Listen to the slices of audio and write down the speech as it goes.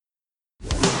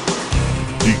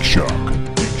Geek Shock.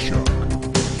 Geek Shock.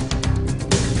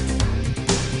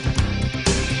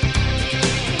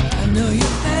 I know you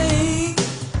think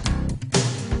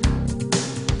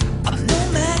I'm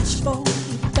no match for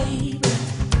you, baby.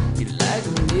 You like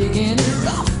making it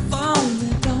rough on me,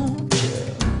 don't you?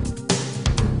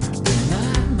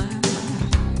 My.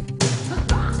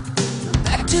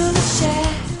 Back to the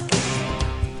shack.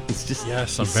 It's just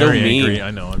Yes, I'm he's so very mean. angry. I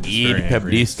know. I'm just Id very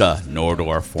angry. pebnista,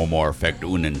 Nordor formor effect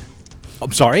unen.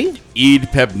 I'm sorry? Id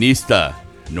pebnista,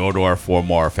 Nordor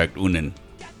formor effect unen.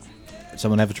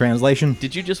 Someone have a translation?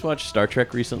 Did you just watch Star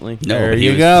Trek recently? No, There he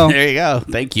you was- go. There you go.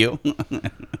 Thank you.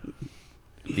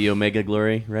 The Omega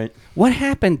Glory, right? What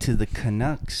happened to the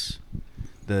Canucks?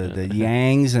 The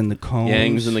Yangs and the Combs.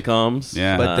 Yangs and the comms.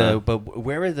 Yeah. But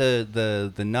where are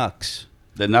the Nucks?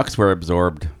 The Nucks were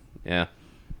absorbed Yeah.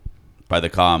 by the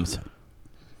comms.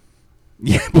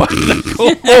 Yeah,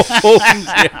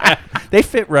 they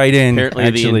fit right in. Apparently, the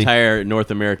actually. entire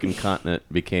North American continent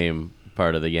became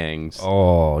part of the Yangs.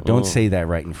 Oh, don't Oh. say that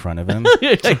right in front of him.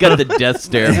 I got the death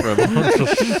stare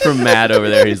from Matt over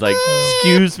there. He's like,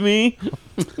 "Excuse me."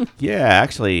 Yeah,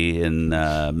 actually, in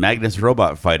Magnus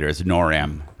Robot Fighter, it's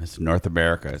NORAM. It's North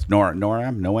America. It's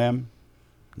NORAM,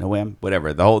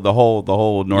 whatever. The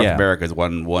whole North Yeah. America is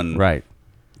one Right.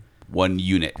 one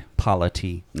unit.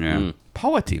 Polity. Yeah,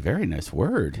 polity, very nice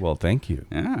word. Well, thank you.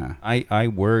 Yeah, I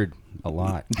word a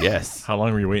lot. yes. How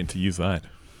long were you waiting to use that?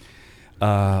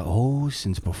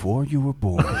 Since before you were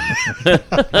born.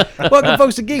 Welcome,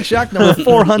 folks, to Geek Shock number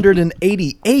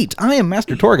 488. I am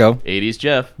Master Torgo. 80s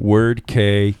Jeff. Word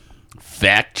K.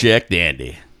 Fact checked,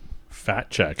 Andy. Fat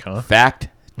check, huh? Fact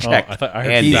checked. I thought I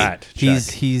heard Andy. that.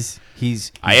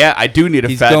 He's I do need a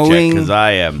he's fact check going because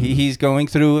I am. he's going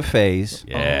through a phase.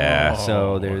 Yeah.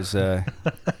 So there's you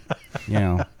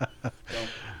know,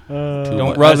 Don't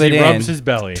don't rub as it he in. rubs his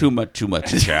belly. Too much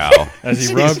chow. As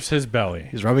he rubs his belly.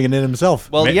 He's rubbing it in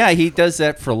himself. Well, yeah, he does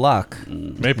that for luck.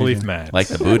 Maple Leaf Matt. Like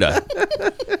the Buddha.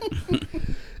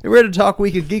 You're ready to talk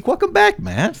Week of Geek? Welcome back,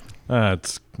 Matt.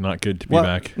 It's not good to be Well,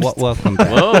 back. welcome back.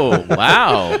 Whoa!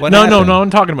 Wow. What no, happened? I'm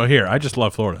talking about here. I just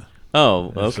love Florida.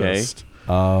 Oh, It's okay. just-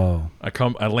 Oh,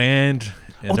 I land,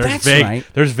 and Oh, there's that's right.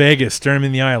 There's Vegas staring me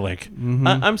in the eye like,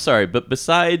 I'm sorry, but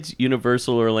besides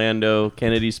Universal Orlando,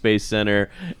 Kennedy Space Center,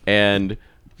 and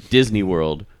Disney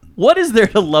World, what is there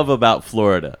to love about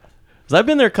Florida? Because I've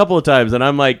been there a couple of times, and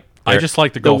I'm like, I just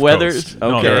like the Gulf weather's Coast.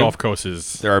 No, okay. the Gulf Coast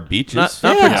is. There are beaches.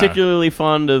 not Yeah. particularly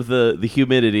fond of the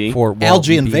humidity. Fort Walton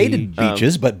Algae invaded Beach,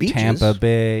 beaches, but beaches. Tampa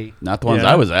Bay. Not the ones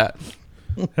Yeah. I was at.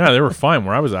 Yeah, they were fine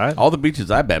where I was at. All the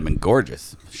beaches I've been have been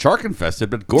gorgeous. Shark infested,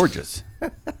 but gorgeous.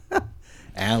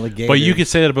 Alligator. But you could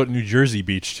say that about New Jersey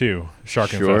Beach too,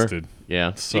 shark Sure. infested.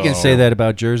 Yeah. So, You can say that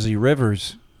about Jersey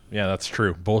Rivers. Yeah, that's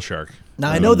true. Bull shark. Now,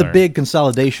 I Right know on the there. big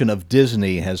consolidation of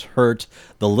Disney has hurt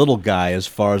the little guy as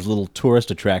far as little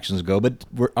tourist attractions go, but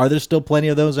are there still plenty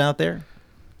of those out there?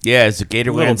 Yeah, is the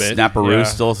Gatorland bit, Snapperoo yeah.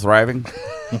 still thriving?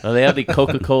 They have the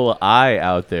Coca-Cola Eye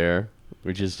out there,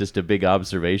 which is just a big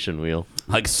observation wheel.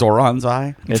 Like Sauron's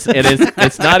eye?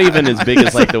 It's not even as big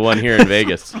as like the one here in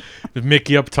Vegas. With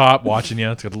Mickey up top watching you.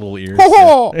 It's got the little ears.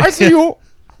 Oh, I see you.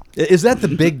 Is that the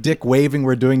big dick waving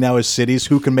we're doing now as cities?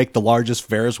 Who can make the largest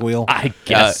Ferris wheel? I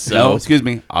guess so. No, excuse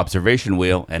me. Observation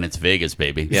wheel, and it's Vegas,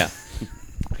 baby. Yeah.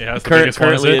 Yeah, that's the biggest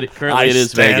one, is Currently, it? currently it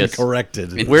is Vegas. corrected.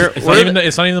 It's not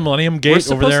even the Millennium Gate over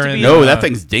supposed there. to in, be- No, that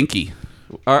thing's dinky.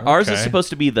 Ours is Okay. supposed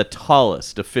to be the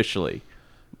tallest officially,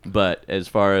 but as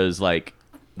far as like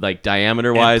diameter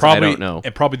and wise, probably, I don't know.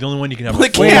 And probably the only one you can have.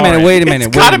 Wait Wait a minute, wait a minute,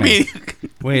 It's wait gotta a minute. be.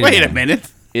 Wait Wait a a minute.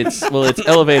 It's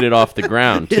elevated off the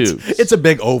ground too. It's a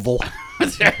big oval.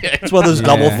 It's one of those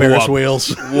double Yeah. Ferris Wub. wheels.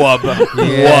 Wub.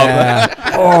 Yeah.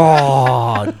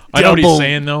 Oh, I know what he's double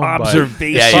saying though. but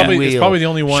observation It's, probably, wheel. it's probably the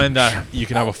only one that you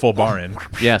can have a full bar in,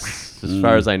 Yes, as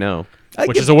far as I know.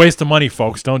 which is a waste of money,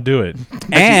 folks. Don't do it.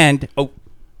 And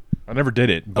I never did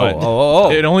it, but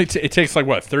oh. it only it takes like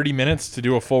what 30 minutes to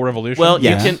do a full revolution. Well,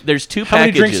 Yeah. you can. There's two how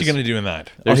many packages. drinks are you gonna do in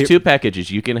that? There's two packages.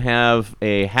 You can have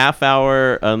a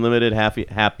half-hour unlimited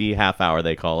happy half hour,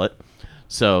 they call it.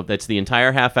 So that's the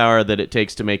entire half hour that it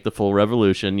takes to make the full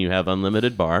revolution. You have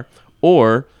unlimited bar,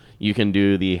 or you can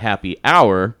do the happy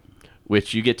hour,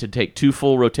 which you get to take 2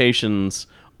 full rotations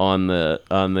on the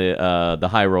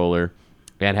high roller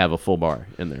and have a full bar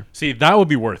in there. See, that would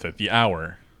be worth it. The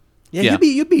hour. Yeah, Yeah.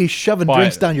 you'd be shoving But-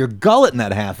 drinks down your gullet in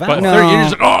that half hour. But No. 30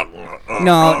 years,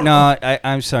 no,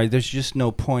 I'm sorry. There's just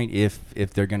no point if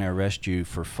they're gonna arrest you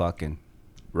for fucking.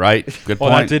 Right. Good well,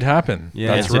 point. that did happen.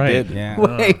 Yeah. That's Yes, it right. did. Yeah.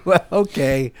 Wait, well,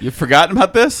 okay. You've forgotten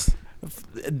about this?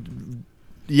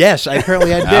 Yes,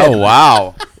 apparently I did. Oh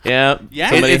wow! Yeah, Yeah.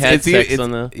 somebody It's- had it's- sex it's-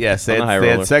 on the yes, on they the high had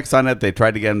roller. sex on it. They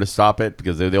tried to get him to stop it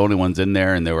because they're the only ones in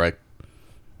there, and they were like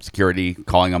security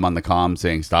calling them on the comm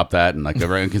saying stop that, and like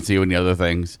everyone can see you and the other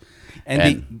things.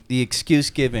 And the excuse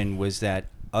given was that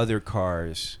other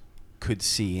cars could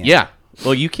see in. Yeah.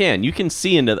 Well, you can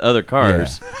see into the other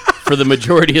cars for the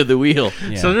majority of the wheel.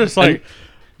 Yeah. So they're just like,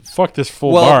 fuck this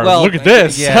full bar. Look at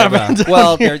this. Yeah,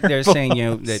 well, they're saying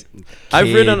that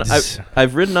I've ridden kids-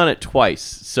 I've ridden on it twice.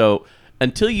 So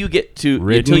until you get to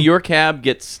Ridden? until your cab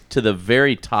gets to the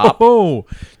very top, Oh,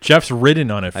 Jeff's ridden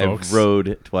on it, folks. I've rode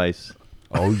it twice.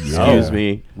 Oh Excuse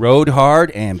me. rode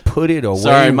hard and put it away.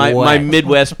 Sorry, my wet.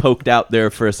 Midwest poked out there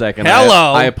for a second.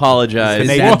 Hello. I apologize.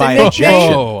 Made by injection.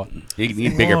 Whoa. You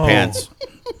need bigger pants.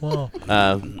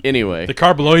 Anyway, The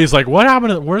car below you is like, what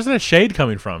happened? Where's that shade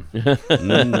coming from?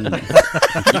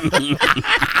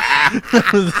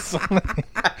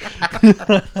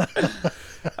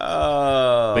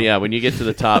 but yeah, when you get to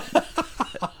the top,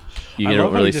 you I don't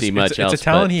love how really he just- see much it's else. a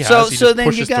talent but- he has. So He so just then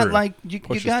you pushes got through. like you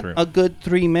Pushes got through. a good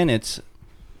 3 minutes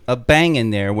of bang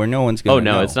in there where no one's gonna. Oh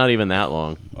no, know. it's not even that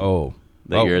long. Oh.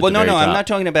 That you're at well, the no, very I'm top. not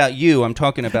talking about you. I'm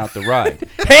talking about the ride.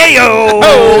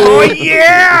 Oh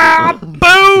yeah!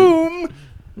 Boom!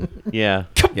 Yeah.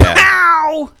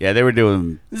 Yeah. Yeah, they were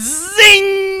doing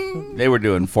zing. They were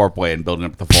doing foreplay and building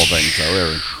up the full thing. So they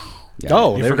were. Yeah.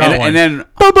 Oh, You they were forgot and, one. and then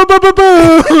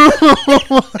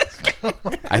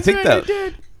I think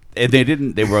that and they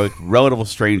didn't. They were like relative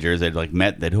strangers. They'd like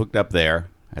met. They'd hooked up there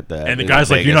at the. And the in guy's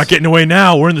like, you're Vegas. not getting away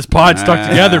now. We're in this pod stuck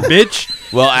together, bitch.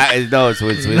 Well, no, it's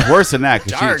worse than that.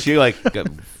 'Cause she like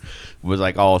was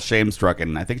like all shame struck,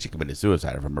 and I think she committed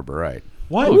suicide. If I remember right.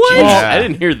 What? Oh, jeez, Yeah. I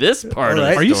didn't hear this part of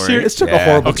Alright. the Are you story. serious? This took a Yeah.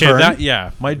 horrible Okay,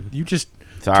 turn. you just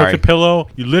Sorry. took a pillow.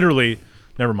 You literally,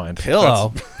 never mind.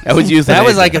 Pillow. That was used. That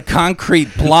was like a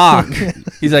concrete block.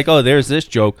 He's like, oh, there's this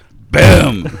joke.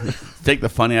 boom. Take the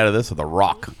funny out of this with a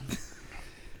rock.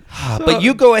 But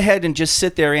you go ahead and just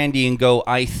sit there, Andy, and go,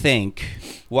 I think,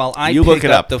 while I You pick look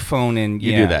it up. the phone and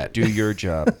You do that. do your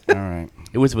job. All right.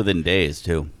 It was within days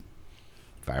too,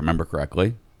 if I remember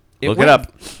correctly. Look went- it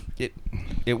up.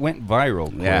 It went viral.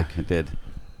 Quick. Yeah, it did.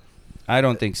 I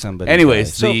don't think somebody. Anyways,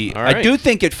 does. the all I right. do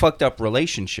think it fucked up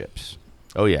relationships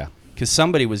oh yeah, because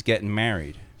somebody was getting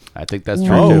married. I think that's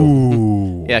true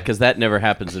too. Yeah, because that never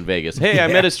happens in Vegas. Hey, I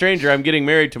met a stranger. I'm getting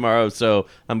married tomorrow, so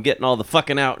I'm getting all the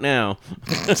fucking out now.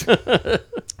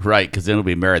 Right, because then we'll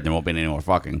be married. There won't be any more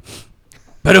fucking.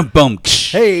 Boom, boom.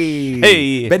 Hey,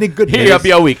 Hey, Benny Goodman. Here up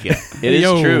your weekend. It is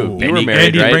Yo, true. You were Andy- married,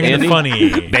 Andy right, bringing Andy? the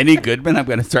funny. Benny Goodman. I'm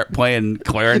going to start playing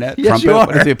clarinet, Yes, trumpet. you What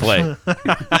does are. he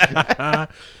play?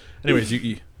 Anyways,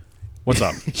 you what's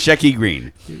up? Shecky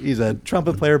Green. He's a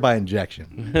trumpet player by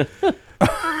injection.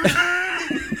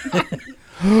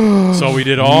 So we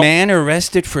did all. Man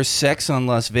arrested for sex on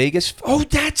Las Vegas. Oh,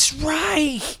 that's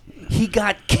right. He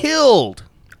got killed.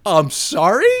 I'm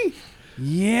sorry?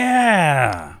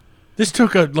 Yeah. This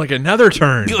took another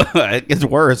turn. It gets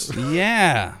worse.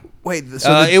 Yeah. Wait,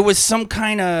 so It was some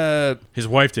kind of His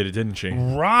wife did it, didn't she?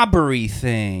 robbery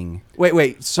thing.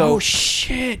 wait, so Oh,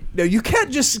 shit. no, you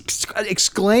can't just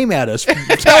exclaim at us.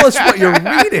 Tell us what you're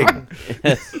reading.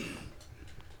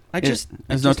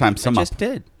 There's no time. Sum I up. just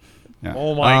did.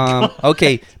 Oh my god.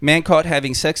 Okay, man caught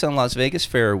having sex on Las Vegas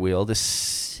Ferris wheel the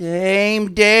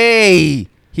same day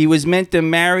he was meant to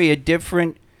marry a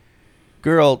different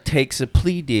girl. Takes a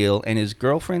plea deal, and his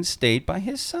girlfriend stayed by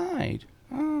his side.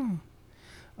 Oh.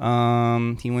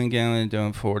 He went down and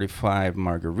done 45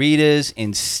 margaritas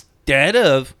instead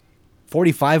of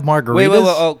 45 margaritas? wait.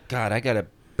 Oh God, I gotta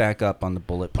back up on the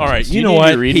bullet points. All right, Do you you know need what?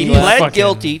 your reading He glasses? pled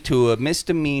guilty to a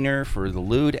misdemeanor for the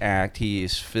lewd act.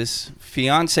 His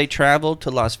fiancée traveled to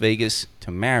Las Vegas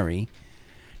to marry.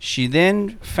 She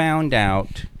then found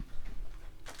out.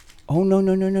 Oh, no.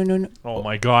 Oh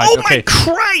my god. Oh, okay. my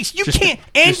Christ! You Just- can't.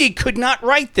 Andy could not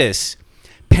write this.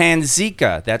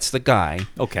 Panzika, that's the guy,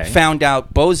 Okay. found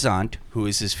out Bozant, who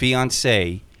is his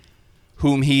fiancée,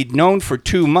 whom he'd known for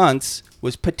 2 months,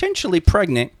 was potentially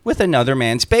pregnant with another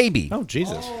man's baby. Oh,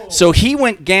 Jesus. So he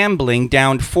went gambling,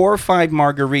 downed 4 or 5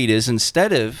 margaritas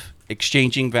instead of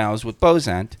exchanging vows with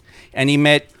Bozant, and he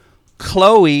met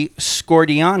Chloe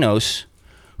Scordianos,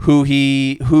 who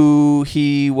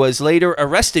he was later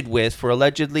arrested with for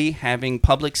allegedly having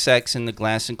public sex in the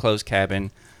glass enclosed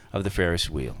cabin of the Ferris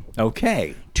wheel.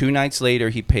 Okay. 2 nights later,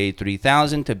 he paid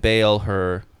 $3,000 to bail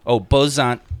her. Oh,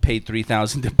 Bozant paid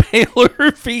 $3,000 to bail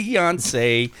her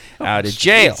fiance out of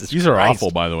jail. These are awful,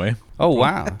 by the way. Oh,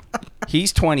 wow.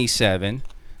 He's 27.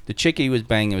 The chick he was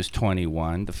banging was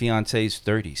 21. The fiance's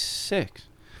 36.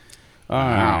 All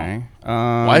right.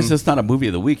 Why is this not a movie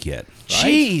of the week yet?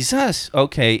 Jesus.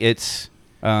 Okay, it's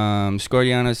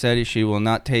Scordiano said she will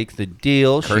not take the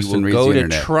deal. Kirsten She will reads go the to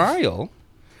internet. trial.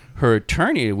 Her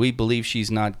attorney, we believe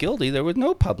she's not guilty. There was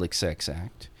no public sex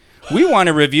act. We want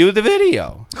to review the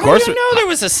video. Of course How do you know there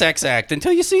was a sex act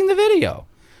until you've seen the video?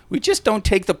 We just don't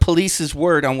take the police's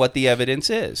word on what the evidence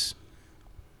is.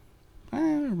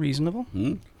 Reasonable.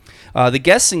 The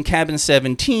guests in cabin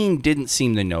 17 didn't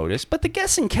seem to notice, but the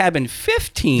guests in cabin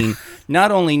 15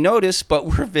 not only noticed, but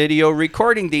were video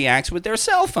recording the acts with their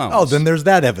cell phones. Oh, then there's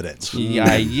that evidence.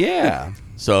 Yeah.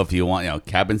 So if you want,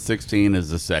 cabin 16 is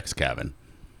the sex cabin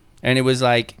And it was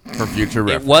like, for future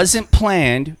reference. it wasn't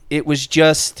planned. It was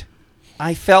just,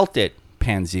 I felt it.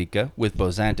 Panzica, with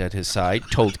Bozant at his side,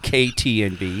 told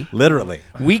KTNB. Literally.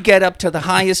 We get up to the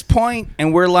highest point,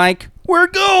 and we're like, we're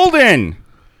golden.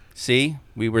 See,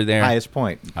 we were there. Highest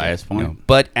point. Highest point. No.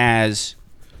 But as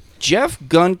Jeff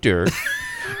Gunter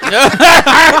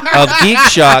of Geek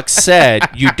Shock said,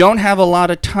 you don't have a lot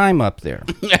of time up there.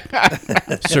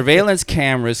 Surveillance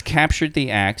cameras captured the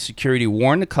act. Security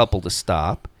warned the couple to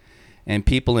stop, and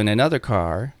people in another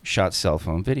car shot cell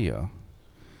phone video.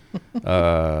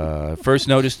 First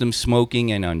noticed them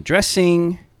smoking and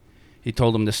undressing. He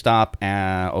told them to stop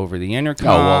over the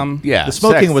intercom. Yeah. The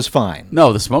smoking sex- was fine.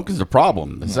 No, the smoking is the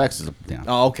problem. The sex is. Yeah.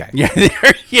 Oh, okay. Yeah,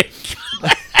 there you go. All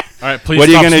right, please What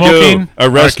are you stop going to smoking. do? Arrest All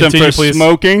right, him for continue, please.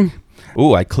 smoking?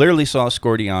 Ooh, I clearly saw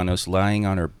Scordianos lying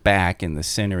on her back in the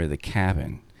center of the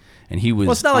cabin. And he was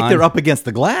Well, it's not like they're up against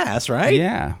the glass, right?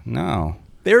 Yeah, no.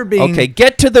 They were being Okay,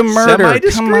 get to the murder. Come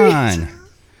semi-discreet. on.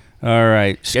 All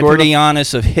right. to the-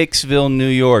 Scordianos of Hicksville, New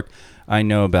York. I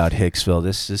know about Hicksville.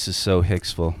 This is so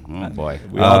Hicksville. Oh boy.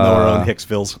 We all know our own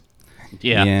Hicksvilles.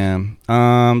 Yeah.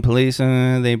 Police,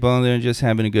 they both are just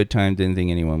having a good time. Didn't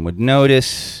think anyone would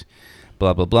notice.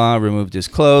 Blah, blah, blah. Removed his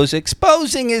clothes,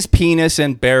 exposing his penis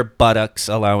and bare buttocks,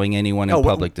 allowing anyone in Oh, we're-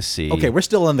 public to see. Okay, we're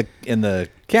still in the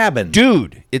cabin.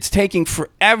 Dude, it's taking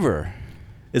forever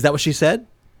Is that what she said?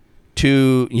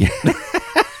 to...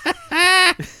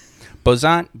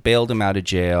 Bozant bailed him out of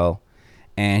jail,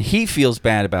 and he feels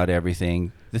bad about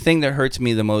everything. The thing that hurts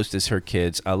me the most is her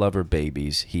kids. I love her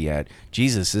babies, he had.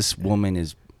 Jesus, this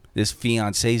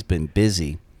fiance's been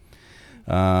busy.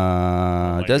 Doesn't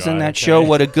God, that okay. show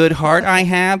what a good heart I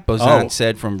have? Bozant Oh.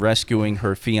 said from rescuing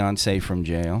her fiance from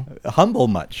jail. Humble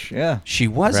much, yeah. She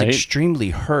was Right. extremely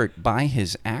hurt by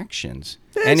his actions.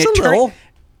 It's a little.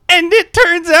 And it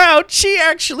turns out she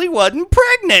actually wasn't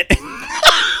pregnant.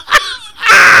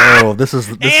 Oh, this is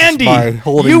Andy, my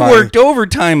holding you my, worked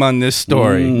overtime on this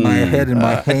story. my head in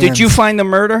my hands. Did you find the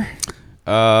murder?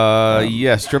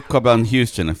 Yeah, strip club in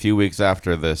Houston a few weeks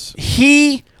after this.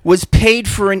 He was paid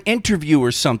for an interview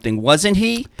or something, wasn't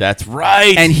he? That's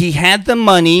right. And he had the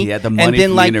money. He had the and money then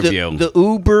for the like interview. the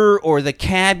Uber or the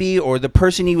cabbie or the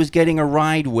person he was getting a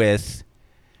ride with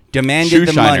demanded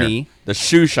the money. The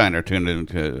shoe shiner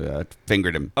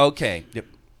fingered him. Okay.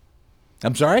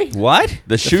 I'm sorry? What?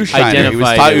 The shoe shiner.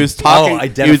 Identified He was him. talking.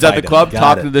 Oh, he was at identified the him. club Got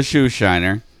talking it. to the shoe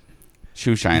shiner.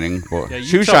 Shoe shining. Yeah, you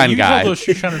shoe tell- shine you guy. told those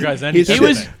shoe shiner guys He anything.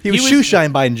 was shoe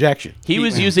shine by injection. He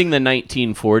was using the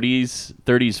 1940s,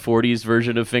 30s, 40s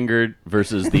version of fingered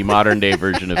versus the modern day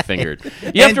version of fingered.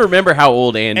 You have to remember how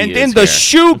old Andy And is. then the here.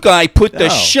 shoe guy put the Oh.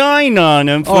 shine on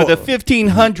him for Oh. the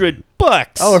 $1,500.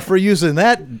 Oh, if we're using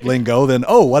that lingo, then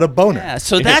what a boner. Yeah,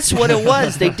 so that's what it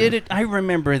was. They did it. I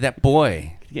remember that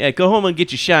boy. Yeah, go home and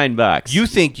get your shine box. You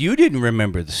think you didn't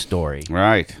remember the story?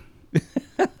 Right.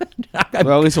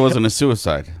 Well, at least it wasn't a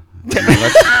suicide.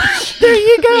 There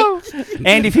you go.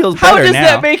 Andy feels How better does now.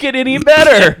 that make it any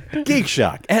better? Geek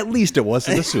Shock. At least it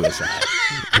wasn't a suicide.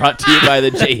 Brought to you by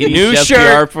the J.D. New Chef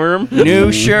shirt. PR firm.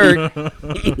 New shirt.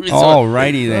 All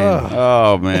righty then.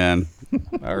 Oh man.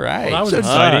 All right. Well, that was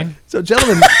exciting. So,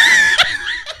 gentlemen,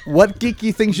 what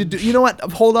geeky things you do? You know what?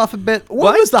 Hold off a bit.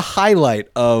 What was the highlight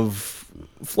of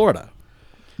Florida,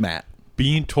 Matt?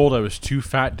 Being told I was too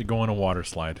fat to go on a water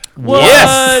slide. What?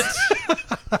 Yes.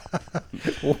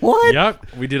 What?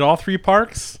 Yep, we did all three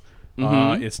parks.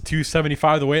 It's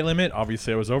 275 the weight limit.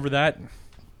 Obviously, I was over that.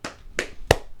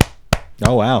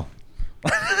 Oh, wow.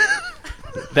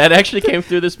 That actually came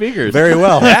through the speakers. Very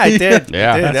well. Yeah, I did.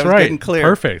 Yeah. I did. That's that was right. getting clear.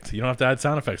 Perfect. You don't have to add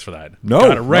sound effects for that. No.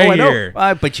 Got it right No, I don't. here.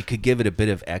 But you could give it a bit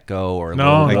of echo or a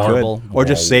No, little I could. warble. Or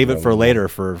just save it for later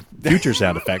for future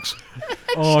sound effects.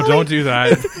 Oh, don't do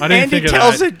that. I didn't Andy think of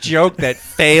tells that. a joke that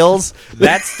fails.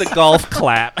 That's the golf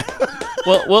clap.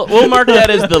 Well, we'll mark that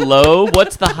as the low.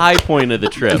 What's the high point of the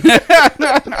trip?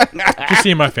 Just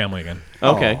seeing my family again.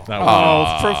 Okay. That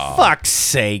was For fuck's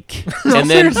sake. And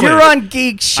then You're on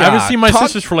Geek Shock. I haven't seen my Talk-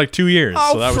 sisters for like 2 years,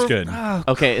 Oh, so that was for- good.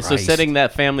 Okay, so Christ. setting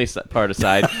that family part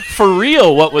aside, for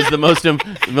real, what was the most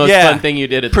Yeah. fun thing you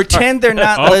did at the Pretend they're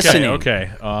not Okay, listening. okay.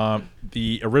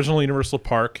 the original Universal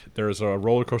Park, there's a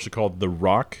roller coaster called the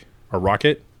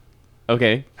Rocket.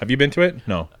 Okay. Have you been to it?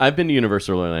 No. I've been to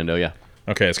Universal Orlando, yeah.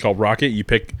 Okay, it's called Rocket. You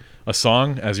pick a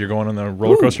song as you're going on the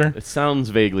roller coaster. It sounds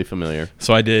vaguely familiar.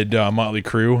 So I did Motley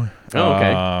Crue. Oh,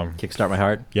 okay. Kickstart My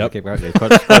Heart. Yep.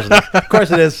 Of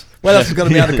course it is. What else is going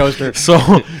to be on the coaster? So,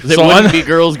 It wouldn't be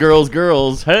girls, girls,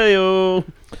 girls. Hey-o.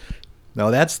 No,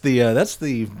 that's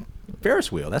the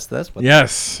Ferris wheel. That's what.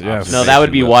 yes. No, that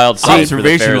would be Wild Side for the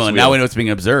Observation Ferris wheel. wheel. Now we know it's being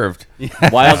observed.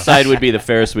 Wild Side would be the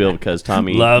Ferris wheel because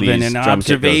Tommy Loving Lee's an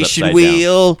drumstick goes observation upside down.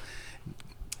 wheel.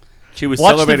 She was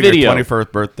Watch the celebrating video. her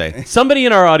 21st birthday. Somebody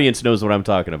in our audience knows what I'm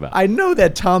talking about. I know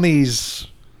that Tommy's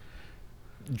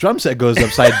drum set goes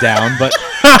upside down, but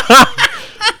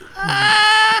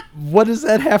what does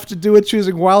that have to do with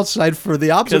choosing Wild Side for the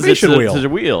Because observation wheel? It's a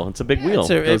wheel. It's a big wheel.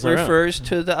 It Goes around. refers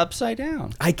to the upside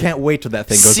down. I can't wait till that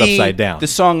thing goes See, upside down. The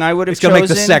song I would have It's going to make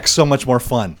the chosen, sex so much more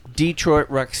fun. Detroit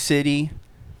Rock City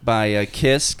by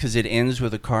Kiss, because it ends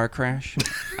with a car crash.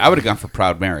 I would have gone for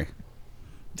Proud Mary.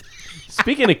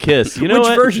 Speaking of Kiss, you know Which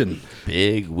what? version?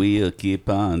 Big wheel keep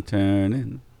on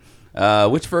turning.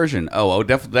 Which version?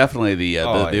 Definitely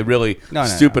the really No.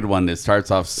 stupid one that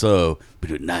starts off so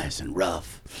but nice and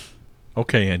rough.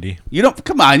 Okay, Andy. You don't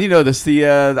come on. You know this the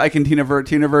Ike and Tina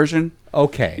version.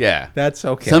 Okay. Yeah. That's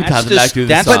okay. Sometimes I like to do the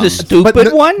That's song. the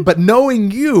stupid one? But knowing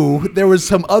you, there was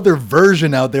some other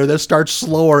version out there that starts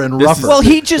slower and This rougher. is- Well,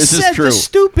 he just This is said true. the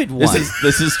stupid one.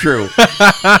 This is true.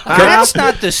 That's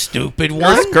not the stupid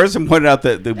one. Carson pointed out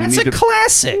that we That's need a to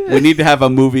classic. we need to have a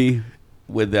movie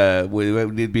with we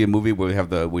need to be a movie where we have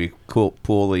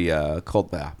pull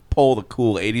the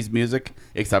cool 80s music.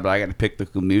 Except I got to pick the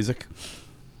cool music.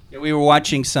 Yeah, we were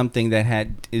watching something that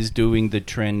is doing the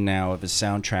trend now of a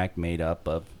soundtrack made up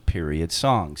of period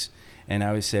songs. And I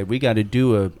always said, we got to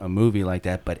do a movie like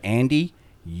that. But Andy,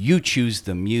 you choose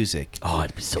the music. Oh,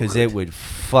 it'd be so Because good. it would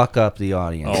fuck up the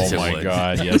audience. Oh Yes, it my would.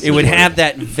 God! Yes, It would have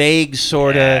that vague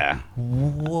sort of. Yeah.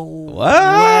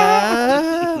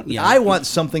 Yeah. I want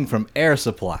something from Air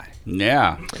Supply.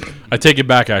 Yeah. I take it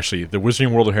back. Actually, the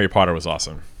Wizarding World of Harry Potter was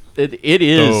awesome. It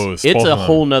is. Those, It's both a of them.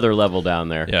 whole nother level down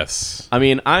there. Yes, I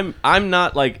mean, I'm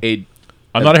not like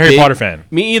I'm not a Harry big- Potter fan,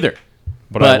 Me either.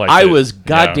 but But liked I it. was Yeah.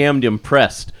 goddamned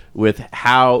impressed with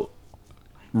how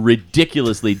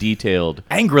ridiculously detailed,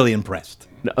 Angrily impressed.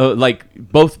 like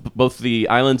both the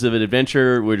Islands of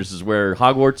Adventure, which is where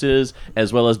Hogwarts is,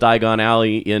 as well as Diagon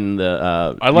Alley in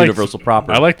the Universal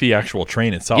proper. I like the actual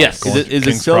train itself. Yes. going Is it- to is it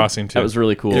King's still- Crossing too. that was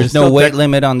really cool. There's no weight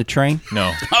limit on the train.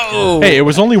 No. Oh. Hey, it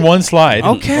was only one slide.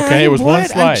 Okay, it was one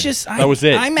what? slide. That was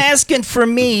it. I'm asking for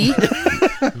me.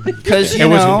 Because, it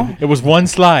was. It was one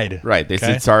slide. Right. They Okay.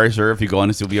 said, sorry, sir, if you go on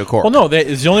a Sylvia Court. Well, no, that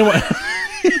is the only one.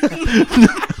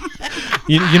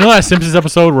 you know that Simpsons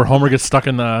episode where Homer gets stuck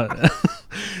in the.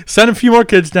 Send a few more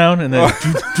kids down, and then.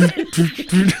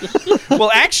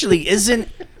 Well, actually,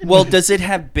 does it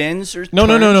have bends or No.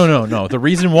 turns? The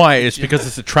reason why is because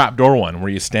it's a trap door one where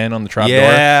you stand on the trap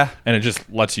Yeah. door and it just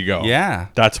lets you go. Yeah.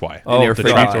 That's why. Oh, And they're the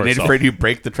afraid, trap and they're afraid you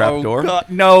break the trap Oh, door. God,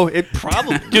 no, it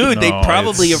probably, dude. they No,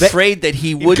 probably it's- afraid that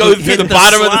he would go through the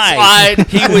bottom of the slide.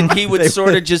 He would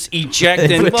sort of just eject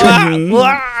and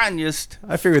and just.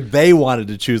 I figured they wanted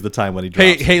to choose the time when he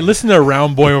drops. Hey, listen to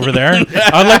Round Boy over there.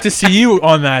 I'd like to see you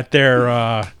on that there.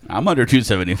 I'm under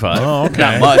 275. Oh, okay.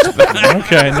 Not much, but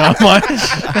Okay, not much.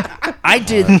 I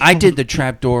did the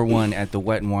trapdoor one at the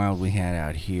Wet and Wild we had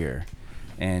out here,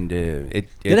 and Did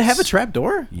it have a trap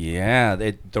door? Yeah,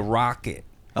 the rocket.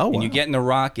 Oh, and wow. you get in the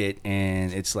rocket,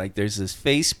 and it's like there's this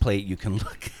faceplate you can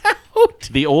look out.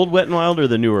 The old Wet and Wild or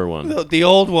the newer one? The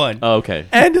old one. Oh, okay.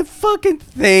 And the fucking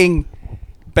thing.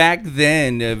 Back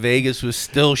then, Vegas was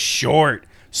still short,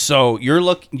 so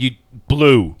you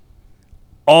blue.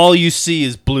 All you see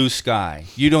is blue sky.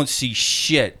 You don't see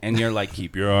shit, and you're like,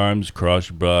 keep your arms crossed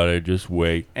your body, just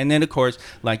wait. And then, of course,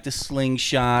 like the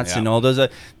slingshots Yeah. and all those,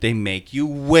 they make you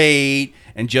wait.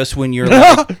 And just when you're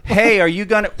like, hey, are you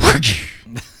gonna?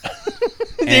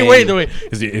 Hey, wait.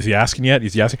 Is he asking yet?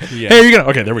 Is he asking? Yeah. Hey, are you gonna?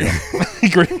 Okay, there we go.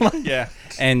 Green light. Yeah.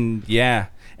 And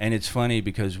it's funny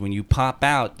because when you pop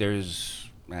out, there's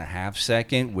a half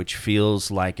second, which feels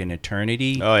like an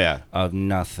eternity. oh yeah, Of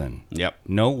nothing. yep.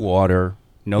 No water,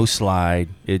 no slide.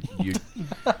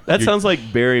 That sounds like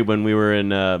Barry when we were in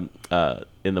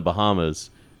the Bahamas,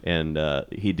 and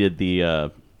he did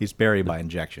the He's buried by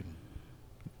injection.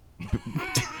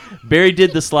 Barry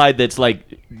did the slide that's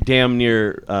like damn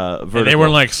near vertical. And they were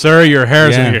like, "Sir, your hair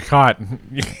is Yeah. gonna get caught."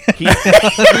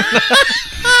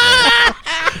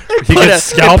 He Put gets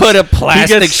scalped. a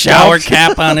plastic gets shower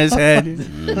scalped. cap on his head.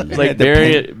 It's like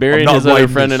Barry and not his other white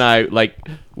friend meat. and I, like,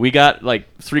 we got like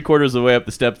 3/4 of the way up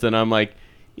the steps, and I'm like,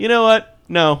 you know what?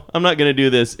 no, I'm not going to do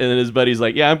this. And then his buddy's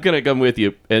like, yeah, I'm going to come with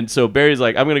you. And so Barry's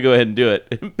like, I'm going to go ahead and do it.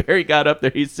 And Barry got up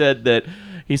there. He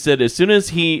said as soon as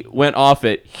he went off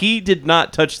it, he did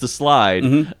not touch the slide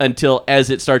until as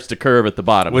it starts to curve at the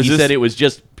bottom. He said it was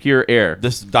just pure air.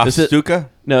 This Dastuka?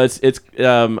 No, it's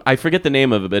I forget the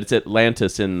name of it, but it's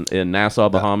Atlantis in Nassau,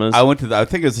 Bahamas. I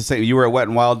think it's the same. You were at Wet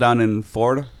and Wild down in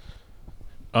Florida?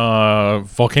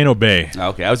 Volcano Bay.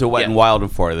 Okay, I was at Wet and Wild in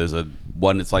Florida. There's a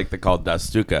one that's like they call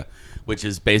Dastuka, which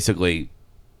is basically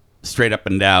straight up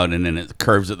and down, and then it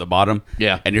curves at the bottom.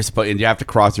 Yeah. And you have to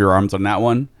cross your arms on that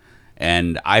one.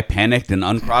 And I panicked and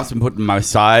uncrossed and put them on my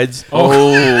sides.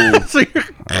 Oh,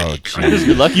 jeez.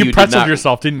 you're lucky You did pretzeled not-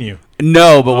 yourself, didn't you?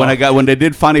 No, but when they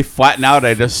did finally flatten out,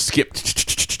 I just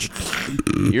skipped.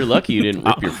 You're lucky you didn't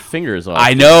rip your fingers off.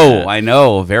 I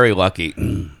know, very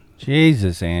lucky.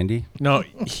 Jesus, Andy. No,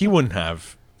 he wouldn't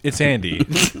have. It's Andy.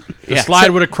 The Yeah. slide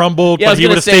would have crumbled, Yeah, I but was he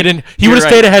gonna would have say, stayed in. He you're would have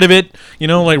right. stayed ahead of it. You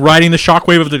know, like riding the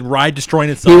shockwave of the ride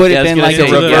destroying itself. He would Yeah, I have was been gonna like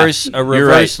say, a you're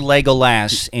reverse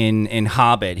Legolas in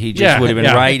Hobbit. He just Yeah, would have been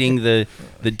yeah. riding the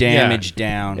damage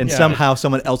down. And somehow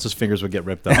someone else's fingers would get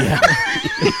ripped off.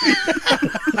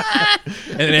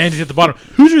 And then Andy's at the bottom.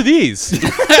 Whose are these?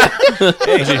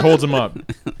 As he holds them up.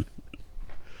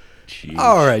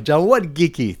 All right, John, what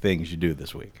geeky things you do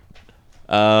this week?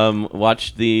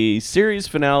 Watched the series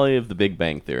finale of The Big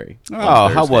Bang Theory. on Oh,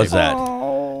 how Thursday. was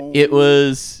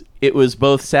that? It was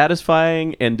both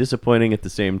satisfying and disappointing at the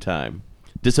same time.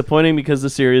 Disappointing because the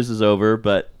series is over,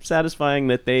 but satisfying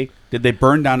that they Did they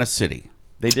burn down a city?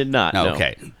 did not. No, No.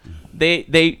 okay.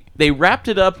 They wrapped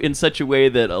it up in such a way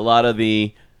that a lot of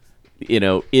the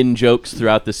in jokes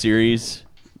throughout the series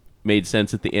made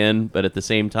sense at the end, but at the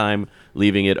same time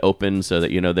leaving it open so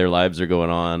that their lives are going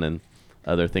on and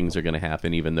other things are going to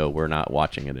happen even though we're not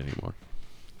watching it anymore.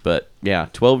 But yeah,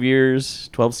 12 years,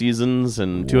 12 seasons,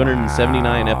 and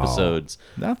 279 episodes.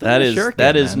 Nothing That to is shirk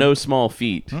that at, is man. no small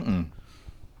feat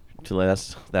to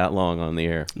last that long on the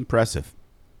air. Impressive.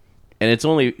 And it's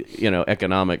only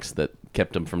economics that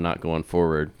kept them from not going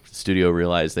forward. Studio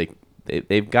realized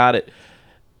they've got it.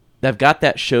 They've got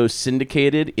that show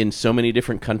syndicated in so many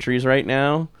different countries right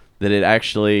now that it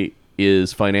actually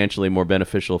is financially more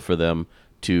beneficial for them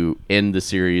to end the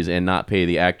series and not pay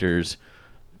the actors,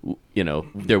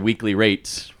 their weekly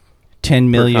rates 10 per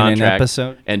million an contract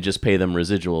episode. and just pay them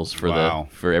residuals for Wow.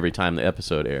 for every time the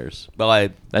episode airs. Well,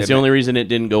 That's the only reason it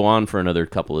didn't go on for another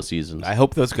couple of seasons. I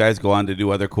hope those guys go on to do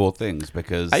other cool things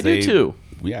because I do too.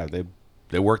 Yeah,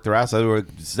 they worked their ass.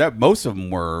 Most of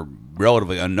them were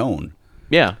relatively unknown.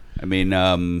 Yeah. I mean,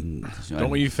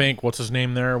 Don't you think, what's his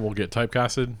name there, will get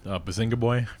typecasted? Bazinga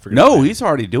Boy? Forget his no, name. he's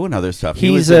already doing other stuff. He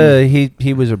was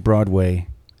a Broadway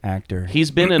actor.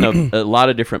 He's been in a lot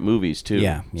of different movies too.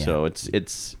 Yeah, yeah. So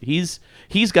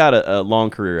he's got a long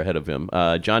career ahead of him.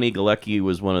 Johnny Galecki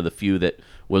was one of the few that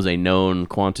was a known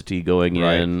quantity going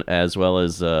in, as well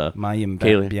as Mayim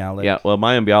Kaylee. Bialik. Yeah, well,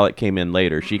 Mayim Bialik came in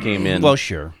later. She came in. Well,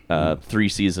 sure. Third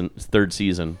season.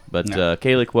 But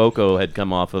Kaylee Cuoco had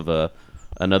come off of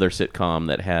another sitcom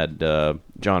that had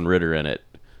John Ritter in it,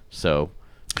 so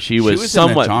she was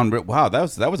somewhat. Wow, that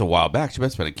was a while back. She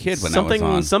must have been a kid when that was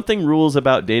on. Something rules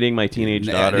about dating my teenage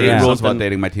daughter. It or rules about something.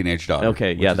 dating my teenage daughter.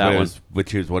 Okay, which yeah, is that what it one. was,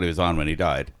 which is what he was on when he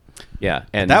died. Yeah,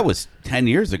 and That was 10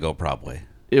 years ago, probably.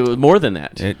 it was more than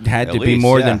that. It had At to be least,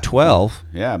 more yeah. than 12.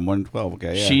 Yeah, more than 12.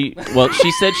 Okay, yeah.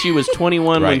 She said she was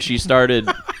 21 when Right. she started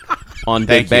on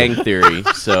Big Thank Bang Theory.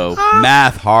 So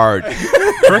math hard.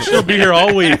 Christian will be here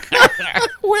all week.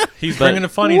 He's bringing the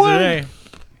funnies today.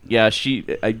 yeah, she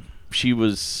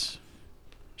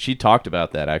talked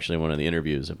about that actually in one of the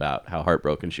interviews about how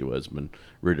heartbroken she was when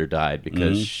Ritter died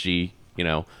because she,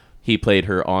 he played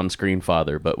her on-screen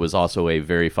father, but was also a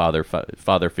very father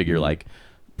figure like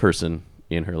person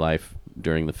in her life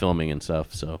during the filming and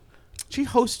stuff. So She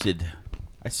hosted.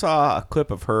 I saw a clip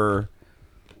of her.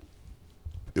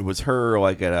 It was her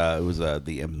like at what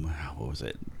was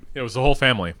it? It was the whole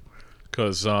family.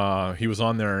 Because he was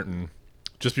on there, and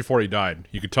just before he died,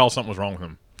 you could tell something was wrong with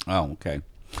him. Oh, okay.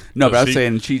 No, but I was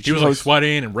saying she was like host-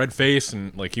 sweating and red face,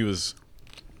 and like he was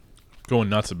going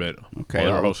nuts a bit Okay, while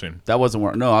they were hosting. that wasn't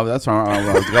where. No, that's where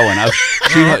I was going.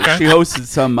 Okay. She hosted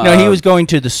some. No, he was going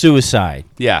to the suicide.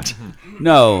 Yeah.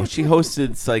 No, she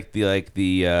hosted like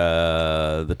the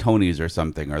Tonys or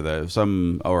something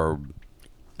or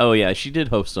oh yeah, she did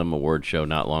host some award show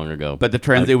not long ago. But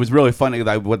it was really funny.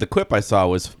 What the clip I saw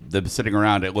was them sitting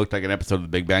around. It looked like an episode of The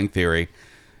Big Bang Theory,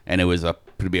 and it was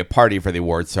to be a party for the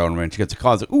awards ceremony. And she gets a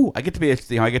call. Like, ooh, I get to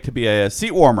be a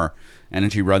seat warmer. And then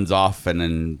she runs off, and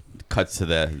then cuts to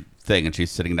the thing, and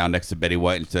she's sitting down next to Betty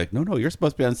White, and she's like, "No, you're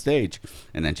supposed to be on stage."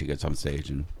 And then she gets on stage,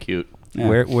 and Cute.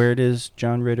 Yeah. Where does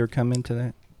John Ritter come into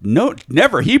that? No,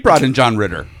 never. He brought in John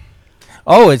Ritter.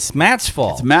 Oh, it's Matt's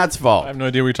fault. It's Matt's I fault. have no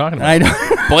idea what you're talking about. I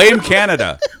know. Blame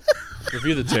Canada.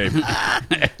 Review the tape.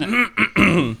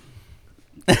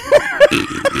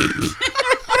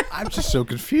 I'm just so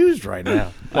confused right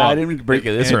now. I didn't mean to break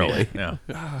it this early. Yeah.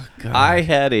 I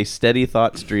had a steady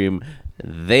thought stream.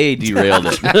 They derailed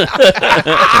it.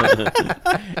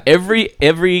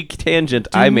 every tangent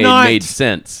I not- made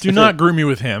sense. Do not group me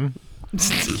with him.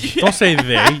 Don't say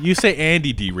they. You say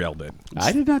Andy derailed it.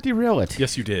 I did not derail it.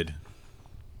 Yes, you did.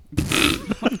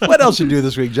 What else you do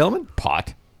this week, gentlemen?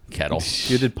 Pot. Kettle.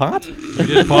 You did pot? You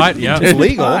did pot? Yeah. It's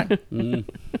legal.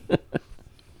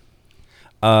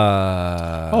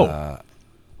 Oh.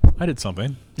 I did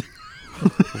something.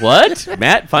 What?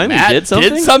 Matt finally Matt did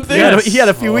something? Did something? He had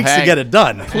a few weeks to Hank. get it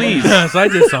done. Please, Yes, I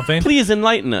did something. please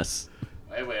enlighten us.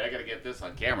 Wait, I gotta get this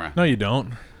on camera. No, you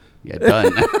don't. Yeah, done.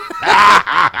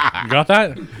 You got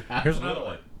that? Here's another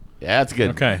one. Yeah, that's good.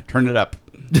 Okay. Turn it up.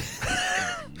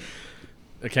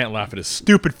 I can't laugh at his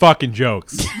stupid fucking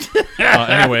jokes.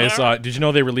 Anyways, did you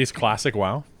know they released Classic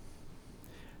WoW?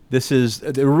 This is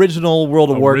the original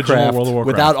World of Warcraft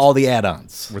without all the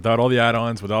add-ons. Without all the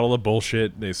add-ons, without all the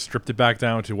bullshit, they stripped it back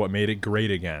down to what made it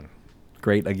great again.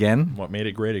 Great again. What made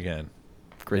it great again?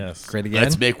 Great, Yes. great again.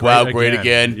 Let's make WoW great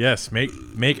again. Yes, make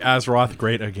Azeroth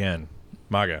great again.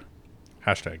 MAGA.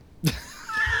 Hashtag.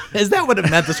 Is that what it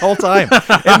meant this whole time?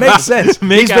 It makes sense.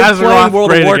 Make He's been Azeroth playing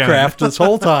World of great again. Warcraft this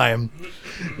whole time.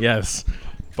 Yes.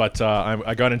 But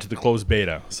I got into the closed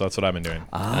beta, so that's what I've been doing.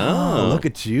 Oh, look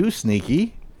at you,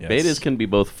 sneaky. Yes. Betas can be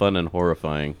both fun and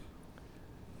horrifying.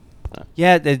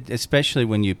 Yeah, especially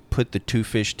when you put the two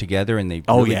fish together and they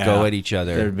Oh, really yeah. go at each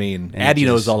other. They're mean. And Addy it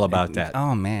knows just- all about that.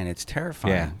 Oh man, it's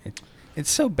terrifying. Yeah. It's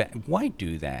so bad. Why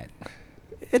do that?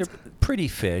 They're pretty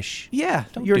fish. Yeah,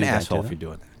 Don't you're an do that to asshole if them. you're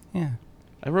doing that. Yeah.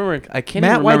 I remember. I can't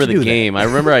Matt, even why'd remember you the do that? game. I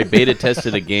remember I beta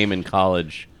tested a game in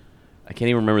college. I can't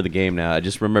even remember the game now. I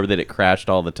just remember that it crashed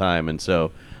all the time, and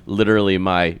so literally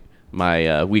my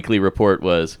weekly report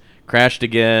was crashed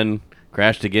again,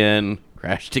 crashed again,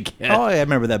 crashed again. Oh, yeah, I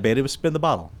remember that beta. It was spin the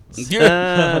bottle.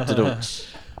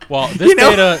 Well,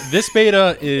 this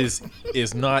beta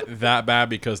is not that bad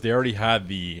because they already had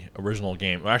the original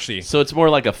game. Well, actually, So it's more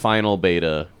like a final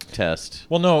beta test.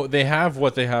 well, no, they have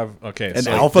what they have. Okay, An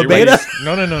so alpha they beta?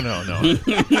 No.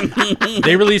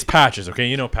 They release patches. Okay,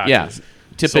 you know patches. Yeah.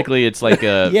 Typically, it's like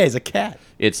a. Yeah, he's a cat.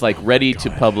 It's like ready to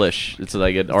publish. It's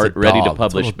like an art ready to dog.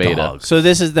 publish It's a little beta. dog. So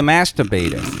this is the master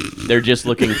beta. They're just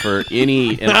looking for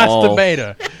any and Master all.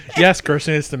 beta. Yes,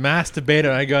 Kirsten, it's the master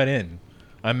beta I got in.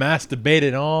 I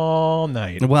masturbated all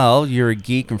night. Well, you're a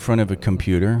geek in front of a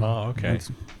computer. Oh, okay.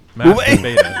 Master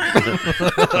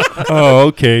beta. Oh,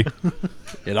 okay.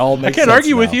 It all I makes can't sense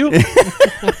argue with now.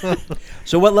 you.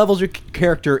 So what level's your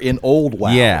character in old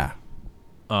WoW? Yeah.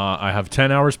 I have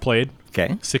 10 hours played.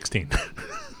 Okay. 16.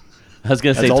 I was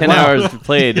gonna say That's all 10 wow. hours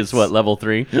played is what, level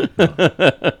 3?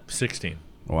 16.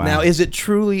 Wow. Now, is it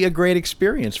truly a great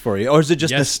experience for you, or is it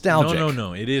just Yes. nostalgic?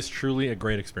 No. It is truly a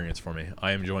great experience for me.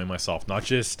 I am enjoying myself. Not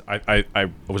just I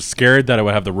was scared that I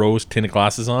would have the rose tinted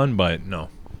glasses on, but no.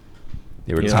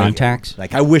 they were Yeah. contacts?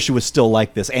 Like, I wish it was still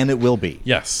like this, and it will be.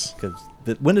 Yes. Because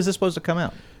when is this supposed to come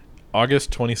out?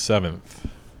 August 27th.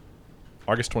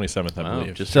 August 27th, I Wow,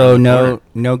 believe. just So around the corner.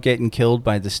 no getting killed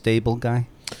by the stable guy?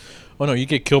 Oh no, you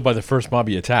get killed by the first mob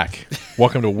you attack.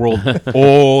 Welcome to World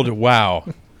Old WoW.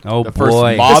 Oh first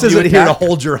boy. mob- This you isn't here to attack?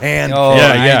 hold your hand. Oh,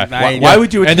 Yeah. Why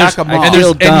would you And attack there's- a mob? I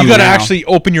feel and you dumb gotta now. actually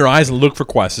open your eyes and look for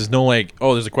quests. There's no like,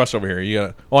 oh, there's a quest over here. You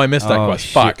gotta, oh, I missed that Oh, quest.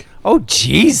 shit. Fuck. Oh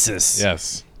Jesus.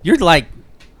 Yes. You're like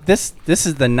this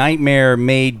is the nightmare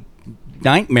made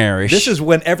nightmarish. This is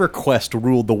when EverQuest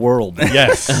ruled the world.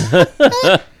 Yes.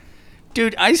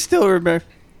 Dude, I still remember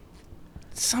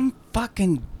some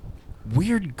fucking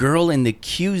weird girl in the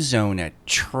Q zone at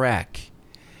Trek,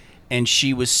 and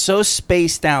she was so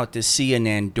spaced out to see an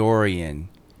Andorian.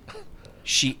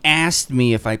 She asked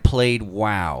me if I played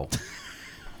WoW,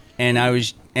 and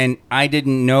I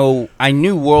didn't know. I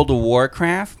knew World of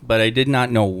Warcraft, but I did not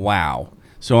know WoW.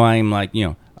 So I'm like, the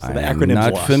I'm acronym's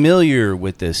not lost. familiar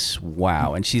with this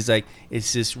WoW. And she's like,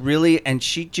 "Is this really?" And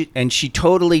she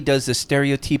totally does the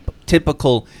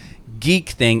stereotypical geek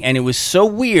thing, and it was so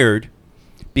weird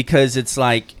because it's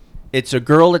like it's a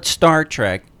girl at Star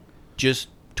Trek just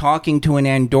talking to an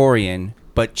Andorian,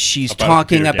 but she's About a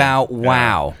talking computer game. about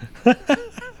WoW.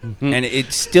 And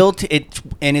it's still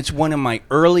it's one of my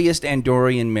earliest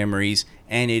Andorian memories,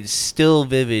 and it's still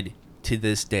vivid to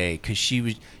this day because she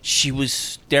was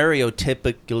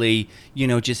stereotypically,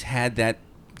 just had that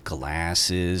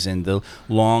glasses and the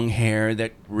long hair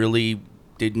that really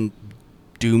didn't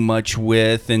do much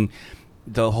with, and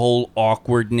the whole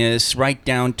awkwardness, right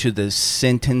down to the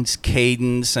sentence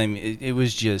cadence. I mean, it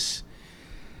was just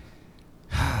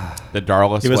The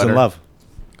Darla He was in sweater. love.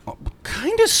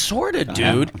 kind of, sort of,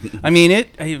 dude. I mean,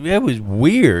 it was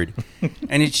weird,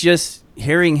 and it's just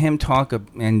hearing him talk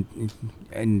and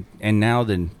now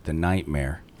the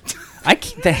nightmare.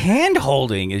 The hand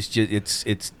holding is just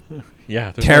it's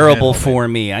Yeah, there's terrible no for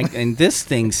me. And this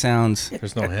thing sounds.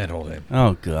 There's no hand holding.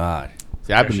 Oh God.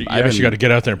 See, I've You been, actually got to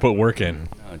get out there and put work in.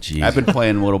 Oh jeez. I've been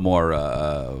playing a little more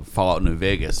Fallout New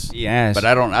Vegas. Yes. But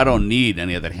I don't need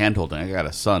any of that hand holding. I got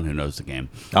a son who knows the game.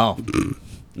 Oh,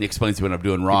 He explains to me what I'm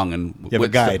doing wrong and You have a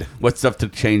guide. what stuff to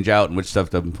change out and which stuff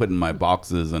to put in my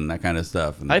boxes and that kind of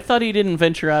stuff. And, I thought he didn't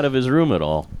venture out of his room at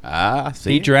all.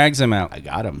 see, He drags him out. I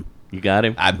got him. You got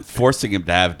him? I'm forcing him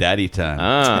to have daddy time.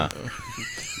 Ah.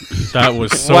 That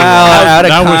was so Wow, wrong. out of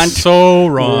That con- was so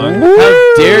wrong.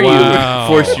 How dare Wow.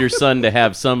 you force your son to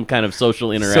have some kind of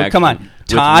social interaction So come on, with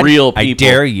Todd. real people? I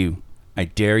dare you. I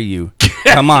dare you.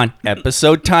 Come on.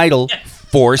 Episode title: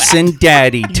 Forcing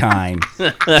Daddy Time.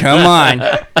 Come on.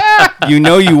 You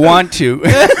know you want to.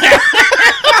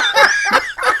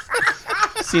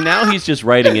 See, now he's just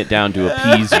writing it down to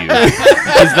appease you.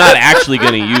 He's not actually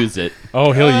going to use it.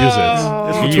 Oh, he'll use it.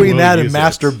 it's He between will that and use it.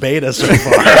 Master Beta so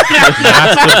far.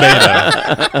 Master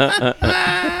Beta.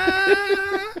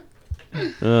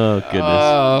 Oh,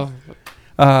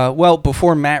 goodness. Well,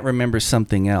 before Matt remembers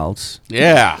something else,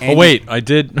 Yeah. Oh wait, I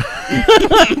did.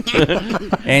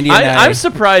 Andy and I. I'm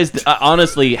surprised,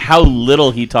 honestly, how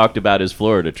little he talked about his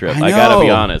Florida trip. I I got to be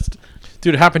know. honest.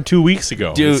 Dude, it happened 2 weeks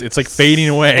ago. Dude. It's like fading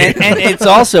away. and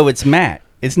it's Matt.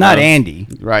 It's not Andy.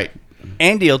 Right.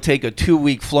 Andy will take a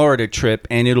 2-week Florida trip,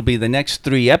 and it'll be the next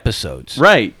 3 episodes.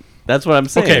 Right. That's what I'm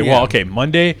saying. Okay, Yeah. well, okay.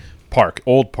 Monday,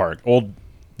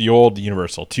 the old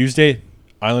Universal. Tuesday,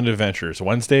 Island Adventures.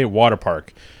 Wednesday, Water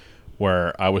Park,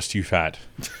 where I was too fat.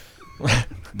 The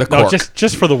No, cork.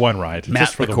 just for the one ride. Matt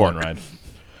Just for the the one cork. ride.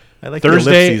 I like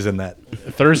Thursday- the ellipses in that.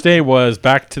 Thursday was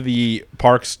back to the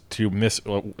parks to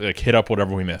hit up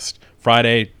whatever we missed.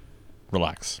 Friday,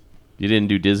 relax. You didn't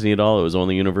do Disney at all? It was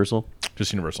only Universal?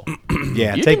 Just Universal.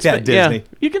 Yeah, You take can that, spend- yeah, Disney.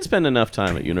 you can spend enough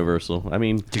time at Universal. I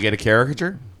mean, Did you get a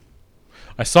caricature?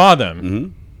 I saw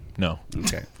them. No.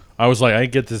 Okay. I was like, I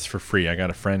get this for free. I got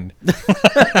a friend.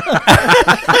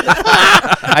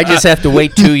 I just have to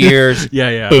wait 2 years.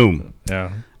 Yeah. Boom.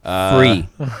 Yeah. Free.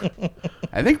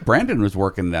 I think Brandon was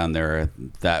working down there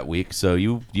that week, so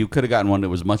you could have gotten one that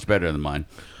was much better than mine.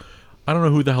 I don't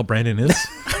know who the hell Brandon is.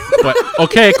 But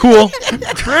okay, cool.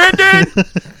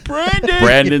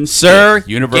 Brandon, Sir,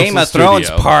 Universal Game of Thrones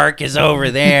Studio. park is over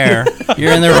there.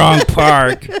 You're in the wrong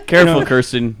park. careful,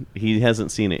 Kirsten. He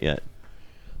hasn't seen it yet.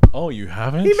 Oh, you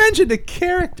haven't? He mentioned a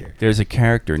character. There's a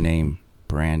character named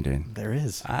Brandon. There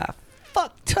is.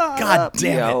 Fuck Todd God up,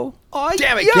 damn yo. it. Oh,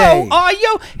 Damn it, yo. Gay. Oh,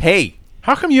 yo. Hey.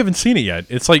 How come you haven't seen it yet?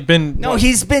 It's like been No, what?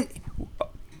 he's been...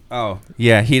 Oh,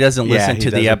 yeah, he doesn't Yeah, listen he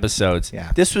to the doesn't. episodes.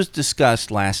 Yeah. This was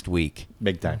discussed last week.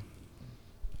 Big time.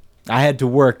 I had to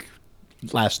work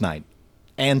last night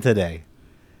and today,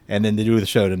 and then to do the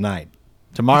show tonight.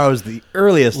 Tomorrow's the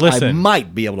earliest I Listen.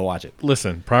 might be able to watch it.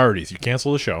 Listen, priorities. You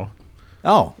cancel the show.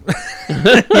 Oh,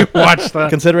 You watch that.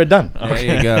 consider it done.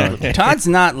 There you go. Todd's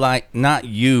not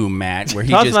you, Matt, where he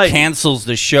Todd's just like- cancels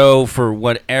the show for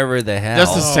whatever the hell.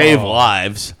 Just to save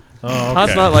lives. Oh,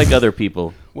 Todd's okay. not like other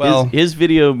people. Well- his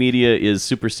video media is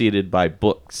superseded by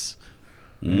books.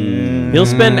 He'll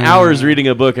spend hours reading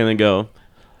a book and then go,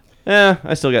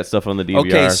 I still got stuff on the DVR.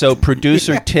 Okay, so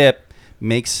producer tip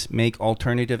make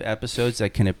alternative episodes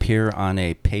that can appear on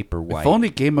a paperweight. If only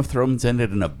Game of Thrones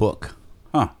ended in a book.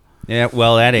 Huh. Yeah,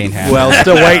 well, that ain't happening. Well,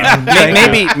 still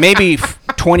waiting. maybe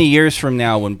 20 years from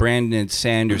now when Brandon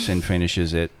Sanderson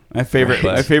finishes it. My favorite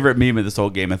Right. my favorite meme of this whole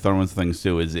Game of Thrones thing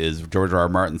too is George R.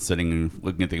 Martin sitting and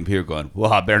looking at the computer going,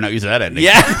 well, I better not use that ending.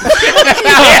 Yeah.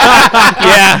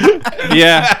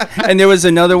 Yeah. And there was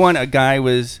another one.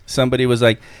 Somebody was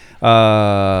like,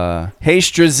 hey,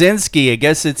 Straczynski, I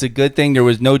guess it's a good thing there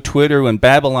was no Twitter when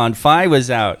Babylon 5 was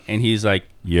out. And he's like,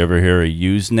 you ever hear of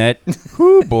Usenet?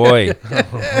 Whoo, boy.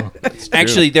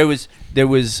 Actually, there was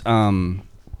one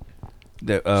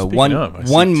of, I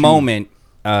see two. moment.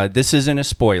 This isn't a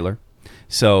spoiler.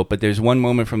 But there's one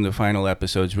moment from the final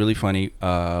episode. It's really funny.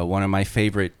 One of my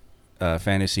favorite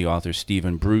fantasy authors,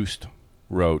 Stephen Bruce,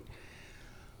 wrote,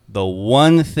 the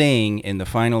one thing in the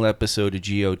final episode of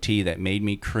GOT that made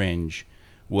me cringe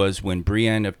was when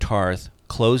Brienne of Tarth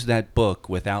closed that book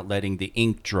without letting the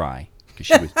ink dry.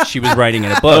 'Cause she was writing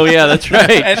in a book. Oh, yeah, that's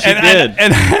right. She did.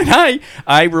 And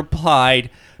I replied,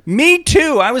 me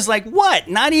too. I was like, what?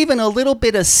 Not even a little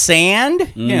bit of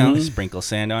sand? You know, sprinkle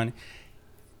sand on.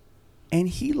 and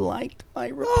he liked my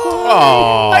reply.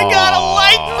 I got a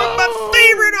like from my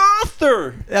favorite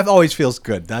author. That always feels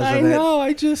good, doesn't I it? know.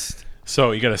 I just.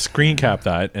 So you got to screen cap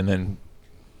that, and then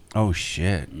Oh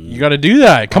shit! you got to do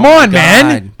that. Come Oh, on, my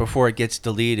man. God, before it gets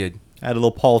deleted. I had a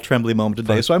little Paul Tremblay moment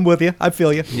today, so I'm with you. I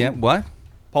feel you. Yeah. What?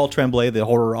 Paul Tremblay, the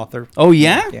horror author. Oh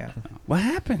yeah. Yeah. What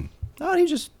happened? Oh, he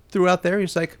just threw out there.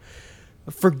 He's like,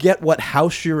 forget what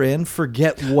house you're in.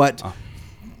 Forget what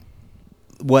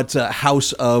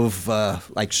house of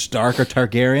like Stark or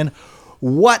Targaryen.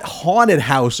 What haunted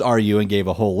house are you? And gave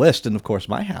a whole list. And of course,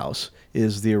 my house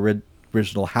is the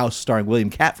original house starring William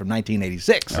Catt from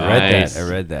 1986. I read Nice. that. I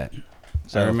read that.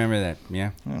 So- I remember that.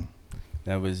 Yeah.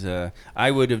 That was.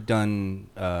 I would have done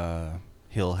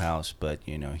Hill House, but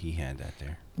he had that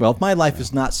there. Well, if my life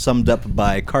is not summed up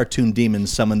by cartoon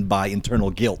demons summoned by internal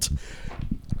guilt,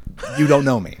 you don't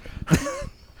know me.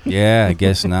 Yeah, I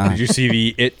guess not. Did you see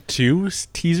the It 2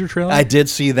 teaser trailer? I did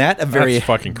see that. I'm very That's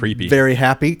fucking creepy. Very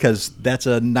happy because that's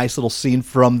a nice little scene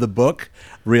from the book.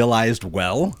 Realized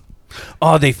well.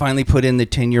 Oh, they finally put in the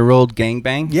 10-year-old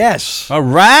gangbang. Yes. All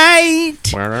right.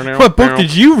 What book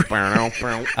did you read? It.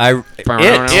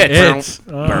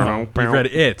 Oh, you read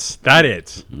It. That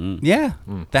It. Yeah,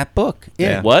 that book.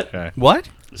 Yeah. What? Okay. What?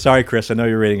 Sorry, Chris. I know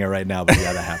you're reading it right now, but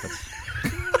yeah, that happens.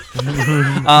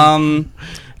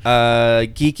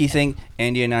 Geeky thing.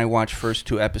 Andy and I watched first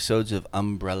 2 episodes of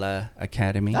Umbrella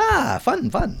Academy.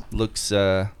 Fun. Looks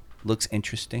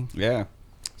interesting. Yeah.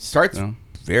 Starts No.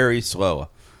 very slow.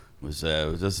 Was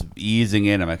just easing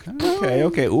in. I'm like,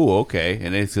 okay, ooh, okay,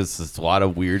 and it's just it's a lot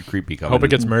of weird, creepy coming. Hope it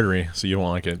gets murdery, so you won't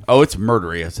like it. Oh, it's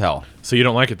murdery as hell. So you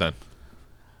don't like it then?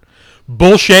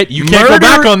 Bullshit! You can't go Murder-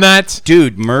 back on that.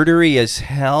 Dude, murdery as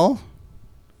hell.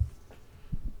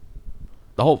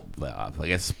 The whole, I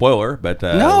guess, spoiler, but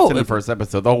No, it's in the it- first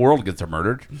episode. The whole world gets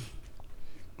murdered.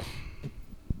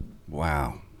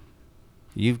 Wow.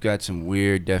 You've got some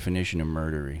weird definition of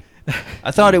murdery.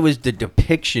 I thought it was the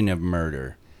depiction of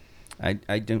murder.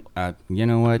 I don't. You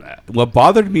know what? What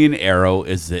bothered me in Arrow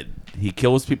is that he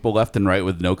kills people left and right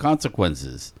with no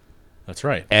consequences, That's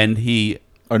right. and he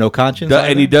Or no conscience.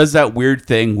 and he either? does that weird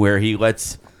thing where he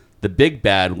lets the big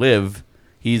bad live.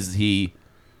 He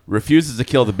refuses to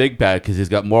kill the big bad because he's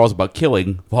got morals about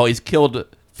killing, while he's killed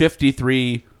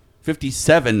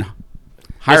 57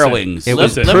 hirelings. It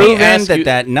was Let me proven ask you-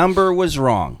 that number was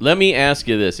wrong. Let me ask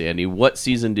you this, Andy. What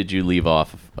season did you leave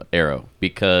off Arrow?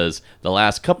 Because the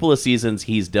last couple of seasons,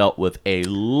 he's dealt with a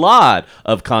lot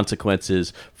of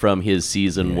consequences from his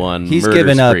season 1 He's murder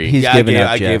given up. spree. He's given up.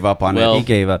 I Jeff. gave up on well, it. He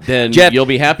gave up. Then Jeff- you'll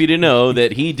be happy to know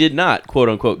that he did not, quote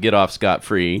unquote, get off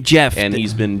scot-free. Jeff, and the-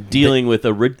 he's been dealing with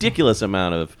a ridiculous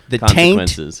amount of The taint.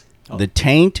 consequences. The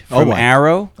taint Oh, from my.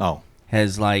 Arrow Oh.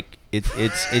 has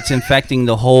it's infecting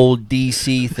the whole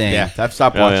DC thing. Yeah, I've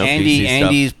stopped Oh, watching yeah. DC stuff.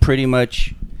 Andy's pretty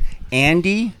much.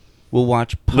 Andy will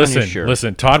watch Punisher.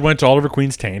 Listen. Todd went to Oliver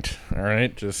Queen's taint. All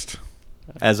right, just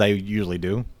As I usually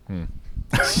do.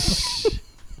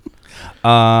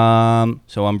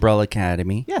 So Umbrella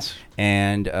Academy. Yes.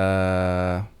 And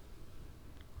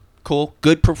cool,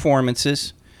 good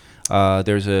performances.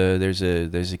 There's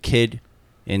a kid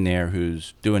in there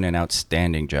who's doing an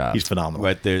outstanding job. He's phenomenal.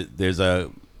 But there's a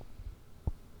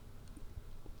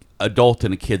adult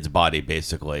in a kid's body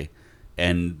basically,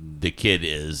 and the kid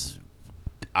is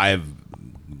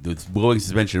the willing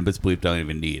suspension of disbelief don't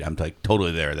even need. I'm like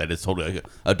totally there. That is totally like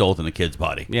adult in a kid's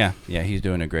body. Yeah, he's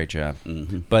doing a great job.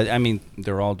 But I mean,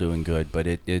 they're all doing good. But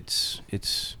it's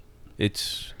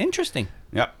interesting.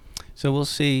 Yep. So we'll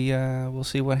see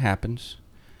what happens.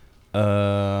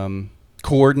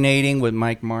 Coordinating with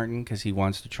Mike Martin because he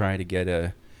wants to try to get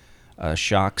a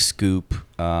shock scoop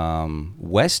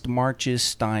West Marches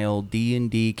style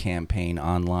D&D campaign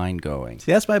online going.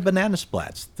 See, that's my banana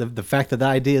splats. The fact that the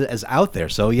idea is out there.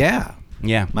 So, yeah.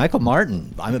 Yeah. Michael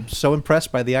Martin. I'm so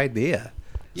impressed by the idea.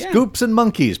 Yeah. Scoops and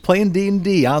monkeys playing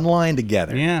D&D online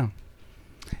together. Yeah.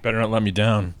 better not let me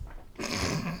down.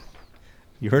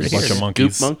 You heard it You bunch here. of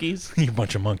monkeys. Goop monkeys? You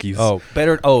bunch of monkeys. Oh,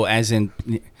 better. Oh, as in,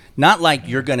 not like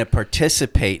you're going to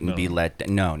participate and be let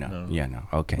down. No. Yeah, no.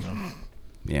 Okay.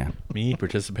 Yeah. Me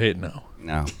participate? No.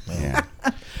 No. Yeah.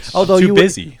 Although too you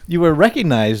busy. you were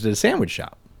recognized at a sandwich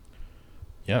shop.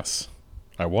 Yes,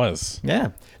 I was. Yeah.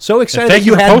 So And excited thank that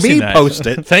you for had posting me that. post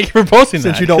it Thank you for posting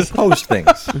since that. you don't post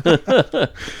things.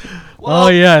 Oh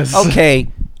yes. Okay.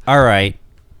 All right.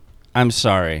 I'm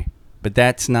sorry. But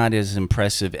that's not as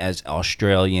impressive as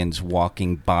Australians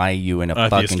walking by you in a The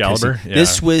fucking Excalibur? casino.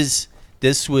 Yeah.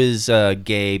 This was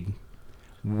Gabe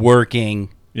working.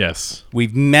 Yes.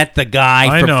 We've met the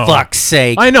guy I for know. fuck's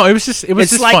sake. I know. It was just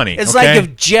it's like funny. it's okay? like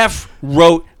if Jeff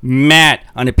wrote Matt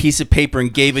on a piece of paper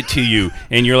and gave it to you,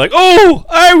 and you're like, "Oh,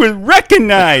 I was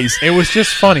recognized." It was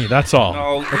just funny. That's all.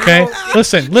 Oh, Okay.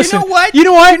 Listen. You know what? You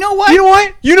know what? You know what? You know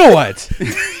what? You know what?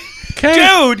 Okay.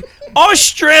 Dude,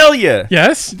 Australia.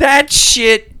 Yes. That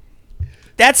shit.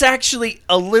 That's actually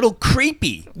a little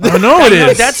creepy. I know it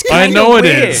is. That's I kinda know it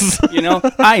weird, is. You know,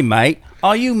 hi mate.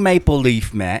 Are you Maple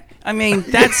Leaf Matt? I mean,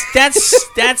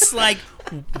 that's like,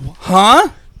 huh?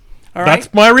 All right,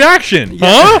 That's my reaction.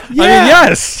 Huh? I mean,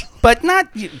 yes. but not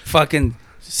you fucking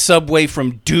Subway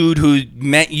from dude who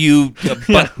met you.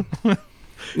 But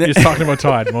He's talking about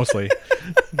Todd mostly.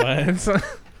 But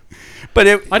but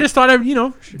it, I just thought I'd, And he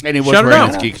was shout it wearing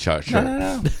out. his Geek Shot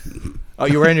shirt. Oh,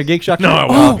 you wearing your Geek Shock? No, shirt? I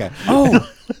Oh, wasn't.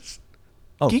 okay.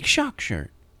 oh, Geek Shock shirt.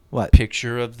 What?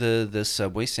 Picture of the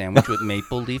Subway sandwich with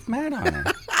Maple Leaf Matt on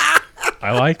it.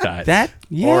 I like that. That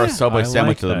yeah. Or a Subway I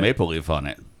sandwich like with a that. maple leaf on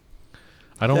it.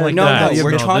 I don't like no, that. no,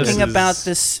 we're No, talking this about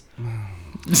is-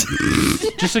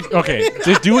 this. Okay,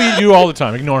 just do what you do all the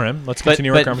time. Ignore him. Let's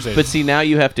continue our conversation. But see, now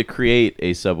you have to create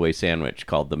a Subway sandwich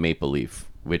called the Maple Leaf,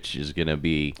 which is going to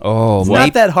be Oh, It's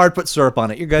not that hard. Put syrup on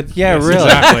it. You're good. yeah, Yes, really.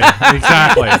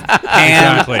 Exactly.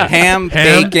 Exactly. Ham,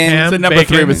 bacon. It's a number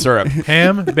bacon, 3 with syrup.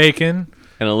 Ham, bacon,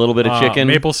 and a little bit of chicken.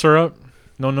 maple syrup.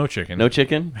 No chicken. No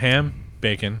chicken. Ham,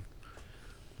 bacon,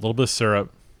 a little bit of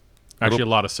syrup. Actually, a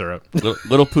lot of syrup.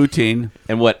 Little poutine.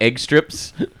 And what, egg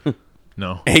strips?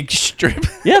 No. Egg strip.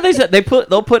 Yeah, they said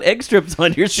they'll put egg strips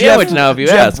on your sandwich now if you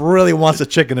Jeff ask. really wants the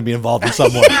chicken to be involved in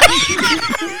some way.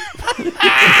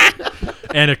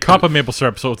 And a cup of maple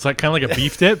syrup, so it's like kind of like a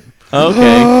beef dip.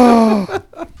 Okay.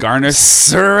 Garnish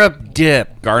Syrup dip.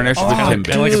 with Kind of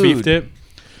Timbits. like a beef Dude. dip.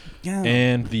 Yeah.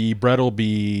 And the bread will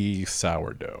be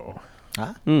sourdough.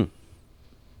 The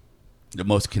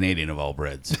most Canadian of all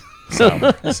breads.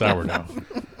 Sourdough.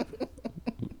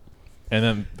 And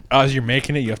then as you're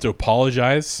making it, you have to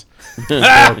apologize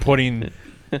for putting,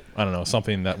 I don't know,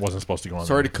 something that wasn't supposed to go on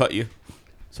Sorry to there. cut you.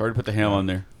 Sorry to put the ham on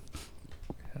there.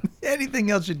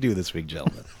 Anything else you do this week,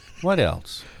 gentlemen? What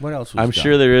else? What else? Was I'm done?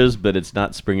 sure there is, but it's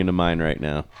not springing to mind right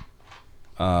now.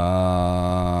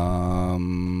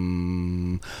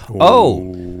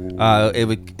 It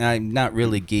would. I'm not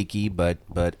really geeky, but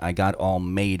I got all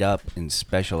made up in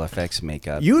special effects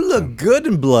makeup. You look good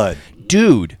in blood.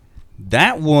 Dude,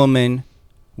 that woman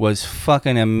was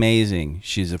fucking amazing.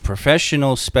 She's a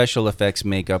professional special effects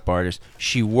makeup artist.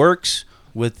 She works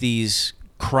with these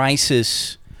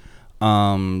crisis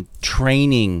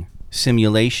training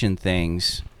simulation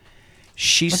things.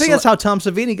 I think that's how Tom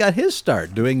Savini got his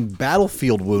start, doing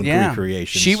battlefield wound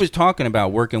recreations. She was talking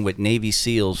about working with Navy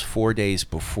SEALs 4 days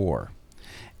before.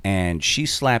 And she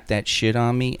slapped that shit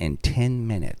on me in 10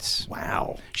 minutes.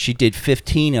 Wow. She did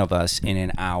 15 of us in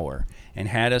an hour and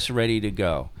had us ready to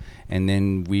go. And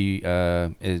then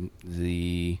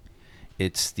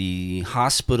it's the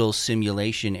hospital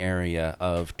simulation area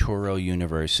of Touro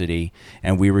University,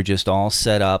 and we were just all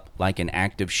set up like an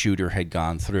active shooter had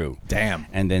gone through. Damn.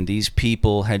 And then these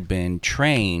people had been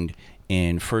trained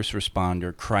in first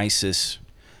responder crisis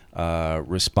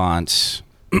response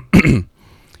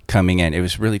coming in. It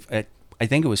was really, I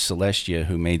think it was Celestia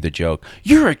who made the joke,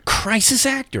 "You're a crisis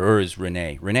actor," or is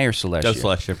Renee or Celestia? Just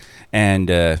Celestia. And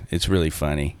it's really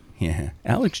funny. Yeah,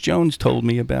 Alex Jones told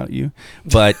me about you,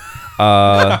 but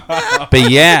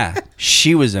yeah,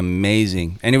 she was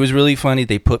amazing, and it was really funny.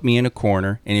 They put me in a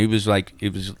corner, and it was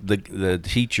the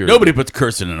teacher. Nobody puts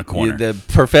Kirsten in a corner. The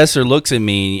professor looks at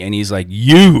me, and he's like,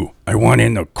 "You, I want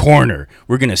in the corner.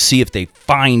 We're gonna see if they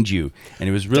find you." And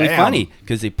it was really funny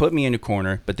because they put me in a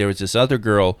corner, but there was this other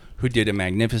girl who did a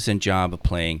magnificent job of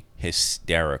playing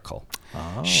hysterical.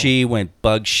 Oh. She went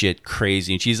bug shit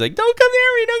crazy, and she's like, "Don't come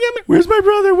near me! Don't come near me! Where's my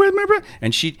brother? Where's my brother?"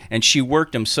 And she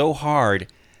worked them so hard,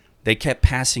 they kept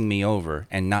passing me over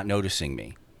and not noticing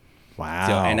me. Wow.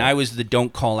 So, and I was the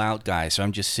don't call out guy, so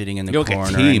I'm just sitting in the You're like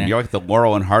corner. a team. and- You're like the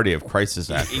Laurel and Hardy of crisis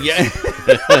actors. yeah.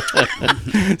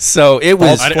 So it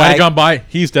was. I had gone by.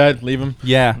 He's dead. Leave him.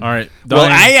 Yeah. All right. Well,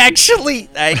 Dying. I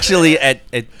actually at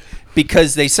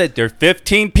because they said there are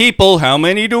 15 people. How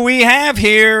many do we have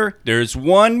here? There's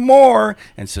one more.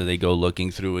 And so they go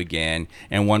looking through again.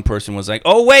 And one person was like,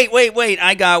 "Oh, wait.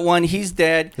 I got one. He's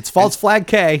dead." It's false flag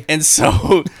K. And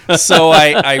so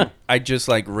I just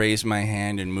like raised my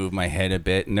hand and moved my head a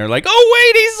bit. And they're like, "Oh,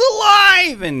 wait, he's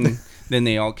alive." And then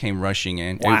they all came rushing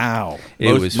in. Wow.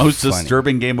 It was most funny.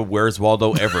 disturbing game of Where's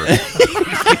Waldo ever.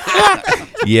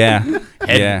 Yeah.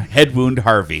 Head wound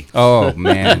Harvey. Oh,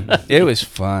 man. It was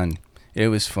fun. It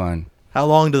was fun. How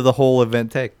long did the whole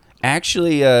event take?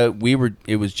 Actually,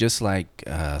 it was just like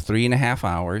 3.5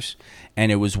 hours,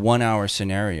 and it was 1 hour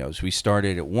scenarios. We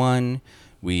started at 1.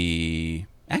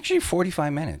 Actually,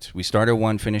 45 minutes. We started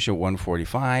one, finished at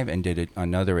 1:45, and did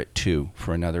another at 2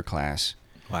 for another class.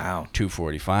 Wow.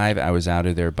 2:45. I was out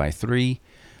of there by 3.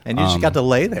 And you just got to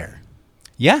lay there.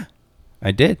 Yeah, I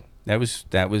did. That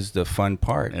was the fun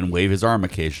part. And wave his arm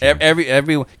occasionally.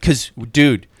 Everyone, because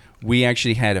dude, we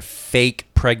actually had a fake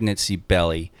pregnancy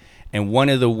belly, and one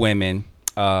of the women,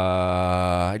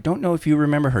 I don't know if you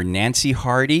remember her, Nancy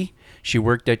Hardy. She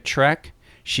worked at Trek.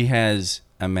 She has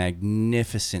a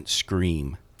magnificent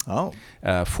scream. Oh.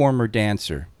 Former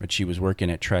dancer, but she was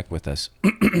working at Trek with us.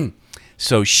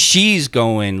 So she's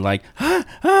going like, I'm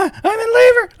in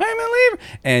labor,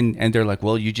 and they're like,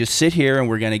 well, you just sit here and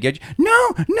we're gonna get you.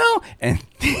 No, and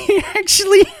they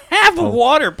actually have a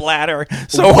water bladder,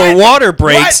 so her water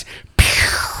breaks.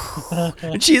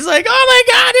 And she's like, "Oh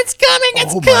my God, it's coming!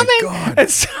 It's coming!"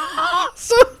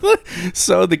 And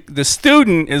so the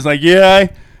student is like, "Yeah,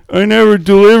 I never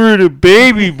delivered a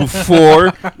baby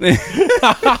before,"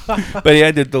 but he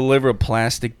had to deliver a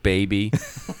plastic baby.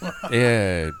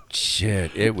 Yeah,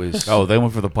 shit, it was. Oh, they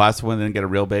went for the plastic one and didn't get a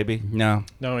real baby? No,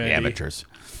 No, Andy. Amateurs.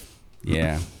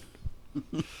 yeah.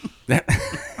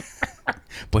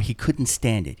 But he couldn't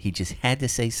stand it. He just had to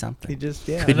say something. He just,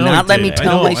 yeah. Could I know not he let did. me I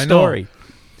tell know, my I know. story.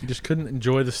 You just couldn't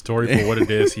enjoy the story for what it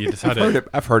is. He just had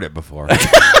I've heard it before.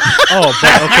 Oh,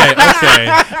 but okay.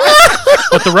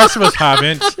 But the rest of us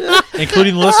haven't,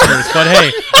 including the listeners. But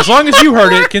hey, as long as you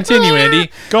heard it, continue, Andy.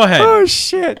 Go ahead. Oh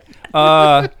shit.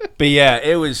 But yeah,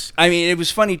 it was. I mean, it was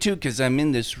funny too because I'm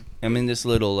in this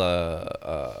little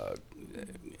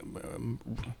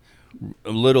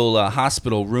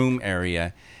hospital room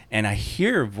area, and I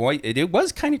hear voice. It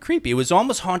was kind of creepy. It was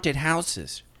almost haunted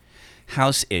house-ish,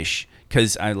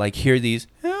 because I like hear these.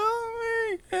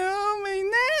 Help me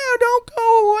now! Don't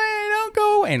go away!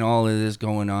 And all of this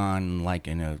going on like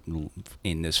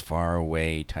in this far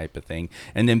away type of thing,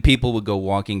 and then people would go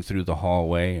walking through the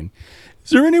hallway and. Is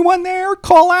there anyone there?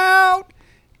 Call out!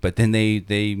 But then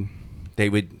they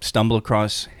would stumble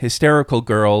across hysterical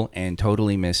girl and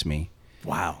totally miss me.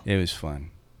 Wow. It was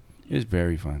fun. It was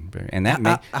very fun. And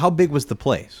that How big was the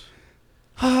place?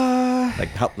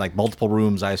 Like multiple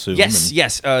rooms, I assume.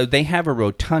 yes. They have a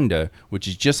rotunda, which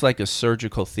is just like a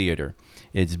surgical theater.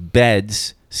 It's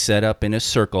beds set up in a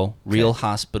circle, real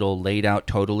hospital, laid out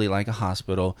totally like a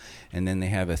hospital, and then they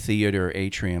have a theater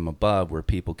atrium above where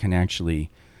people can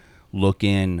actually look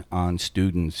in on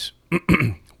students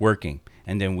working.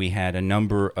 And then we had a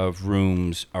number of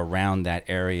rooms around that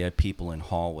area, people in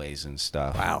hallways and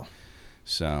stuff. Wow.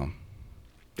 So,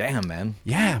 Damn, man.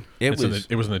 yeah, it was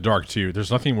in the dark too. There's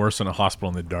nothing worse than a hospital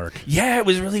in the dark. yeah, it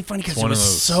was really funny because it one of was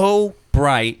those. so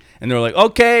bright. And they're like,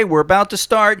 okay, we're about to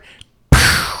start.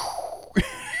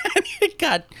 And it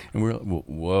got, and we're like,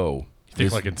 whoa. You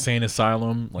think like insane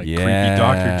asylum, like Yeah. creepy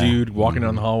doctor dude walking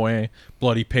down the hallway,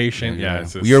 bloody patient. Yeah,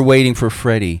 it's just, You're waiting for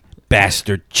Freddy,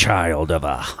 bastard child of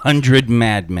 100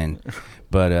 madmen.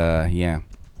 But yeah.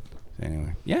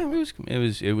 Anyway, yeah, it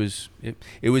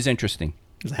was interesting.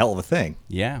 It was a hell of a thing.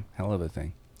 Yeah, hell of a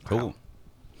thing. Cool.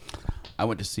 I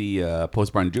went to see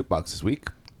Postmodern Jukebox this week.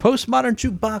 Postmodern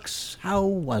Jukebox, how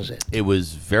was it? It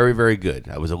was very, very good.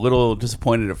 I was a little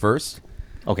disappointed at first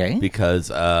Okay.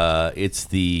 because it's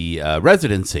the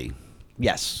residency,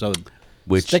 Yes, so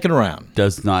which sticking around.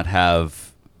 does not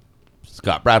have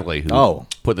Scott Bradley, who Oh.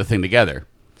 put the thing together.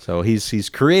 So he's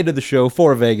created the show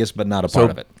for Vegas, but not a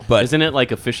part of it. But Isn't it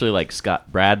like officially like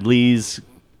Scott Bradley's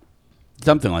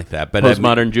something like that. But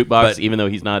Postmodern Jukebox, but- even though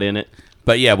he's not in it?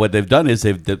 But yeah, what they've done is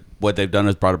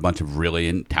brought a bunch of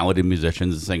really talented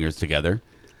musicians and singers together,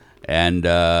 and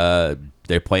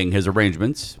they're playing his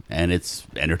arrangements, and it's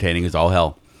entertaining as all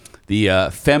hell. The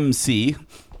FemC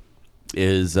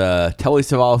is Telly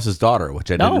Savalas' daughter,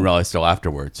 which I didn't Oh. realize till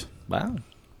afterwards, Wow.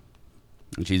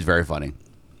 and she's very funny.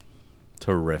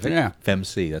 Terrific. Yeah.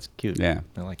 FemC, that's cute. Yeah,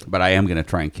 I like it. But I am going to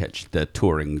try and catch the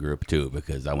touring group too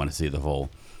because I want to see the whole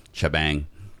shebang.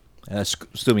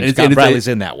 Assuming And Scott Bradley's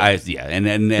in that one.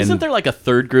 And Isn't there like a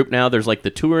third group now? There's like the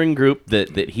touring group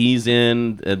that he's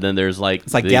in, and then there's like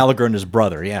It's like the, Gallagher and his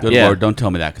brother, yeah. Good Yeah. Lord, don't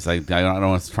tell me that because I don't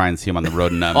want to try and see him on the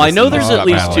road. And Well, I know there's at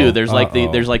least two. two. There's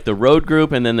like the road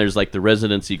group, and then there's like the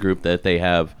residency group that they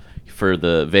have for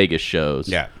the Vegas shows.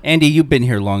 Yeah. Andy, you've been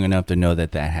here long enough to know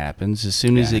that happens. As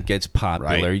soon as Yeah. it gets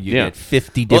popular, Right. you Yeah. get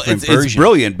 50 Well, different it's versions.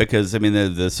 brilliant because I mean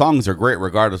the songs are great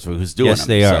regardless of who's doing Yes, them.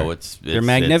 they are. So They're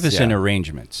magnificent yeah.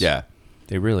 arrangements. Yeah.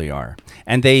 They really are.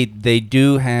 And they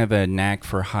do have a knack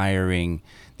for hiring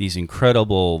these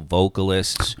incredible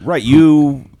vocalists. Right.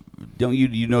 You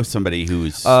know somebody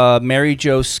who's Mary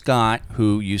Jo Scott,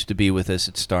 who used to be with us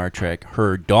at Star Trek,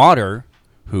 her daughter,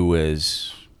 who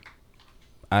is,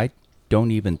 I don't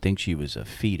even think she was a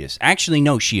fetus. Actually,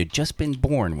 no, she had just been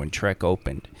born when Trek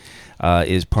opened.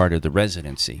 Is part of the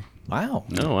residency. Wow.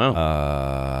 Oh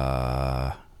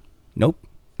wow. Nope,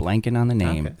 blanking on the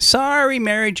name. Okay. Sorry,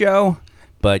 Mary Jo.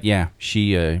 But yeah,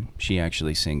 she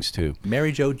actually sings too.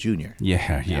 Mary Jo Jr.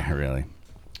 Yeah, really.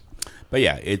 But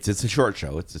yeah, it's a short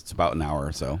show. It's about an hour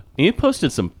or so. You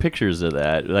posted some pictures of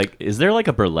that. Like, is there like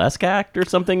a burlesque act or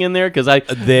something in there? Because I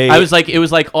They- was like, it was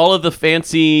like all of the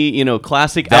fancy,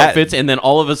 classic That- outfits, and then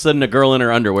all of a sudden a girl in her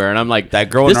underwear, and I'm like, That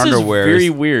girl this in underwear is very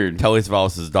is weird. Telly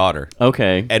Savalas' daughter.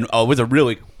 Okay. And it was a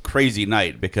really crazy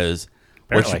night because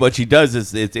Apparently. what she does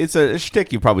is it's a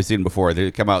shtick you've probably seen before.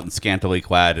 They come out in scantily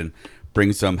clad and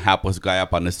bring some hapless guy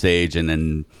up on the stage and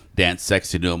then dance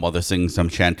sexy to him while they're singing some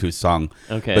chanteuse song.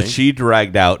 Okay. But she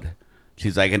dragged out.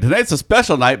 She's like, and tonight's a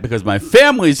special night because my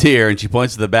family's here. And she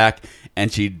points to the back,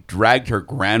 and she dragged her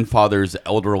grandfather's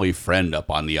elderly friend up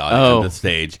on the Oh. the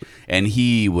stage, and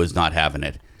he was not having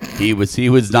it. He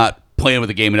was not playing with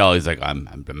the game at all. He's like, I'm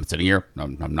sitting here.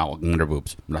 I'm not looking under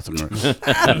boobs. I'm not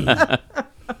sitting there.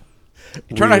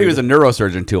 It turned out he was a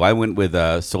neurosurgeon too. I went with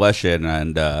Celestia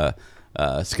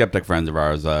and skeptic friends of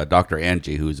ours, Dr.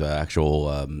 Angie, who's an actual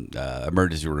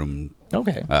emergency room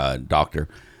Okay. doctor.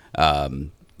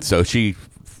 So she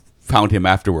found him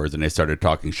afterwards, and they started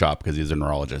talking shop because he's a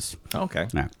neurologist. Okay.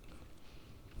 Yeah.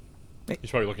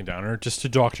 He's probably looking down at her. Just a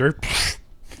doctor.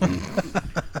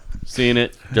 Seeing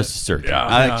it. Just a surgeon. Yeah.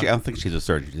 I don't think she's a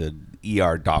surgeon. She's an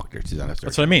ER doctor. She's not a surgeon.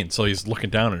 That's what I mean. So he's looking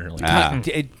down at her. Like, Ah.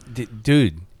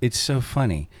 Dude, it's so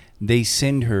funny. They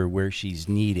send her where she's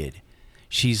needed.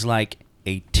 She's like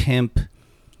a temp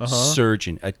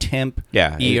surgeon, a temp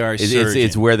Yeah, ER it's surgeon.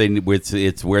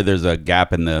 it's where there's a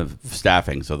gap in the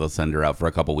staffing, so they'll send her out for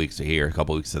a couple weeks to here, a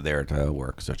couple weeks to there to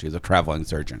work. So she's a traveling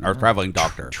surgeon or traveling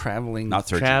doctor, Traveling, not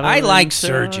surgeon. Traveling I like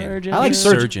surgeon. I like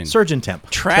Surgeon. surgeon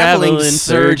temp. Traveling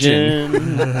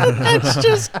surgeon. That's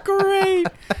just great.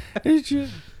 It's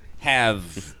just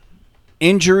have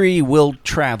injury will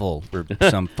travel or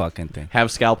some fucking thing.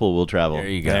 Have scalpel will travel. There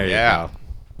you go. Yeah,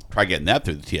 try getting that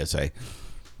through the TSA.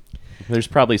 There's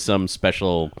probably some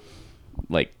special,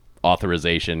 like,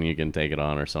 authorization you can take it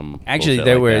on or some. Actually,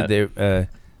 bullshit like that.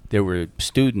 there were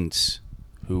students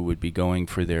who would be going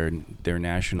for their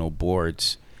national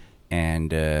boards,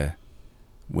 and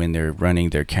when they're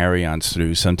running their carry-ons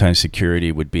through, sometimes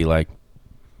security would be like,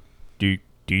 "Do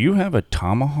you have a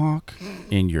tomahawk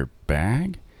in your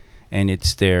bag?" And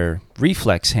it's their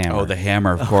reflex hammer. Oh, the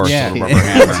hammer, of course. Yeah. The rubber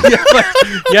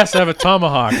hammer. yes, I have a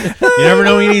tomahawk. You never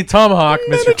know when you need tomahawk,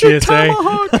 Mr.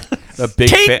 TSA. A big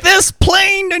Take this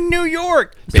plane to New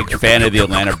York. big fan of the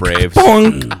Atlanta Braves.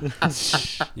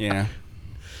 Yeah.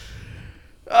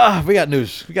 We got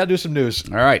news. We got to do some news.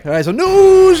 All right. All right, so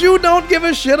news you don't give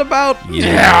a shit about. I'm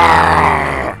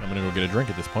going to go get a drink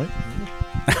at this point.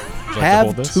 Would you like to hold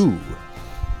Have this? two.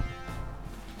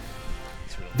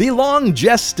 The long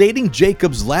gestating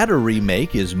Jacob's Ladder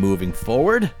remake is moving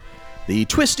forward. The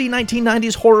twisty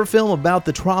 1990s horror film about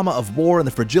the trauma of war and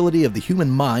the fragility of the human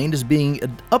mind is being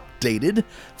updated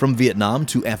from Vietnam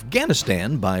to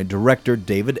Afghanistan by director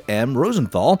David M.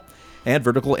 Rosenthal, and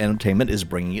Vertical Entertainment is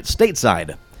bringing it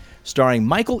stateside. Starring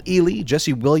Michael Ealy,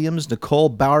 Jesse Williams, Nicole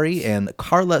Bowery, and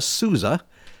Carla Souza,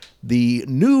 the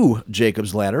new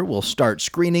Jacob's Ladder will start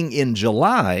screening in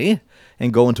July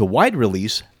and go into wide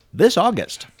release this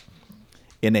August.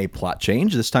 In a plot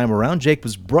change, this time around,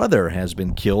 Jacob's brother has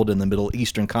been killed in the Middle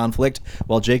Eastern conflict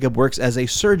while Jacob works as a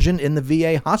surgeon in the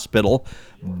VA hospital.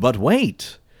 But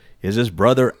wait, is his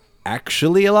brother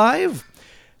actually alive?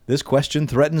 This question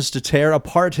threatens to tear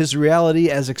apart his reality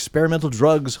as experimental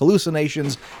drugs,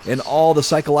 hallucinations, and all the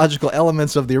psychological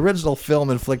elements of the original film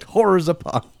inflict horrors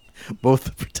upon both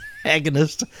the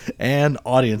protagonist and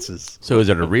audiences. So is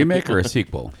it a remake or a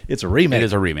sequel? It's a remake. It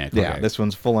is a remake. Yeah, Okay. this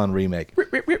one's full-on remake.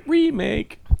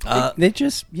 Remake. They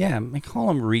just, they call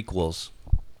them requels.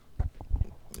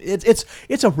 It's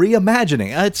a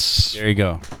reimagining. It's There you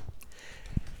go.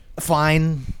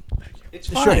 fine. It's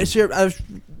Sure, it's your,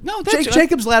 No, that's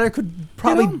Jacob's Ladder could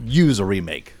probably use a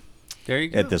remake There you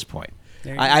go. at this point.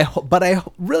 There you But I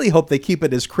really hope they keep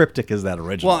it as cryptic as that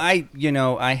original. Well,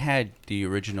 I had the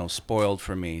original spoiled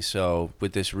for me, so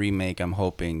with this remake, I'm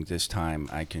hoping this time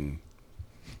I can.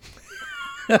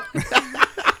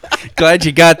 Glad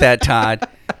you got that, Todd.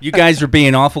 You guys were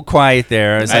being awful quiet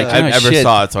there. I was like, I oh, never shit.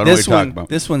 saw it, so I don't know this what you're one, talking about.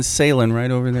 This one's sailing right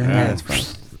over their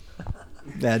heads.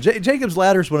 yeah, Jacob's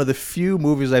Ladder is one of the few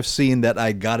movies I've seen that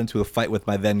I got into a fight with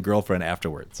my then girlfriend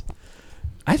afterwards.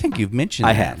 I think you've mentioned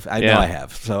I that. have. I Yeah. know I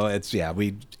have. So it's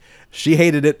she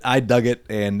hated it, I dug it,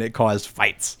 and it caused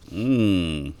fights.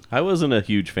 I wasn't a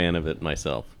huge fan of it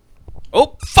myself.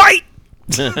 Oh, fight!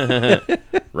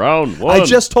 Round one. I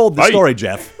just told the story,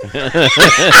 Jeff.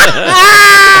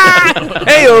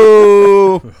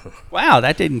 Hey-o! Wow,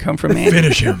 that didn't come from Andy.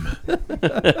 Finish him.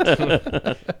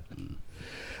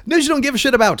 News you don't give a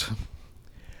shit about.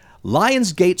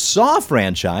 Lionsgate Saw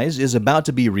franchise is about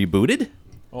to be rebooted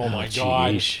Oh my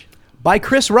god. by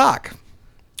Chris Rock.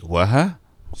 What?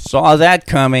 Saw that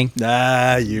coming.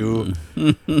 You.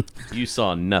 You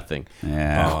saw nothing.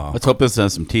 Yeah. Let's hope this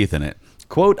has some teeth in it.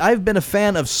 Quote, I've been a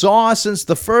fan of Saw since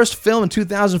the first film in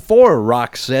 2004,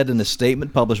 Rock said in a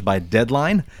statement published by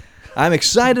Deadline. I'm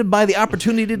excited by the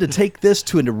opportunity to take this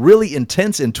to a really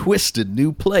intense and twisted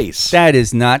new place. That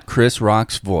is not Chris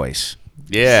Rock's voice.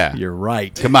 Yeah. You're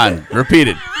right. Come on, repeat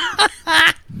it.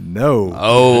 No.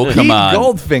 Oh, come Pete on.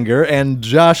 Goldfinger and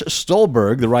Josh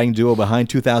Stolberg, the writing duo behind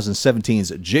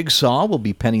 2017's Jigsaw, will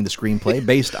be penning the screenplay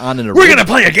based on an We're gonna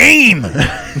play a game.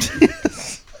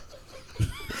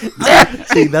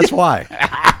 See, that's why.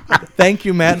 Thank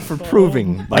you, Matt, for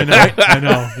proving. I know. I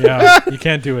know. Yeah. You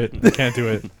can't do it. You can't do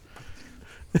it.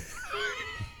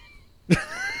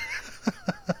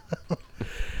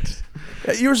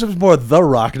 Yours was more The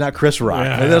Rock, not Chris Rock.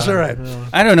 Yeah. That's all right.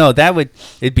 I don't know.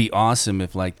 It'd be awesome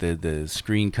if like the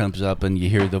screen comes up and you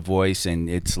hear the voice and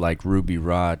it's like Ruby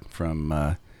Rod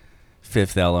from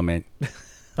Fifth Element.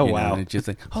 Oh, You know, wow. and it's just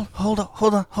like, hold on.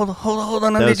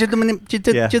 That was- Just a minute.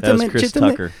 That was Chris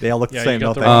Tucker. They all look the Yeah, same, you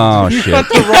got don't the they? Oh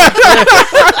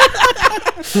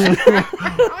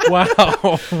shit. Wow.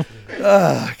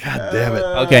 God damn it.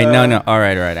 Okay, no. All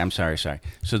right. I'm sorry.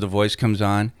 So the voice comes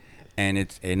on, and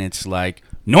it's like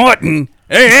Norton.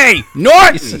 Hey,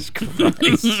 Norton.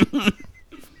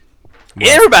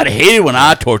 Everybody hated when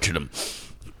I tortured him.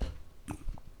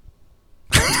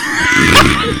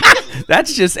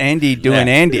 That's just Andy doing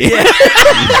Andy.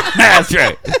 That's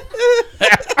right.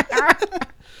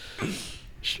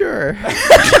 Sure.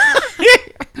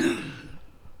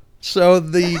 So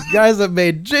the guys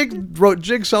that wrote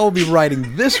Jigsaw will be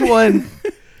writing this one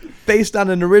based on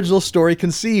an original story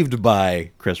conceived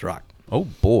by Chris Rock. Oh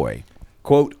boy.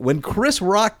 Quote, when Chris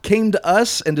Rock came to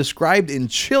us and described in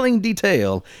chilling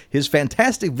detail his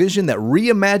fantastic vision that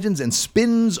reimagines and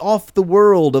spins off the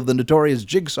world of the notorious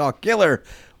Jigsaw Killer,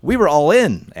 we were all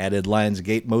in, added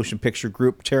Lionsgate Motion Picture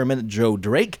Group Chairman Joe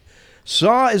Drake.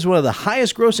 Saw is one of the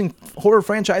highest grossing horror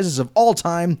franchises of all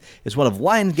time. It's one of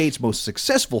Lionsgate's most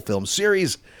successful film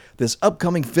series. This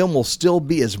upcoming film will still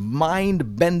be as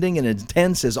mind-bending and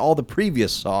intense as all the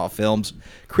previous Saw films.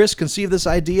 Chris conceived this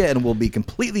idea and will be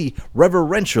completely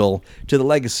reverential to the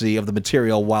legacy of the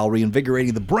material while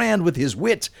reinvigorating the brand with his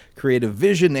wit, creative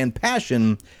vision, and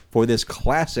passion for this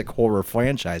classic horror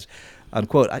franchise.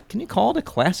 Unquote. Can you call it a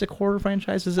classic horror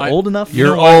franchise? Is it old enough?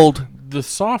 You're know what? old. The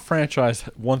Saw franchise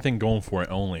had one thing going for it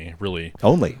only, really.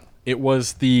 Only. It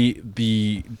was the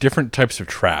different types of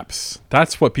traps.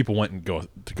 That's what people went and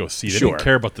go see. They Sure. didn't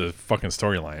care about the fucking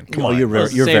storyline. Come Well, on. you're Well,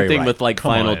 it's the You're same very thing right. with like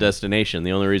Come Final on. Destination.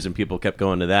 The only reason people kept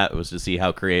going to that was to see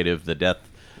how creative the death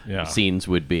Yeah. scenes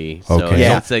would be. So Okay.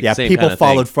 Yeah, it's like yeah. the same People kind of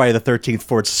followed thing. Friday the 13th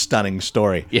for its stunning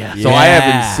story. Yeah. So I Yeah.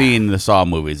 haven't seen the Saw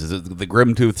movies. Is it the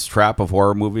Grimtooth's Trap of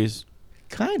horror movies?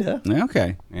 Kinda. Yeah,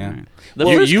 okay. Yeah. The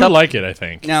You, first you couple- like it, I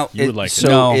think. Now, you would like so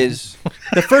it. No. is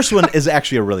The first one is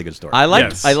actually a really good story. I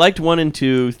liked Yes. I liked 1 and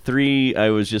 2. 3 I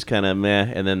was just kind of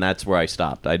meh, and then that's where I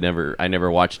stopped. I never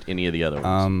watched any of the other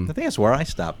ones. I think that's where I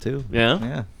stopped too. Yeah?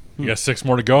 Yeah. You got 6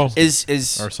 more to go. is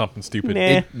or something stupid. Nah.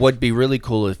 it would be really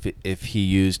cool if he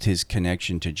used his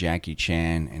connection to Jackie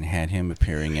Chan and had him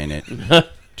appearing in it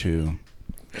too.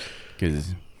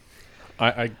 Because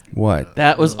I what?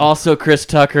 That was also Chris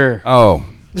Tucker. Oh,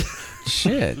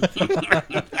 shit.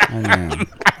 I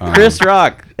know. Chris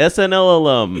Rock, SNL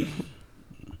alum.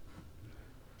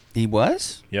 He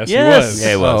was? yes, Yes. he was. Yeah,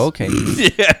 he was. Oh,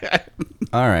 okay.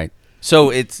 All right.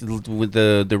 So it's with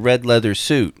the red leather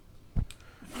suit.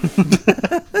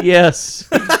 Yes.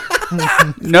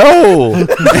 No.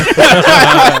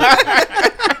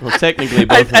 Well, technically,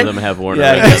 both of them have worn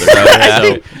yeah, it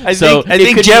together. I So think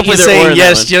it could Jeff be was either or saying in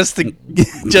yes that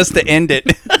one. just to end it.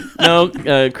 No,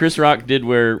 Chris Rock did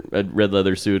wear a red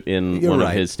leather suit in You're one right.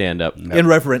 of his stand-up. In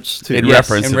reference to In Yes,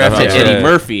 reference in to reference to to- Eddie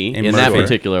Murphy in in that Murphy.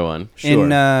 particular one. Sure. In,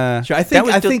 Sure, I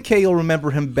that think was Kay will remember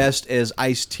him best as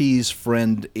Ice-T's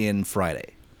friend in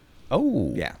Friday.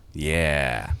 Oh. Yeah.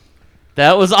 Yeah.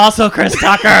 That was also Chris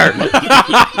Tucker.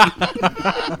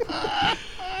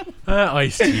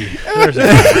 Ice-T. There's a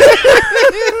guy.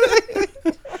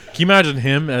 Can you imagine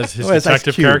him as his Oh, it's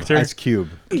detective Ice Cube. character? Ice Cube.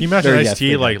 Can you imagine Very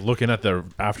Ice-T yes, like looking at the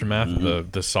aftermath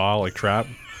of the Saw like trap?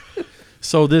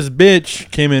 So this bitch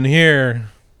came in here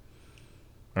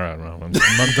All right, well, I'm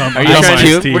done. Are you I'm trying iced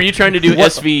to, tea. were you trying to do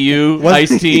SVU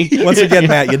iced tea? Once again,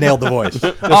 Matt, you nailed the voice.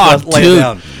 Just Oh, lay it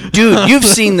down. dude, you've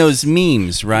seen those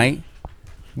memes, right?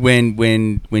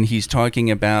 When he's talking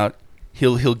about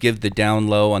he'll give the down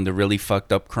low on the really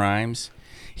fucked up crimes.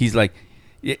 He's like,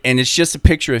 and it's just a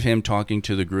picture of him talking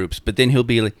to the groups, but then he'll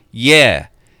be like, yeah,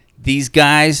 these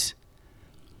guys,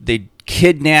 they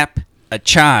kidnap a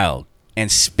child and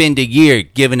spend a year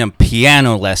giving them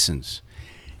piano lessons,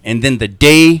 and then the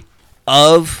day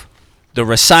of the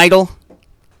recital,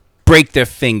 break their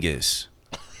fingers.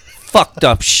 Fucked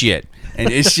up shit. And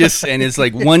it's just, and it's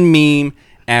like one meme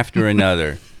after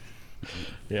another.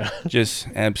 Yeah. Just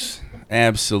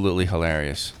absolutely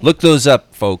hilarious. Look those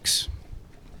up, folks.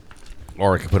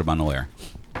 Or I could put them on the layer.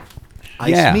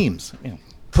 Ice Yeah. memes. Yeah.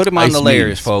 Put them on Ice the layers,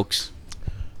 memes. folks.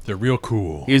 They're real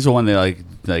cool. He's the one that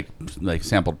like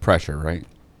sampled Pressure, right?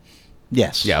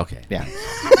 Yes. Yeah, okay. Yeah.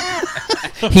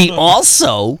 He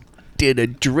also did a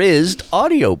Drizzed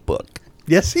audiobook.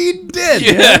 Yes, he did.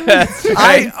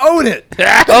 I own it.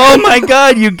 Oh my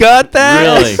God, you got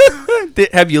that? Really?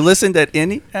 Have you listened at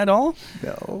any at all?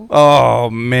 No. Oh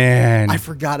man. I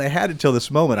forgot I had it till this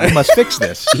moment. I must fix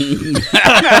this.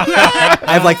 I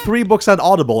have like 3 books on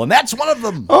Audible, and that's one of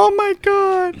them. Oh my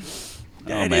God.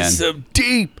 That man. is some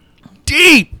deep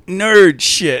nerd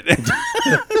shit.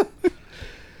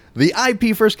 The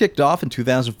IP first kicked off in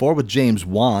 2004 with James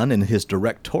Wan in his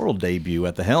directorial debut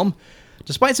at the helm.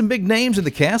 Despite some big names in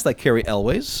the cast like Cary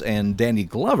Elwes and Danny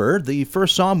Glover, the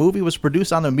first Saw movie was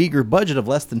produced on a meager budget of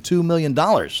less than $2 million.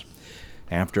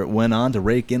 After it went on to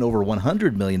rake in over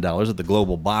 $100 million at the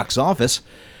global box office,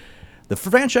 the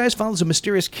franchise follows a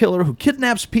mysterious killer who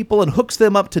kidnaps people and hooks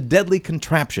them up to deadly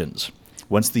contraptions.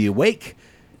 Once they awake,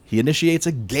 he initiates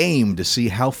a game to see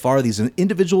how far these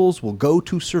individuals will go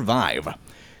to survive.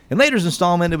 In later's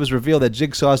installment, it was revealed that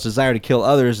Jigsaw's desire to kill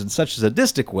others in such a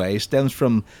sadistic way stems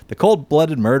from the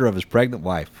cold-blooded murder of his pregnant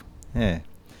wife. Yeah.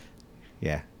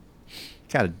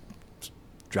 Kind of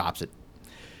drops it.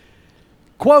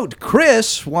 Quote,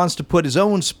 Chris wants to put his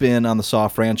own spin on the Saw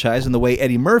franchise in the way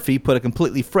Eddie Murphy put a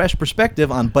completely fresh perspective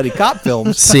on buddy cop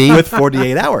films See? with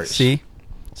 48 Hours. See?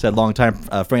 Said longtime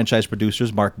franchise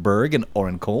producers Mark Berg and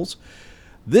Oren Coles.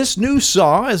 This new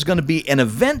Saw is going to be an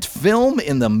event film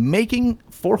in the making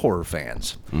for horror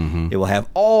fans. It will have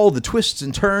all the twists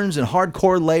and turns and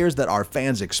hardcore layers that our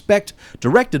fans expect,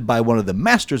 directed by one of the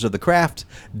masters of the craft,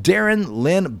 Darren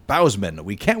Lynn Bousman.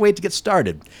 We can't wait to get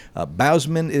started.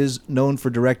 Bousman is known for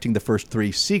directing the first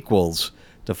 3 sequels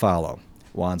to follow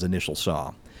Wan's initial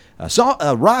Saw.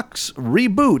 Rock's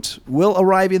reboot will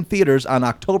arrive in theaters on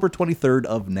October 23rd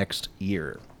of next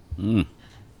year.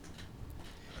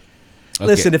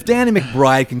 Listen, if Danny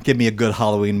McBride can give me a good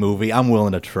Halloween movie, I'm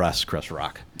willing to trust Chris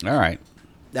Rock. All right.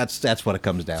 That's what it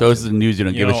comes down So to. this is the news you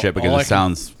don't give a shit because it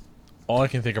sounds. All I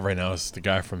can think of right now is the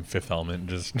guy from Fifth Element.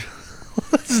 Just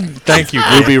thank you,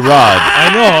 Ruby Rod.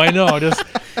 I know. Just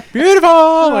beautiful.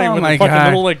 Like, Oh with my the fucking God.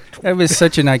 little, like, That was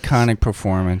such an iconic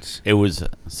performance. It was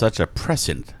such a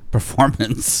prescient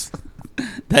performance.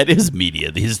 That is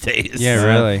media these days. Yeah,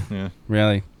 really. Yeah.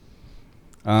 Really.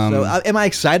 So, am I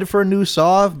excited for a new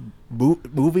Saw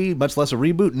movie, much less a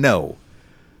reboot? No.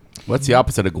 What's the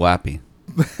opposite of glappy?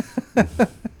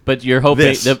 But you're hoping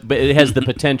This. but it has the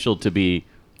potential to be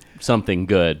something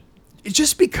good. It's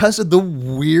just because of the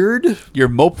weird You're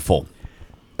mopeful.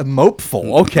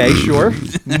 mopeful. Okay, sure.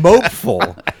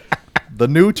 Mopeful. The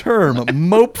new term,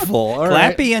 mopeful. All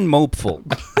right. Clappy and mopeful.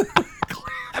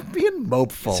 Being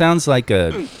mopeful. Sounds like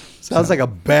a. Sounds like a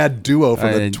bad duo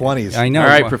from the 20s. I know. All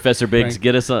right, Wha- Professor Biggs, right.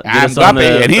 get us on, I'm get us on Guppy,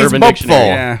 the and he's Urban mopeful. Dictionary.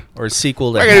 Yeah. Or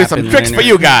sequel to We're gonna do some Happen tricks for Winter.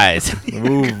 you guys.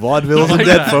 Ooh, vaudeville's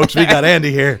dead, folks. We got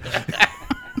Andy here.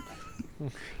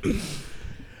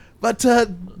 But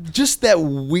just that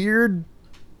weird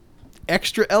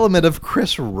extra element of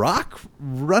Chris Rock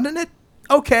running it,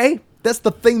 okay, that's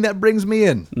the thing that brings me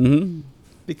in. Mm-hmm.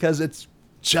 Because it's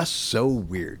just so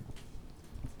weird.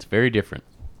 It's very different.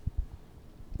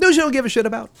 News you don't give a shit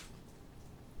about.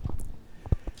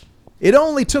 It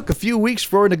only took a few weeks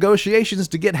for negotiations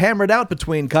to get hammered out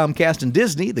between Comcast and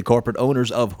Disney, the corporate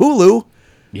owners of Hulu.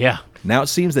 Yeah. Now it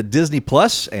seems that Disney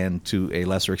Plus, and to a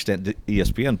lesser extent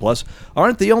ESPN Plus,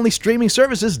 aren't the only streaming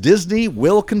services Disney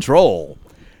will control.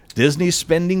 Disney's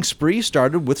spending spree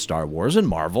started with Star Wars and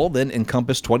Marvel, then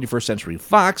encompassed 21st Century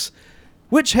Fox,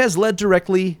 which has led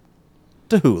directly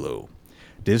to Hulu.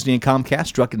 Disney and Comcast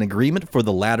struck an agreement for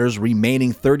the latter's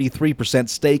remaining 33%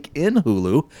 stake in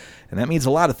Hulu, and that means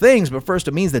a lot of things, but first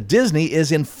it means that Disney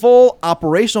is in full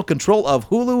operational control of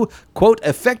Hulu, quote,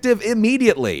 effective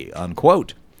immediately,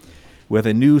 unquote. With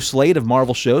a new slate of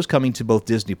Marvel shows coming to both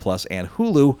Disney Plus and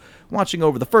Hulu, watching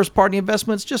over the first-party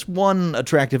investments just one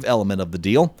attractive element of the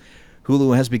deal.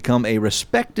 Hulu has become a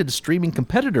respected streaming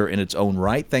competitor in its own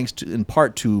right, thanks to, in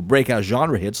part to breakout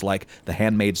genre hits like The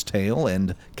Handmaid's Tale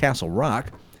and Castle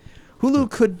Rock.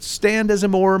 Hulu could stand as a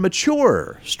more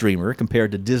mature streamer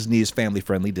compared to Disney's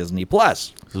family-friendly Disney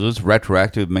Plus. So does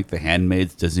retroactive make the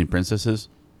Handmaids Disney princesses?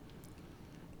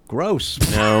 Gross.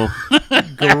 No.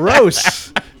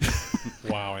 Gross.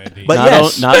 Wow, Andy. But not,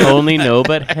 yes. not only no,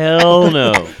 but hell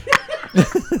no.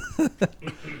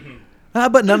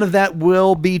 But none of that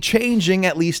will be changing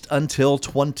at least until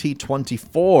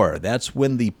 2024. That's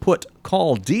when the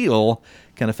put-call deal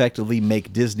can effectively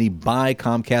make Disney buy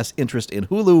Comcast's interest in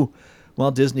Hulu,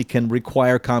 while Disney can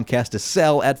require Comcast to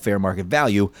sell at fair market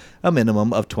value, a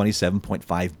minimum of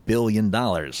 $27.5 billion.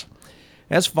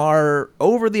 As far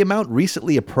over the amount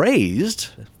recently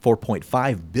appraised,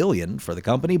 $4.5 billion for the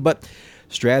company, but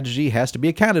strategy has to be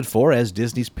accounted for as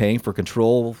Disney's paying for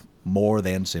control more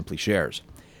than simply shares.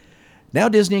 Now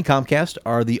Disney and Comcast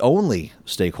are the only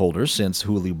stakeholders since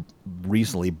Hulu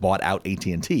recently bought out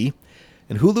AT&T,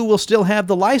 and Hulu will still have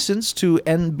the license to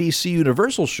NBC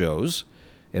Universal shows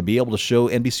and be able to show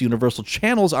NBC Universal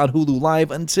channels on Hulu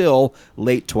Live until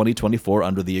late 2024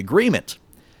 under the agreement,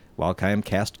 while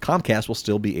Comcast will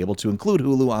still be able to include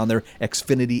Hulu on their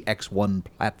Xfinity X1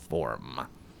 platform.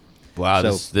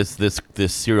 Wow, So-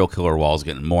 this serial killer wall is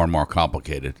getting more and more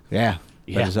complicated. Yeah.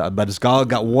 Yeah. But it's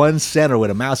got one center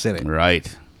with a mouse in it.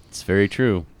 Right. It's very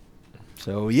true.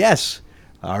 So, yes,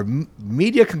 our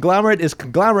media conglomerate is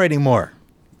conglomerating more.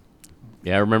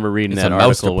 Yeah, I remember reading It's that a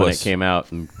article when it mouse-topus. came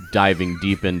out and diving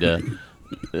deep into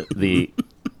the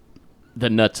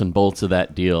nuts and bolts of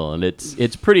that deal, and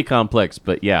it's pretty complex.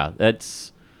 But yeah,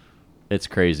 it's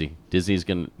crazy. Disney's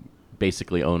gonna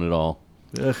basically own it all.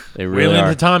 Ugh. They really Whalen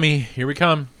are. to Tommy. Here we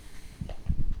come.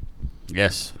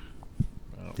 Yes.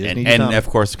 Disney And Tom. of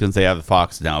course, since they have the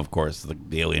Fox now, of course, the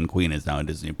Alien Queen is now a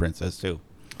Disney princess too.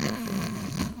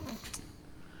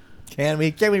 Can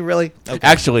we really? Okay.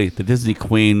 Actually, the Disney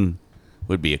Queen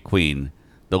would be a queen.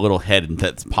 The little head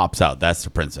that pops out, that's the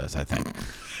princess, I think.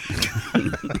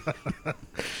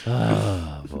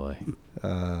 Oh boy.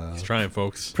 He's trying,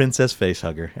 folks. Princess face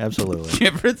hugger, absolutely.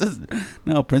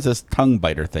 Yeah, princess tongue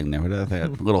biter thing there. Whatever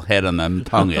that little head on the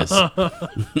tongue is.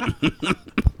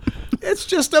 It's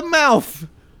just a mouth.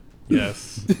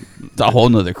 Yes. It's a whole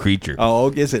nother creature.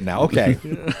 Oh, is it now? Okay.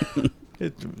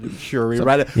 Sure, we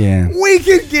read it. Yeah.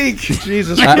 Weekend Geek.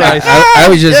 Jesus Christ. I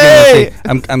was just Yay!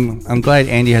 gonna say I'm glad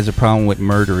Andy has a problem with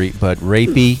murdery, but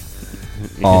rapey,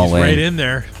 all He's in. right in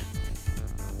there.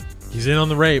 He's in on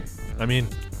the rape. I mean,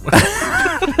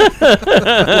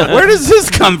 Where does this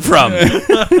come from?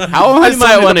 How am I You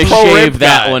might want to pro-rape shave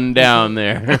that guy? one down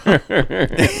there.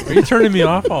 are you turning me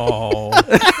off? Oh,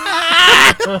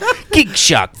 Geek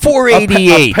Shock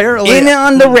 488. Apparently- in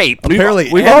on the rape.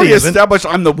 Apparently, We've Andy already isn't. established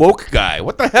I'm the woke guy.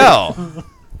 What the hell?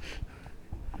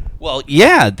 Well,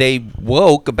 yeah, they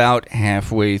woke about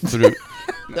halfway through.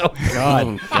 God. Oh,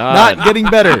 God. Not getting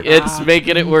better. It's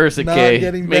making it worse, Not okay?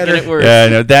 getting Making better. it worse. Yeah,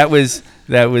 no, that was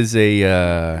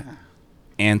a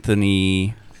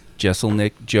Anthony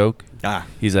Jeselnik joke. Ah.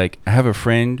 He's like, I have a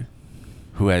friend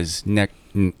who has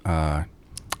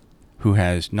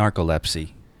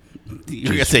narcolepsy,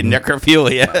 You're gonna say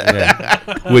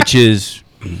necrophilia. which is,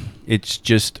 it's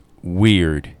just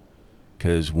weird,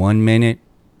 because 1 minute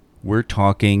we're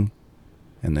talking,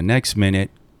 and the next minute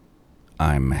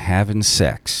I'm having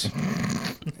sex.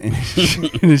 And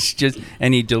it's just,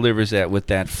 and he delivers that with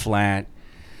that flat,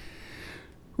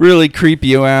 really creep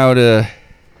you out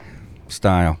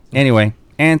style. Anyway,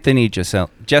 Anthony Jeselnik.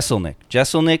 Jeff.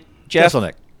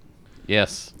 Jeselnik.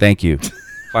 Yes. Thank you.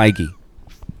 Feige.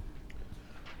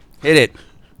 Hit it.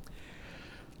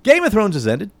 Game of Thrones has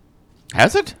ended.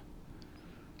 Has it?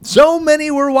 So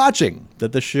many were watching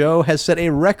that the show has set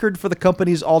a record for the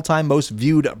company's all-time most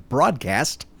viewed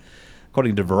broadcast.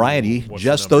 According to Variety, What's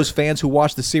just the number? those fans who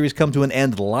watched the series come to an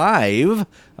end live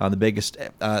on the biggest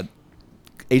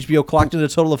HBO clocked in a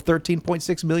total of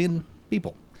 13.6 million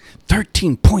people.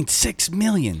 13.6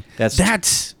 million.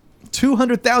 That's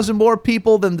 200,000 more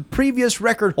people than the previous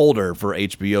record holder for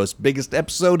HBO's biggest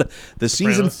episode, the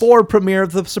season Sopranos? 4 premiere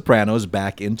of The Sopranos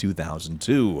back in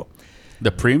 2002.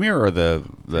 The premiere or the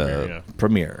yeah.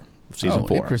 Premiere of season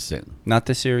 4. Interesting. Not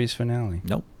the series finale.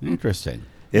 Nope. Interesting.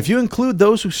 If you include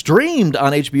those who streamed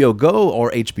on HBO Go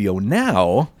or HBO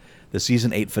Now, the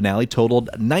season 8 finale totaled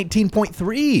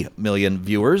 19.3 million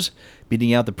viewers,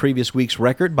 beating out the previous week's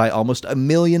record by almost 1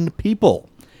 million people.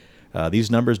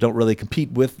 These numbers don't really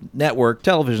compete with network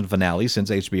television finales since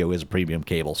HBO is a premium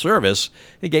cable service,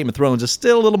 and Game of Thrones is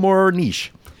still a little more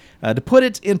niche. To put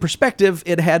it in perspective,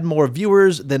 it had more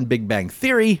viewers than Big Bang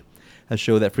Theory, a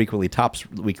show that frequently tops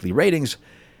weekly ratings.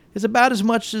 Is about as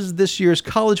much as this year's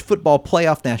college football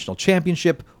playoff national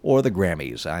championship or the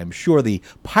Grammys. I'm sure the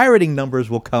pirating numbers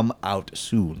will come out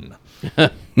soon.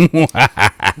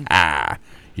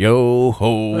 Yo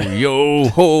ho, yo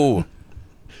ho.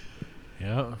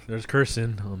 Yeah, there's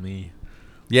cursing on the.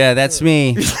 Yeah, that's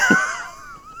me.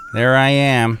 There I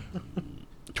am,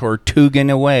 Tortugan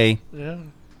away. Yeah.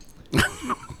 I'm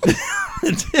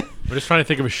just trying to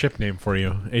think of a ship name for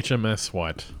you. HMS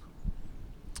what?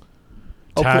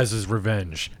 Okay. Taz's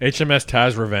Revenge. HMS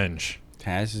Taz Revenge.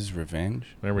 Taz's Revenge.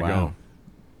 There we Wow.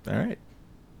 All right.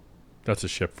 That's a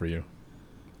ship for you.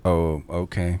 Oh,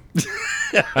 okay.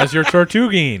 As your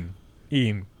Tortugan.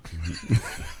 Ian.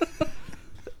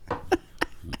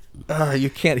 You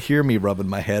can't hear me rubbing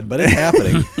my head, but it's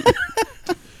happening.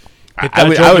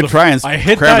 I would try and I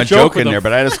hit cram that a joke with in a there,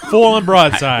 but I just full on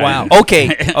broadside. Wow.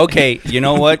 Okay. You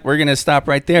know what? We're gonna stop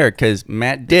right there because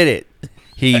Matt did it.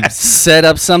 He set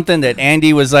up something that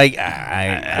Andy was like,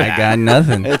 I got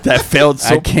nothing. that failed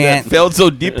so I can't. that failed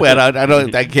so deeply. I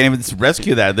can't even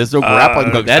rescue that. There's no grappling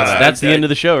hook. That's the end of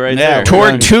the show right Yeah, there.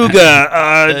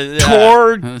 Tortuga,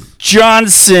 Tor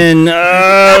Johnson,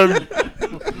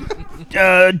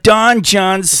 Don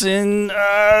Johnson,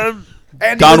 Don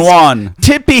Juan.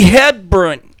 Tippy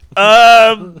Hepburn,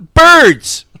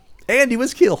 Birds. Andy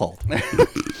was keelhauled.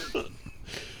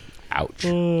 Ouch.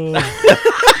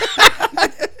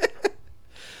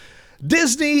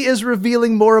 Disney is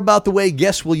revealing more about the way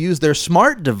guests will use their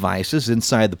smart devices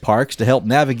inside the parks to help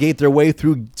navigate their way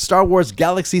through Star Wars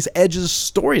Galaxy's Edge's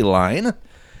storyline.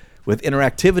 With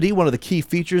interactivity, one of the key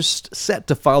features set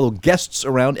to follow guests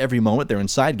around every moment they're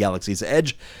inside Galaxy's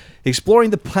Edge.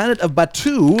 Exploring the planet of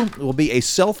Batuu will be a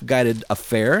self-guided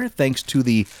affair thanks to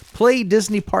the Play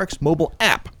Disney Parks mobile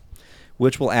app,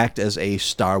 which will act as a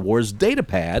Star Wars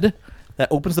datapad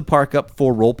that opens the park up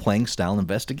for role-playing style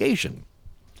investigation.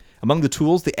 Among the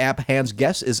tools the app hands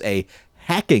guests is a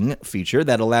hacking feature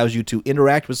that allows you to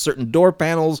interact with certain door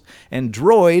panels and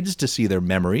droids to see their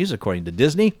memories, according to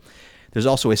Disney. There's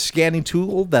also a scanning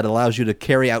tool that allows you to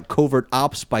carry out covert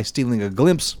ops by stealing a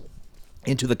glimpse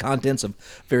into the contents of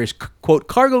various, quote,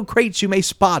 cargo crates you may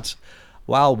spot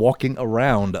while walking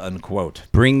around, unquote.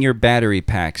 Bring your battery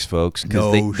packs, folks. 'Cause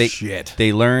No they, shit.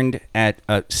 They learned at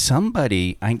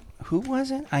somebody. Who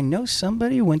was it? I know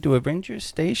somebody who went to Avengers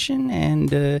Station and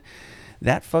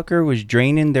that fucker was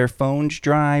draining their phones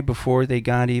dry before they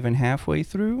got even halfway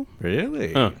through.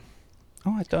 Really? Huh.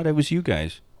 Oh, I thought it was you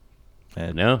guys.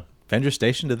 No. Avenger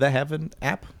Station, did that have an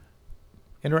app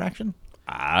interaction?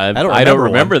 I don't don't remember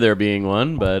remember one. there being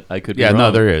one, but I could be Yeah, wrong.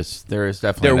 no, there is. There is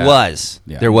definitely. There that. was.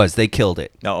 Yeah. There was. They killed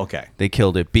it. Oh, okay. They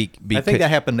killed it. I think that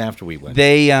happened after we went.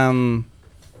 They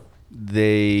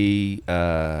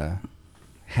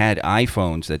had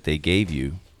iPhones that they gave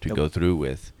you to go through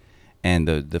with, and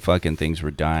the fucking things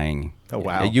were dying. Oh,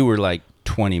 wow. You were like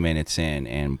 20 minutes in,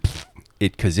 and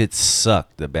because it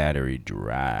sucked the battery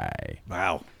dry.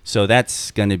 Wow. So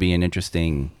that's going to be an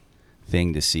interesting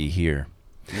thing to see here.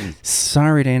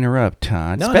 Sorry to interrupt,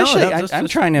 Todd. No, Especially, that's I'm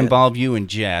just- trying to yeah. involve you and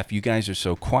Jeff. You guys are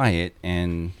so quiet,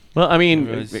 and Well, I mean,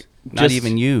 not just-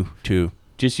 even you two.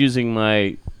 just using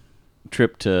my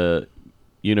trip to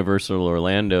Universal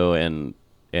Orlando and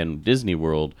Disney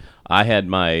World, I had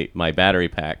my battery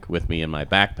pack with me in my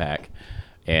backpack,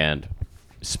 and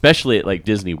especially at like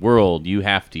Disney World, you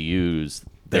have to use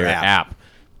their Their app. app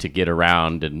to get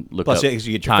around and look Plus, up you get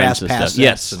your times fast and pass stuff.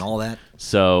 Yes, and all that.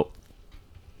 So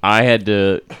I had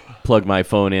to plug my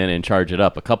phone in and charge it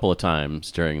up a couple of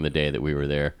times during the day that we were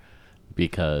there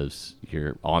because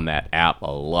you're on that app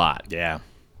a lot. Yeah.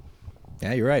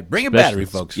 Yeah, you're right. Bring a battery,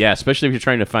 folks. Yeah, especially if you're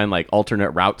trying to find like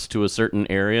alternate routes to a certain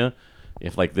area.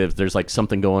 If like there's like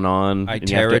something going on, and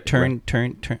you have to- itinerary.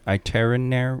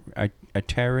 itinerary.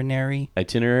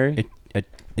 Itinerary.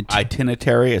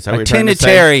 Is that what you're trying to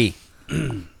say?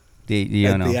 Itinerary.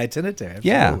 You know. The itinerary.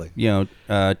 Yeah, Absolutely. you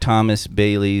know, Thomas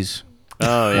Bailey's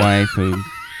Oh yeah. wife who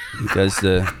does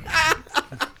the.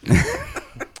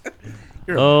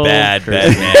 Oh, Bad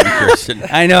Chris. man, Kirsten.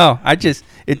 I know.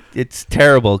 It's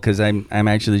terrible because I'm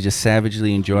actually just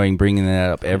savagely enjoying bringing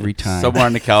that up every time. Somewhere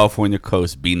on the California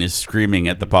coast, Bean is screaming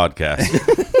at the podcast.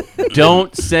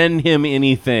 Don't send him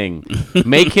anything.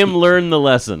 Make him learn the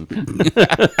lesson.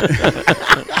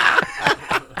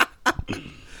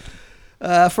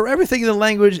 For everything in the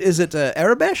language, is it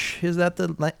Arabish? Is that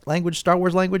the language, Star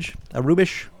Wars language?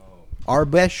 Arubish?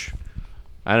 Arbesh?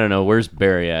 I don't know. Where's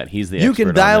Barry at? He's the You expert can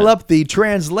on dial that. up the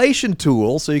translation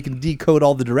tool so you can decode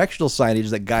all the directional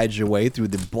signage that guides your way through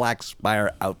the Black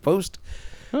Spire outpost.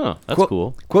 Oh, that's Quote-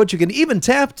 cool. Quote, you can even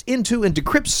tap into and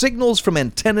decrypt signals from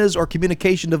antennas or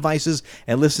communication devices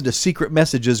and listen to secret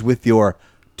messages with your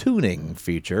tuning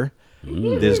feature.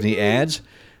 Disney adds.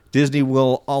 Disney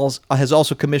has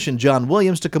also commissioned John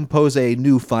Williams to compose a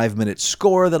new 5-minute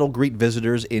score that'll greet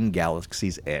visitors in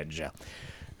Galaxy's Edge.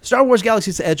 Star Wars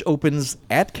Galaxy's Edge opens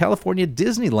at California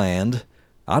Disneyland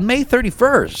on May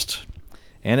 31st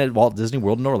and at Walt Disney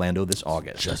World in Orlando this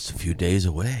August. Just a few days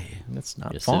away. That's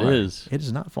not Yes, far. it is. It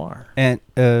is not far. And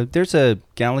there's a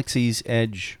Galaxy's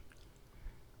Edge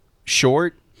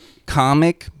short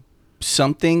comic,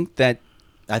 something that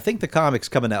I think the comic's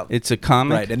coming out. it's a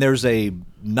comic. Right, and there's a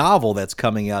novel that's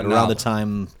coming out around the Novel.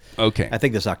 time. Okay. I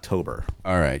think this October,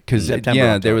 All right, because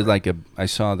September, there was October. I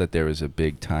saw that there was a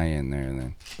big tie-in there.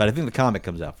 Then but I think the comic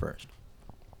comes out first.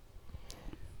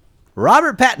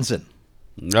 Robert Pattinson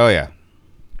Oh yeah.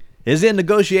 is in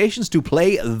negotiations to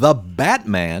play the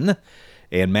Batman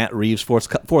in Matt Reeves'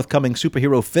 forthcoming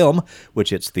superhero film,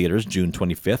 which hits theaters June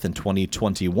 25th in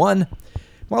 2021.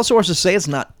 While sources say it's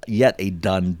not yet a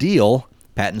done deal,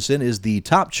 Pattinson is the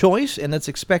top choice, and it's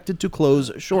expected to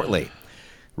close shortly.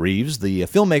 Reeves, the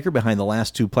filmmaker behind the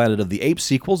last two Planet of the Apes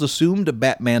sequels, assumed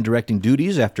Batman directing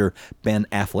duties after Ben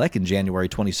Affleck in January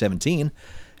 2017.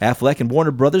 Affleck and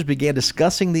Warner Brothers began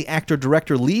discussing the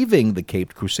actor-director leaving the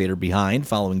Caped Crusader behind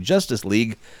following Justice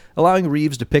League, allowing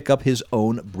Reeves to pick up his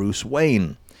own Bruce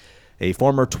Wayne. A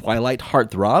former Twilight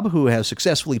heartthrob who has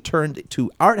successfully turned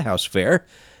to art house fare,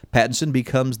 Pattinson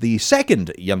becomes the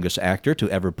second youngest actor to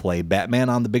ever play Batman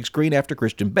on the big screen after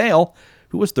Christian Bale,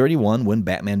 who was 31 when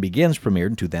Batman Begins premiered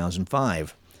in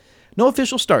 2005. No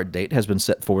official start date has been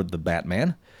set for The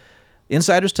Batman.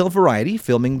 Insiders tell Variety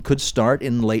filming could start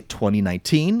in late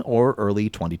 2019 or early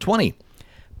 2020.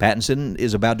 Pattinson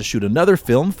is about to shoot another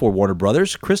film for Warner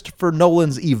Brothers, Christopher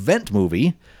Nolan's Event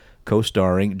movie,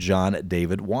 co-starring John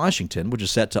David Washington, which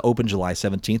is set to open July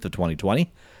 17th of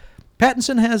 2020.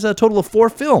 Pattinson has a total of 4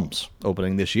 films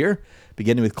opening this year,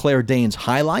 beginning with Claire Danes'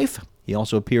 High Life. He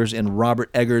also appears in Robert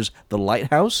Eggers' The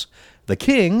Lighthouse, The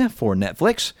King for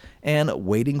Netflix, and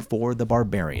Waiting for the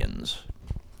Barbarians.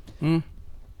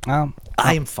 I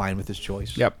am fine with this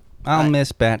choice. Yep. I'll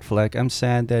miss Batfleck. I'm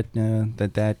sad that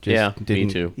that just Yeah, me didn't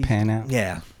too. pan out.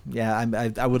 Yeah.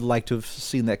 I would like to have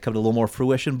seen that come to a little more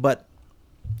fruition, but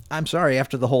I'm sorry.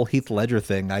 After the whole Heath Ledger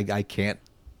thing, I can't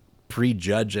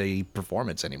prejudge a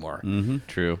performance anymore.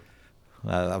 True.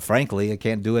 Frankly, I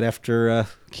can't do it after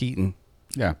Keaton.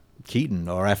 Yeah. Keaton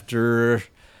or after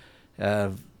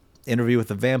Interview with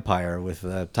the Vampire with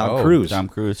Tom Oh, Cruise. Tom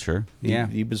Cruise, sure. Yeah.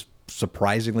 He was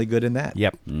surprisingly good in that.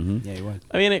 Yep. Yeah, he was.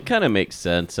 I mean, it kind of makes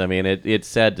sense. I mean, it's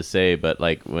sad to say, but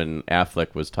like when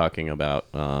Affleck was talking about,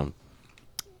 I'm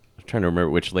trying to remember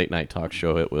which late night talk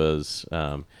show it was.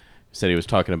 Said he was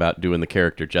talking about doing the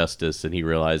character justice, and he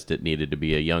realized it needed to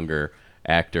be a younger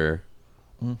actor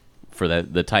for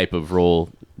the type of role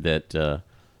that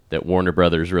that Warner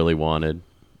Brothers really wanted.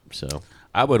 So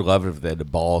I would love it if they had the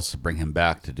balls to bring him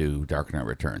back to do Dark Knight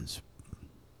Returns.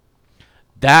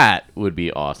 that would be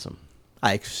awesome.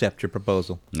 I accept your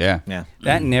proposal. Yeah. Yeah.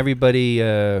 That and everybody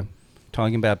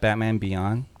talking about Batman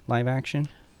Beyond live action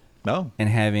No. and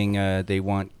having they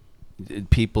want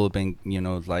people have been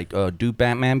like do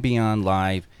Batman Beyond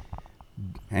live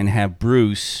and have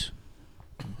Bruce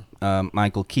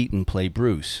Michael Keaton play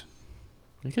Bruce.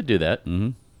 You could do that.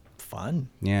 Fun.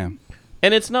 Yeah.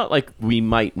 And it's not like we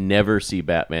might never see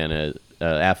Batman as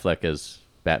Affleck as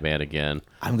Batman again.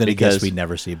 I'm going to guess because- we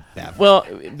never see Batman. Well,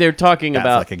 they're talking Batfleck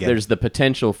about again. there's the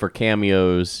potential for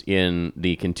cameos in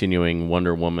the continuing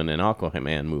Wonder Woman and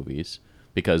Aquaman movies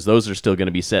because those are still going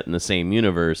to be set in the same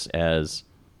universe as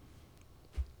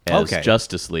Okay.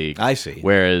 Justice League. I see.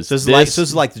 Whereas this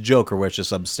is like the Joker, where it's just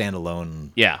some standalone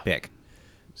Yeah. pick.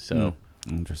 so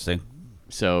Interesting.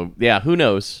 so yeah, who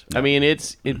knows? I mean,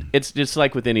 it's just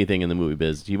like with anything in the movie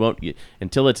biz. You won't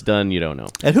until it's done. You don't know.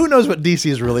 And who knows what DC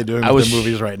is really doing with their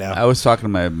movies right now? I was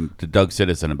talking to Doug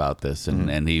Citizen about this,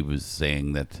 and he was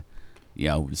saying that,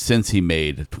 since he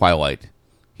made Twilight,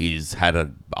 he's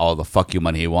had all the fuck you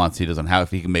money he wants. He doesn't have.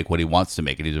 He can make what he wants to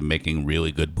make, and he's been making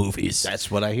really good movies.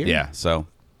 That's what I hear. Yeah. So,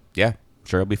 yeah,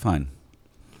 sure, it'll be fine.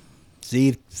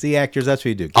 See, actors, that's what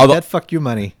you do. Get Although- that fuck you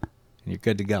money, and you're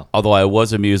good to go. Although I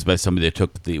was amused by somebody that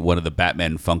took one of the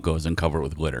Batman Funkos and covered it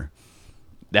with glitter.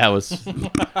 That was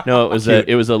no.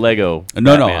 It was a Lego.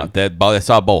 No, Batman. I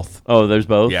saw both. Oh, there's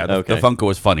both. Yeah, okay. the Funko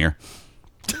was funnier.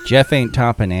 Jeff ain't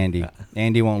topping Andy.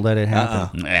 Andy won't let it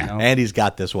happen. Yeah. No? Andy's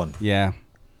got this one. Yeah.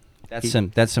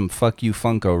 That's some fuck you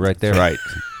Funko right there. Right.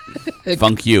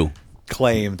 Funk you.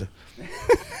 Claimed.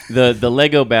 The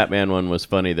Lego Batman one was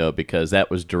funny though because that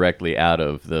was directly out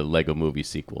of the Lego Movie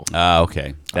sequel.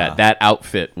 Okay. That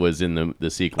outfit was in the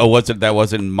sequel. Oh, was it? That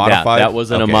wasn't modified. Yeah, that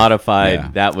wasn't Okay. a modified.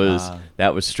 Yeah.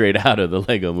 That was straight out of the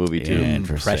Lego Movie too.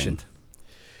 Interesting.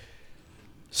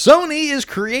 Sony is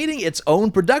creating its own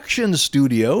production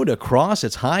studio to cross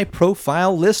its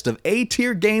high-profile list of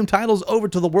A-tier game titles over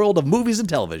to the world of movies and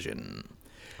television.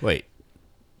 Wait.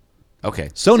 Okay.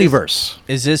 Sonyverse.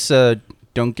 Is this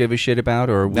don't give a shit about,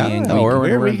 or we?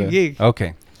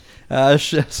 Okay.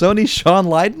 Sony's Sean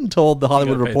Lydon told The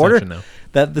Hollywood gotta pay Reporter attention now.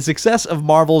 that the success of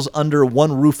Marvel's under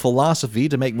one roof philosophy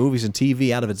to make movies and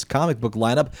TV out of its comic book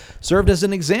lineup served as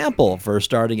an example for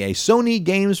starting a Sony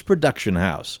Games production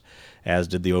house, as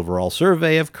did the overall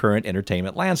survey of current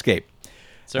entertainment landscape.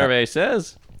 Survey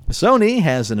says Sony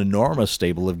has an enormous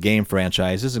stable of game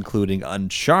franchises, including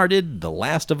Uncharted, The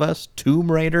Last of Us,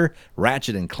 Tomb Raider,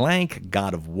 Ratchet & Clank,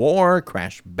 God of War,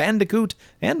 Crash Bandicoot,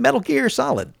 and Metal Gear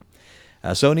Solid.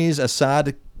 Sony's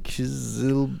Assad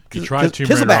You tried Tomb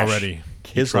Raider already.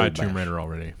 You tried Tomb Raider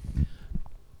already.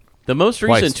 the most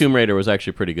recent Twice. Tomb Raider was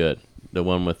actually pretty good. The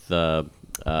one with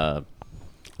Alicia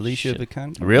Shit.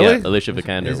 Vikander. Really? yeah, Alicia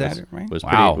Vikander Is that it, right?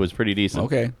 Wow. was pretty decent.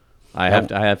 Okay. I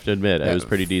have to admit it was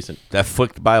pretty decent. That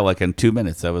flicked by like in 2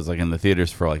 minutes. That was like in the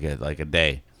theaters for like a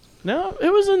day. No,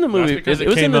 it was in the That's movie. because it it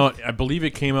was in came the, out. I believe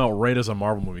it came out right as a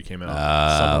Marvel movie came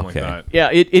out. Something okay. like that. Yeah,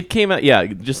 it came out. Yeah,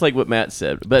 just like what Matt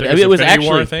said. But I mean, Is it was Infinity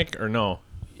War, actually I think, or no?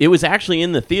 it was actually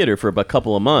in the theater for a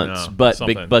couple of months, No, but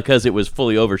something. because it was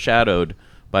fully overshadowed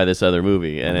by this other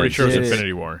movie, and I'm pretty sure it's Did it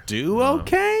Infinity War. Do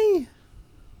okay?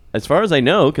 as far as I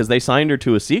know, because they signed her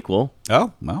to a sequel.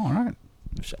 Oh, well, all right.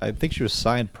 I think she was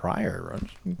signed prior.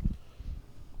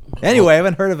 Anyway, I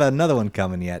haven't heard of another one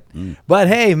coming yet. But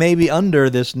hey, maybe under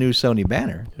this new Sony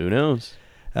banner. Who knows?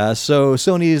 So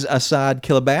Sony's Assad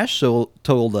Kilabash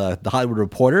told The Hollywood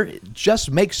Reporter, it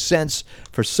just makes sense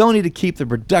for Sony to keep the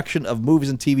production of movies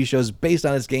and TV shows based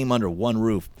on its game under one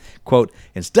roof. Quote,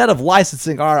 instead of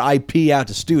licensing our IP out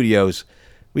to studios,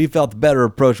 we felt the better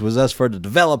approach was us to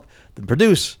develop than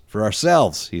produce for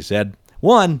ourselves, he said.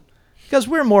 One, because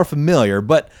we're more familiar,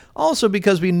 but also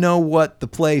because we know what the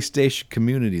PlayStation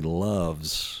community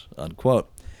loves, unquote.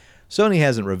 Sony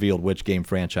hasn't revealed which game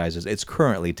franchises it's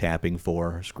currently tapping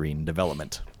for screen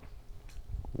development.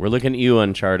 We're looking at you,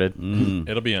 Uncharted.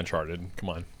 It'll be Uncharted. Come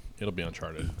on, it'll be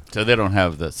Uncharted. So they don't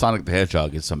have the Sonic the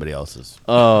Hedgehog is somebody else's.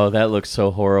 Oh, that looks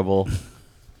so horrible.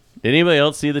 Did anybody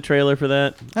else see the trailer for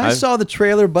that? I saw the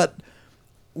trailer, but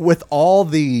with all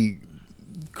the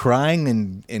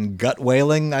crying and gut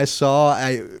wailing I saw,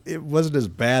 it wasn't as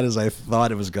bad as I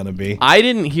thought it was going to be. I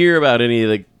didn't hear about any of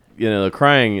the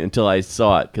crying until I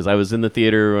saw it because I was in the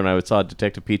theater when I saw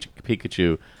Detective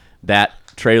Pikachu. That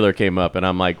trailer came up and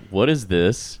I'm like, "What is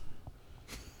this?"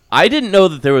 I didn't know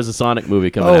that there was a Sonic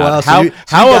movie coming Oh, out. wow, so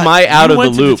How you am I out you of the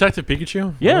went to loop? Detective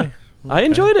Pikachu? Yeah, Really? I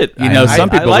enjoyed it. You know, some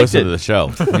people liked listen it. to the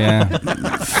show. Yeah.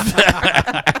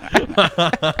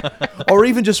 Or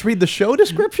even just read the show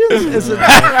descriptions? Is it? But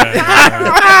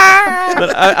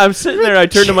I'm sitting there. I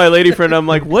turned to my lady friend. I'm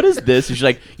like, "What is this?" And she's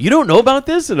like, "You don't know about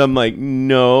this?" And I'm like,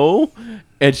 "No."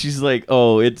 And she's like,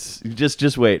 "Oh, it's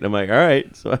just wait." And I'm like, "All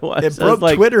right." So I watched. It I was broke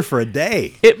like, Twitter for a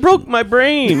day. It broke my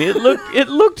brain. It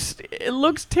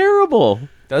looks terrible.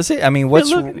 Does it? I mean,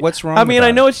 what's wrong? I mean, about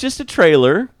I know it? it's just a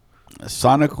trailer.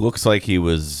 Sonic looks like he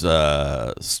was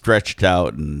stretched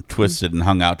out and twisted and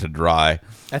hung out to dry.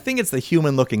 I think it's the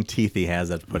human-looking teeth he has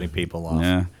that's putting people off.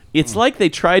 Yeah. It's like they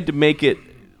tried to make it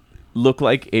look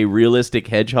like a realistic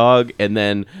hedgehog and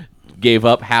then gave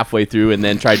up halfway through and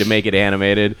then tried to make it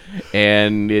animated,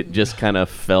 and it just kind of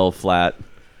fell flat.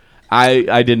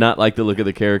 I did not like the look of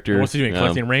the character. What's he doing?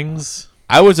 Collecting rings?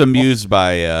 I was amused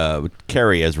by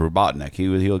Carrie as Robotnik. He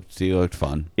looked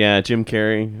fun. Yeah, Jim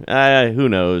Carrey. Who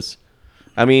knows?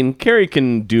 I mean, Carrey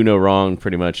can do no wrong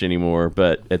pretty much anymore,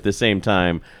 but at the same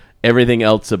time, everything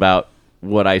else about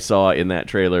what I saw in that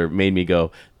trailer made me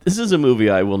go, this is a movie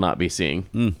I will not be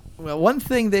seeing. Well, one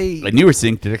thing And you were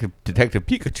seeing Detective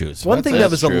Pikachu. So One thing that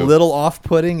that's was true. a little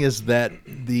off-putting is that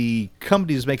the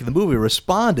company who's making the movie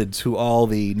responded to all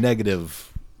the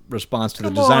negative response to the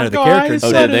design of the character and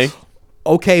Oh, said, did they?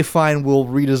 okay, fine, we'll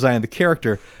redesign the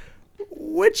character,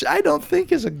 which I don't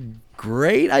think is a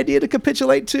great idea to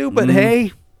capitulate to, but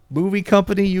hey, movie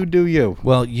company, you do you.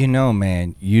 Well, you know,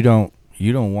 man, you don't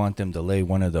want them to lay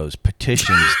one of those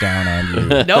petitions down on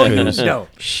you. No, 'cause no.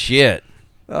 Shit.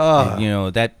 You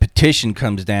know, that petition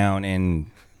comes down and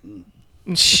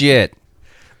shit.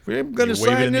 I'm going to You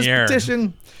wave it sign in this the air.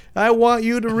 petition. I want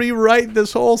you to rewrite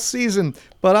this whole season,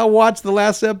 but I watched the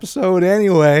last episode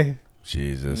anyway.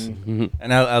 Jesus.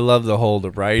 And I love the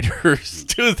writers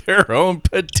do their own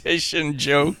petition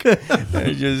joke.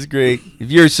 They're just great.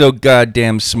 If you're so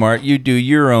goddamn smart, you do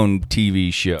your own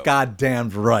TV show. Goddamn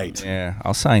right. Yeah,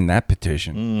 I'll sign that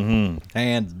petition.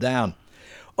 Hands down.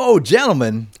 Oh,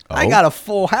 gentlemen, I Oh? got a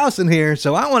full house in here,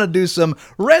 so I want to do some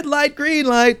red light, green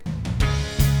light.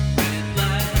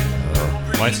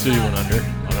 My studio went under.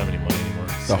 I don't have any money anymore.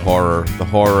 The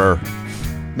horror.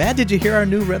 Matt, did you hear our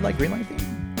new red light, green light theme?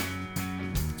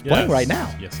 Playing right now.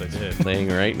 Yes, I did. Playing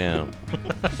right now.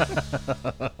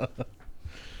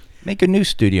 Make a new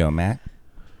studio, Matt.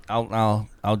 I'll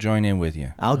join in with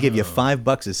you. I'll give you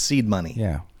 $5 as seed money.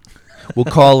 Yeah. We'll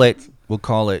call it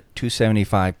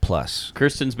 275 plus.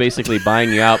 Kirsten's basically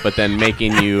buying you out, but then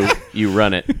making you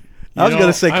run it. I was going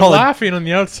to say I'm call it. laughing on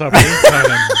the outside, but inside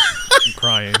I'm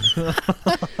crying.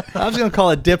 I was going to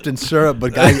call it dipped in syrup,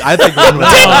 but I think one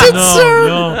was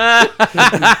No.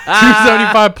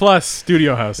 275 plus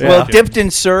studio house. Well, Okay. dipped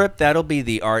in syrup, that'll be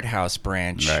the art house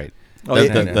branch. Right. Oh, the,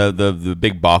 yeah. the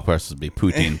big blockbusters would be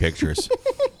Poutine Pictures.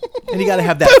 and you got to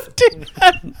have that.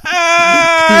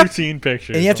 Routine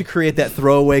pictures. And you have to create that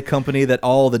throwaway company that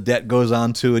all the debt goes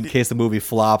on to in case the movie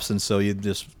flops, and so you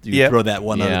Yep. throw that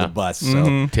one under Yeah. the bus. So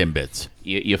Timbits.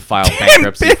 You file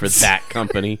bankruptcy for bits. that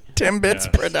company.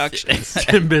 Timbits Productions.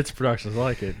 10 Bits Productions. I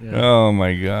like it. Yeah. Oh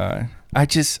my god.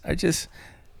 I'd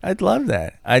love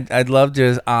that. I'd love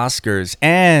just Oscars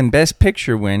and Best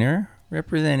Picture winner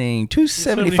representing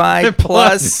 275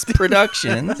 plus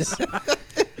productions.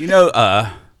 You know,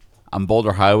 on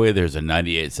Boulder Highway, there's a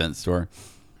 98-cent store.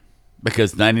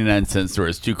 Because 99-cent store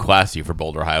is too classy for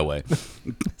Boulder Highway.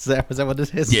 is that what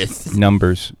it is? Yes.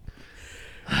 Numbers.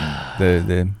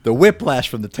 The The whiplash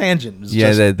from the tangent. Is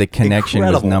yeah, just the connection with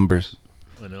incredible. numbers.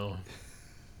 I know.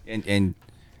 And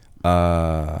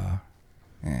fuck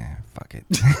it.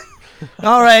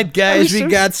 All right, guys, we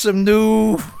got some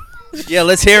new. Yeah,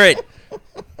 let's hear it.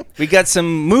 We got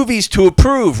some movies to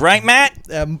approve, right, Matt?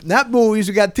 Not movies,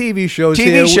 we got TV shows TV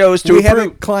here. shows to we approve.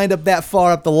 haven't climbed up that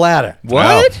far up the ladder.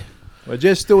 What? We're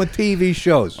just doing TV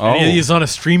shows. Oh. Any of these on a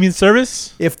streaming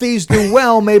service? If these do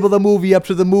well, maybe they'll move you up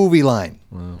to the movie line.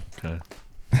 Okay.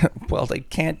 Well, they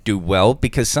can't do well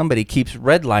because somebody keeps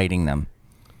red lighting them.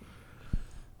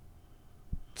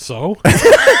 So?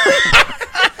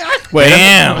 Wait,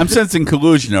 I'm sensing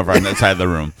collusion over on that side of the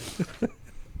room.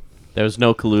 There was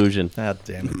no collusion. God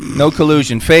damn it. No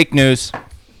collusion. Fake news.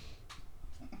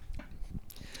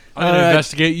 I'm going to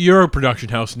investigate your production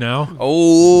house now.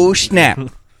 Oh, snap.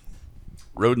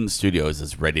 Rodent Studios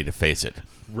is ready to face it.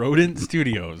 Rodent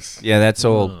Studios. Yeah, that's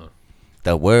old.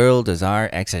 The world is our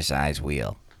exercise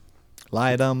wheel.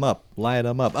 Light them up. Light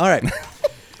them up. All right.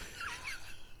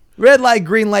 Red light,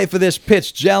 green light for this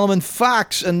pitch, gentlemen.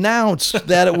 Fox announced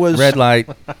that it was Red light.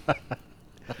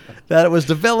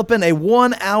 developing a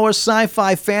 1-hour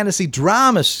sci-fi fantasy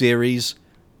drama series,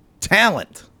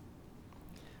 Talent.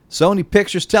 Sony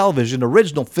Pictures Television,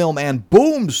 Original Film, and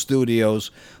Boom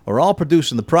Studios are all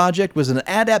producing the project. Was an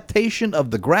adaptation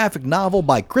of the graphic novel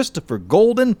by Christopher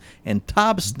Golden and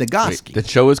Tom Snigoski. The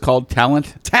show is called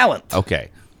Talent? Talent.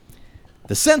 Okay.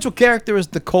 The central character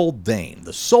is Nicole Dane,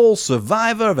 the sole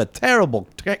survivor of a terrible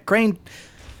crane.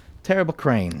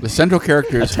 The central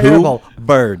character is Terrible who?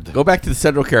 bird. Go back to the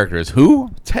central characters.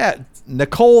 Who?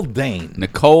 Nicole Dane.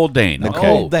 Nicole Dane. Okay.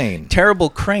 Nicole Dane. Terrible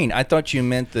crane. I thought you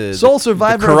meant the Sole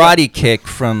survivor the of karate kick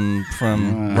from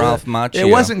Ralph Macchio. It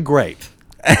wasn't great.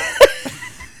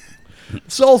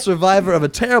 Sole survivor of a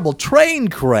terrible train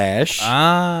crash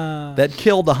that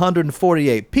killed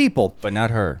 148 people. but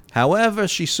not her. However,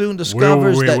 she soon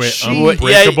discovers that she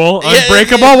Unbreakable.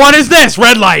 Unbreakable. What is this?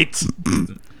 Red lights.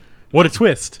 What a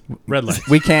twist. Red lights.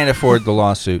 We can't afford the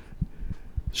lawsuit.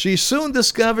 She soon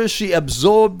discovers she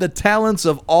absorbed the talents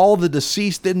of all the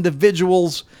deceased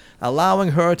individuals,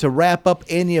 allowing her to wrap up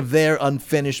any of their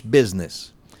unfinished business.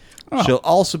 She'll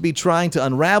also be trying to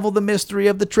unravel the mystery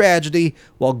of the tragedy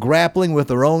while grappling with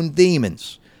her own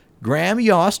demons. Graham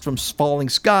Yost from Falling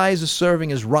Skies is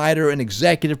serving as writer and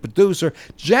executive producer.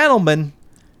 Gentlemen,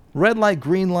 red light,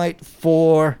 green light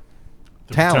for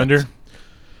Talent. Pretender.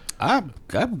 I'm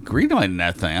greenlighting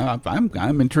that thing.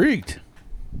 I'm intrigued.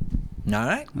 All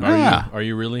right. Yeah, Are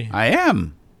you really? I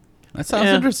am. That sounds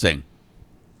Yeah. interesting.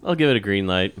 I'll give it a green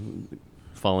light.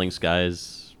 Falling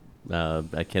Skies.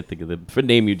 I can't think of the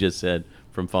name you just said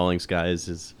from Falling Skies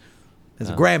is.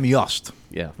 It's Graham Yost.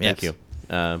 Yeah, thank Yes.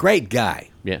 you. Great guy.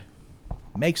 Yeah.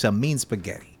 Makes a mean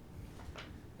spaghetti.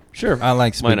 Sure. I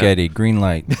like Why not? spaghetti. Green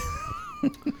light.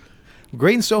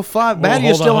 Green so far. Well, Matt,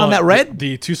 you're hold still on that red?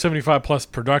 The 275 plus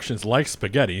productions like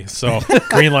spaghetti, so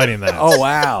green lighting that. Oh,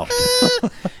 wow.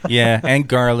 Yeah, and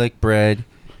garlic bread,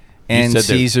 and said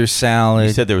there- Caesar salad.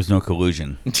 You said there was no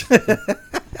collusion.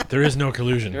 There is no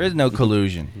collusion. there is no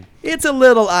collusion. It's a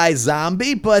little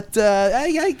iZombie, but I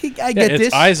get Yeah, this.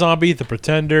 it's iZombie, The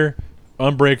Pretender,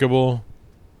 Unbreakable.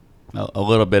 A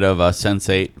little bit of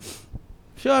Sense8.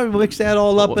 Sure, we mix that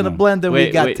all up in a blender. We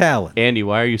got talent. Andy,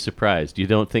 why are you surprised? You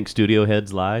don't think studio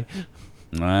heads lie?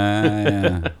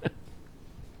 Yeah.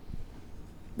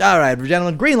 All right,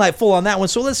 gentlemen, green light full on that one.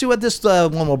 So let's see what this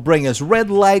one will bring us. Red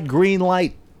light, green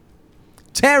light.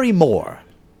 Terry Moore.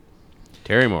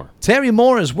 Terry Moore. Terry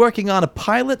Moore is working on a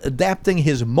pilot adapting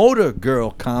his Motor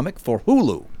Girl comic for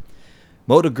Hulu.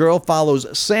 Motor Girl follows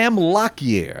Sam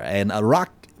Lockyer, an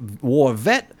Iraq war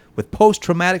vet with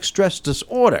post-traumatic stress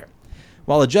disorder.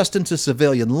 While adjusting to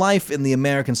civilian life in the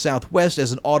American Southwest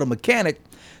as an auto mechanic,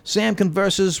 Sam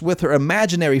converses with her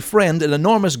imaginary friend, an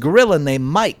enormous gorilla named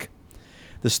Mike.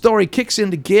 The story kicks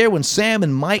into gear when Sam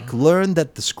and Mike learn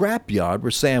that the scrapyard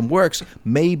where Sam works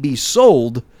may be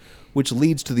sold, which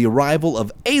leads to the arrival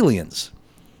of aliens,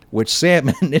 which Sam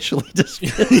initially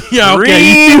dismissed. Yeah,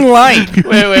 Green light.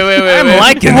 Wait. I'm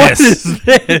liking this.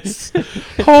 this?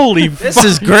 Holy This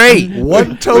is great.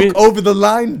 One toke over the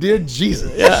line, dear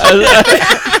Jesus.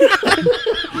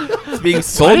 It's being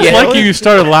sold. I just like you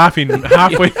started laughing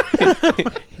halfway.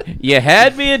 You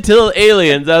had me until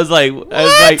aliens. I was like,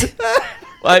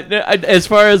 as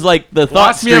far as like the thought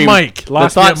Lost me at stream, Mike.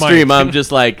 Lost the me thought at Mike. stream, I'm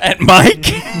just like, At Mike.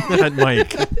 That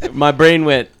Mike. my brain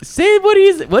went, say what do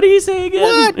you say again?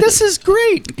 What? This is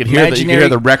great. You could hear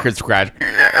the record scratch.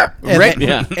 And,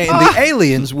 Yeah. and the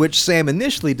aliens, which Sam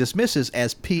initially dismisses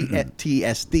as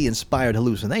PTSD-inspired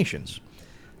hallucinations.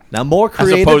 Now, Moore As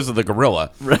created... opposed to the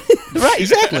gorilla. Right,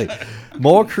 exactly.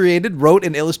 Moore created, wrote,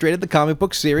 and illustrated the comic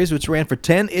book series, which ran for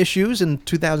 10 issues in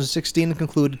 2016 and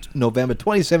concluded November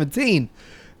 2017.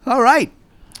 All right.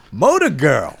 Motor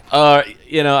Girl.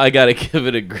 I gotta give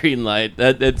it a green light.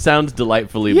 That sounds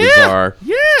delightfully bizarre.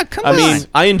 Yeah, come I on. mean,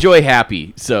 I enjoy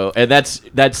Happy, and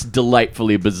that's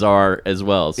delightfully bizarre as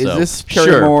well. So Is this Terry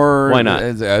sure, Moore? why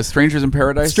not? Strangers in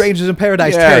Paradise? Strangers in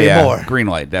Paradise, Yeah, Terry yeah. Moore. Green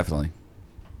light, definitely.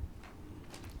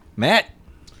 Matt.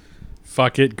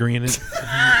 Fuck it, green it.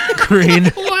 Green.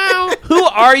 Who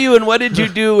are you and what did you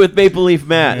do with Maple Leaf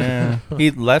Matt? Yeah.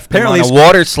 He left Apparently him on a he's-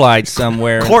 water slide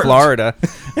somewhere in Court. Florida.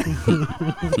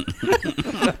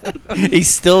 He's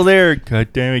still there.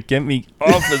 God damn it, get me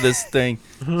off of this thing.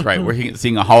 That's right. We're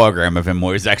seeing a hologram of him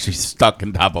where he's actually stuck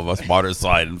on top of a water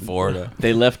slide in Florida.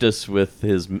 They left us with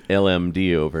his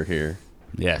LMD over here.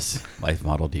 Yes. Life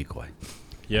model decoy.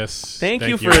 Yes. Thank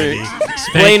you for Andy.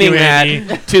 explaining Thank you,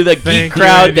 that to the geek Thank you,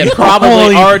 crowd Andy. that probably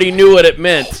Holy- already knew what it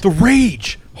meant. The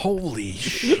rage. Holy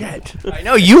shit. I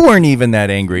know you weren't even that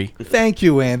angry. Thank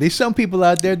you, Andy. Some people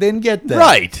out there didn't get that.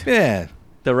 Right. Yeah.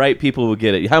 The right people will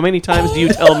get it. How many times do you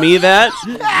tell me that?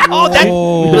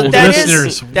 Oh, that is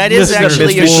listeners. that is Listeners.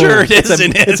 actually a Mystery- shirt, it's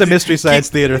isn't it? It's a Mystery Science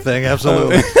Theater thing,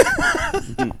 absolutely.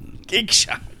 Geek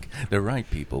Shock. The right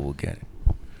people will get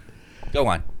it. Go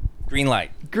on. Green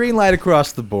light. Green light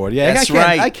across the board. Yeah, That's I can't,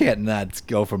 right. I can't not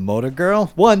go for Motor Girl.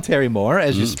 One, Terry Moore,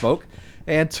 as you spoke.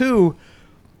 And two,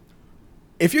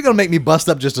 if you're going to make me bust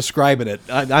up just describing it,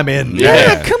 I'm in.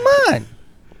 Yeah, come on.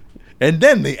 And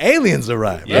then the aliens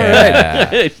arrive.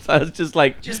 Yeah. I was just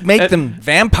like, Just make that- them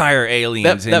vampire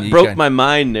aliens. That and you broke got- my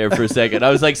mind there for a second. I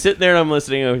was like sitting there and I'm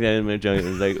listening. Okay, and it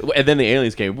was like, and then the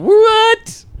aliens came.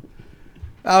 What?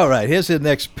 All right, here's the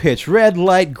next pitch. Red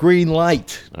light, green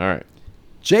light. All right.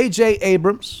 J.J.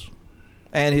 Abrams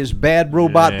and his Bad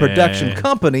Robot Yeah. production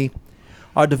company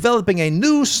are developing a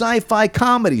new sci-fi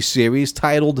comedy series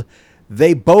titled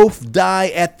They Both Die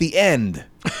at the End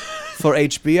for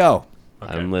HBO.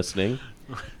 I'm listening.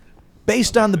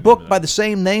 Based on the book by the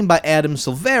same name by Adam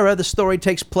Silvera, the story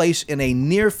takes place in a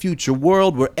near-future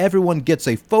world where everyone gets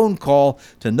a phone call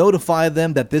to notify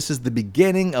them that this is the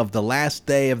beginning of the last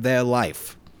day of their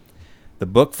life. The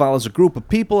book follows a group of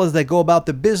people as they go about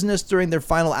their business during their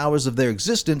final hours of their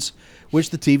existence, which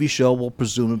the TV show will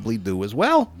presumably do as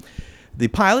well. The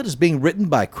pilot is being written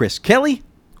by Chris Kelly,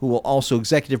 who will also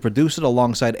executive produce it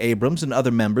alongside Abrams and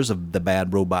other members of the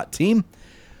Bad Robot team.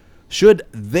 Should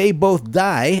They Both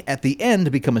Die at the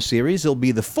End become a series, it'll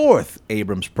be the fourth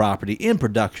Abrams property in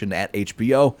production at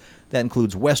HBO. That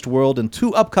includes Westworld and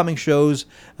two upcoming shows,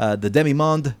 The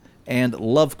Demi-Monde and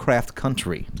Lovecraft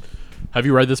Country. Have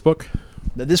you read this book?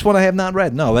 This one I have not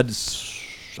read. No, that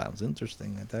sounds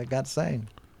interesting. I got to say.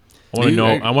 I want to know.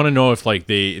 I want to know if like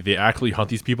they actually hunt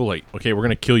these people. Like, okay, we're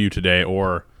gonna kill you today,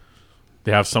 or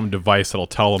they have some device that'll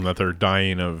tell them that they're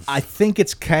dying of. I think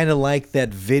it's kind of like that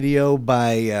video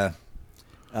by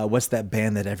what's that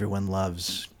band that everyone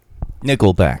loves?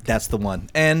 Nickelback. That's the one.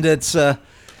 And it's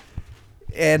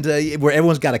And where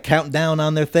everyone's got a countdown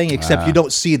on their thing, except you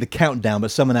don't see the countdown,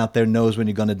 but someone out there knows when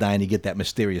you're going to die, and you get that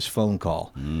mysterious phone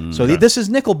call. So this is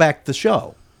Nickelback, the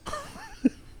show.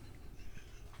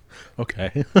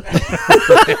 Okay. See,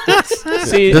 as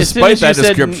soon Despite as you that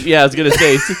said, description. yeah, I was gonna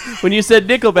say, when you said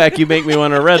Nickelback, you make me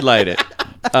want to red light it.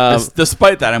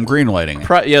 Despite that, I'm green lighting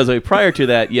it. Prior to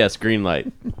that, yes, green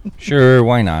light. Sure,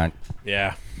 why not?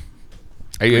 Yeah.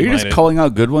 Are you just Green-lighted. calling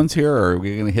out good ones here, or are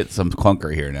we going to hit some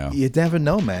clunker here now? You never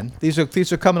know, man. These are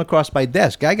coming across my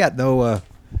desk. I got no.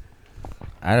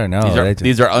 I don't know.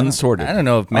 These are unsorted. I don't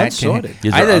know if Matt Unsorted.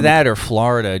 These can. are Either un- that or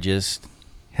Florida just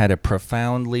had a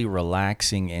profoundly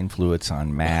relaxing influence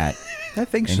on Matt. I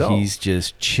think And so. he's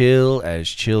just chill as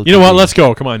chill. You know can what? be. Let's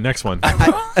go. Come on, next one. I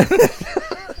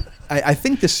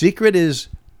think the secret is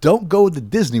don't go to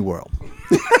Disney World.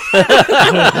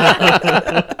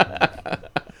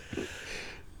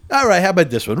 All right, how about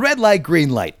this one? Red light, green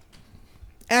light.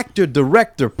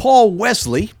 Actor-director Paul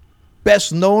Wesley,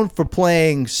 best known for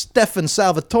playing Stefan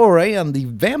Salvatore on the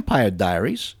Vampire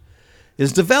Diaries,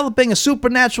 is developing a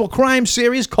supernatural crime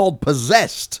series called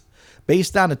Possessed,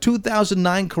 based on a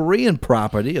 2009 Korean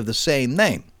property of the same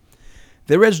name.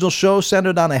 The original show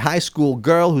centered on a high school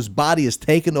girl whose body is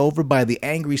taken over by the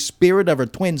angry spirit of her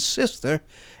twin sister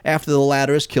after the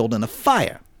latter is killed in a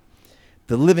fire.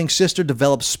 The living sister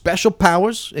develops special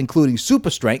powers, including super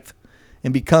strength,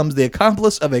 and becomes the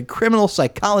accomplice of a criminal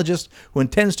psychologist who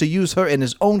intends to use her in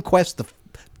his own quest to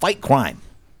fight crime.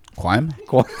 Crime?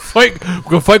 Fight. We're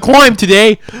gonna fight crime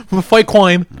today. We're gonna fight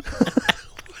crime.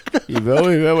 You're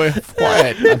very, very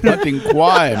quiet. I'm hunting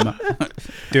crime.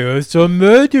 There's a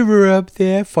murderer up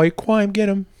there. Fight crime. Get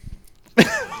him.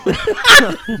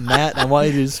 Matt, I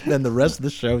want you to spend the rest of the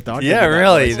show talking Yeah, about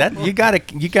really. this.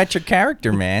 You got your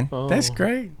character, man. That's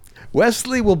great.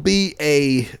 Wesley will be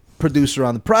a producer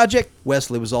on the project.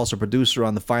 Wesley was also producer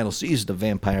on the final season of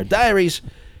Vampire Diaries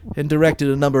and directed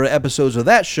a number of episodes of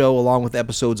that show, along with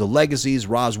episodes of Legacies,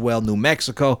 Roswell, New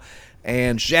Mexico,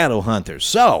 and Shadowhunters.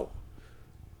 So,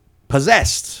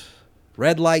 Possessed.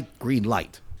 Red light, green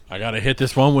light. I gotta hit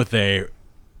this one with a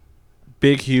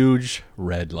big, huge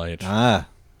red light.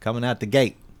 Coming out the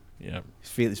gate. Yeah.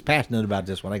 He's passionate about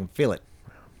this one. I can feel it.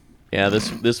 Yeah,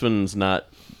 this one's not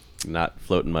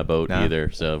floating my boat No. either.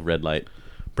 So red light.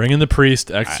 Bring in the priest.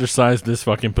 Exercise this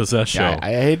fucking possessed show. Yeah,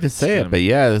 I hate to say it, but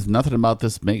yeah, there's nothing about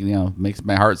this makes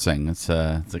my heart sing. It's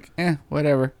like,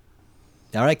 whatever.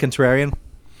 All right, Contrarian.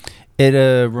 It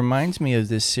reminds me of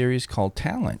this series called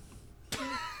Talent.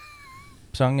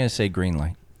 So I'm going to say green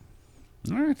light.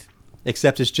 All right.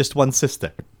 Except it's just one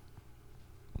sister.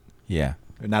 Yeah.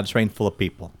 They're not a train full of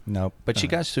people. No, but she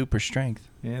got super strength.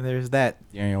 Yeah, there's that.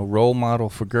 Role model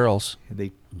for girls.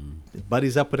 They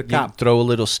buddies up with a You cop. throw a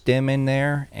little STEM in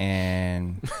there,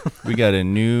 and we got a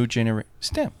new generation.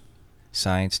 STEM.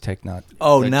 Science, technology.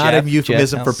 Oh, But not Jeff- a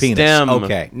euphemism Jeff for Nelson. penis. STEM.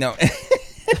 Okay. No.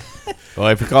 Well,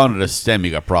 if you're calling it a STEM,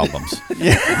 you got problems.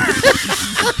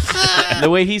 The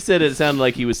way he said it sounded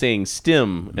like he was saying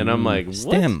stim, and I'm like, what?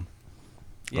 STEM.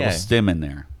 Yeah. Yeah. STEM in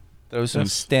there. Throw some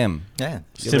STEM. Yeah.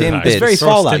 Stim It's bits. very Throw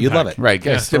a Fallout. stim You'd love pack. it. Right,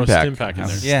 Yeah, guys. Stim throw a pack. stim pack in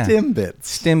there. Yeah. Stim bits.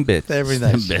 STEM bits. Very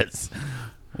Stim nice. bits.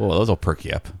 Whoa, those will perk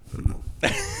you up.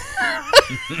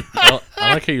 I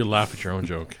like how you laugh at your own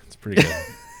joke. It's pretty good.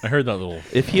 I heard that little.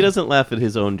 If he doesn't laugh at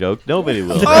his own joke, nobody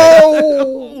will.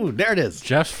 Oh, there it is.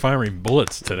 Jeff's firing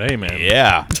bullets today, man.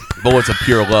 Yeah. Bullets of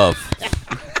pure love.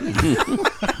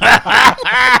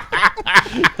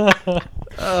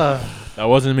 That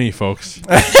wasn't me, folks.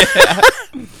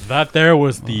 That there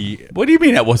was the What do you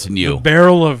mean that wasn't you?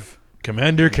 barrel of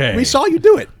Commander K. We saw you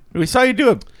do it. We saw you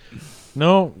do it.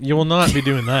 No, you will not be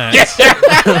doing that.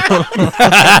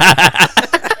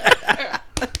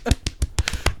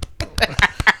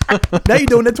 Now you're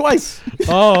doing it twice.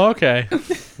 Oh, okay.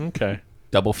 Okay.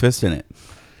 Double fist in it.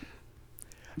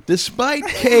 Despite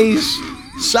Kay's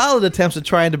solid attempts at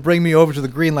trying to bring me over to the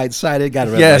green light side, I got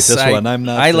to Yes, this one. I'm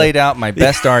not. I laid out my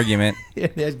best argument.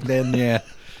 Then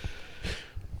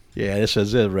yeah, this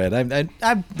is it, Red.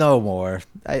 I'm no more.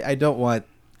 I don't want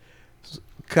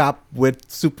cop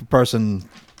with super person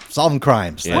solving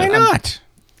crimes. Yeah. Why not?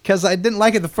 Because I didn't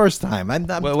like it the first time. I'm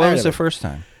What tired was of the it. first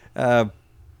time? I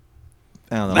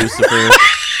don't know. Lucifer,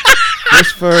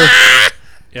 Lucifer,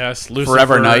 Yes, Lucifer.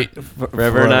 Forever Night.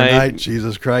 Forever Night.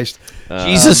 Jesus Christ.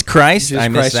 Jesus Christ. Jesus I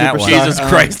missed Christ that one. Superstar. Jesus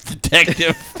Christ,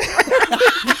 detective.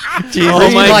 Oh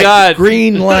Green my light, God.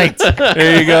 Green light.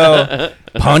 There you go.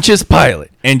 Pontius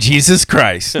Pilate and Jesus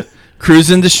Christ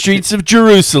cruising the streets of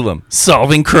Jerusalem,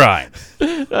 solving crime.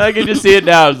 I can just see it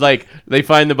now. It's like they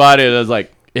find the body, and I was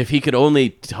like, if he could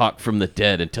only talk from the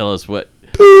dead and tell us what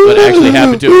what actually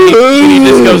happened to him. He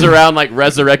just goes around like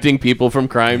resurrecting people from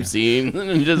crime scene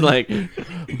and just like,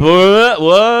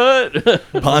 what?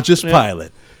 Pontius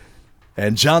Pilate.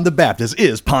 And John the Baptist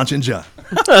is Ponch and John.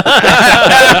 Wow,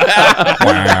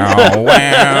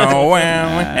 wow,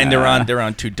 wow. And they're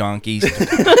on two donkeys. What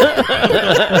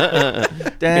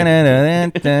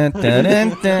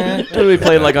are we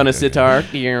playing like on a sitar?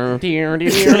 You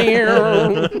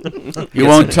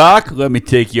won't talk? Let me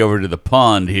take you over to the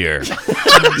pond here.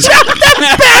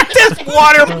 Baptist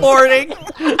waterboarding.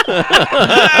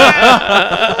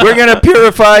 We're gonna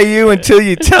purify you until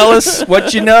you tell us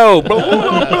what you know.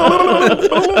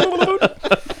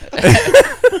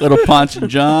 Little Ponch and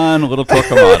John, little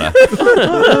Torquemada.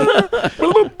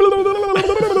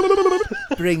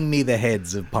 Bring me the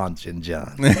heads of Ponch and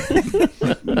John.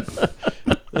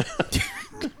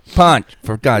 Ponch,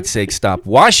 for God's sake, stop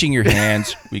washing your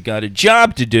hands. We got a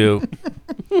job to do.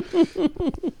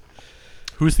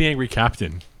 Who's the angry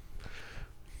captain?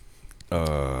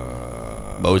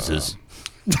 Moses.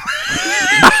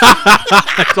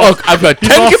 Look, I've got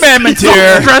 10 commandments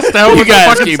here. Stressed out You with the guys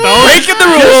fucking keep stone. breaking the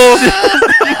rules.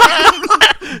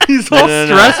 He's all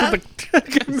stressed with the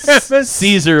commandments.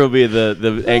 Caesar will be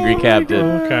the angry captain.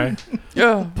 Okay.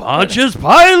 Pontius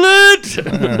Pilate.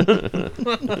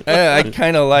 I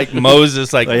kind of like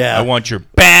Moses. Like, yeah. I want your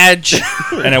badge,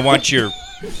 and I want your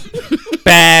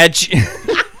badge.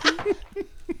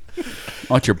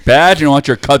 I want your badge and I want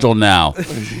your cudgel now.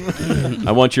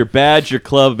 I want your badge, your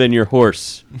club, and your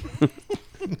horse.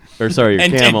 Or sorry, your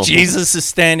And camel. Jesus is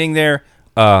standing there.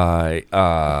 I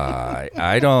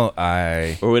don't.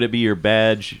 Or would it be your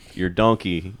badge, your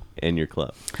donkey, and your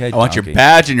club? I want your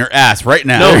badge and your ass right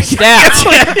now. No,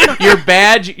 staff. Your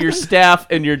badge, your staff,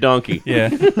 and your donkey.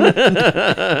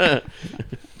 Yeah.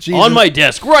 On my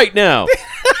desk right now.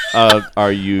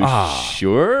 Are you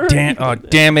sure?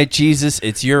 Damn it, Jesus!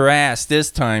 It's your ass this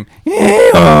time.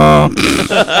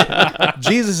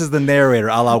 Jesus is the narrator,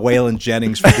 a la Waylon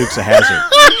Jennings for Dukes of Hazzard.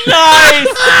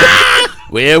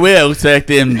 Well, looks like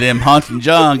them Ponch and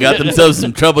John got themselves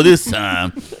some trouble this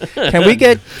time. Can we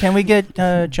get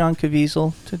John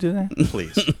Caviezel to do that?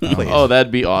 Please. Please. Oh,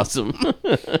 that'd be awesome.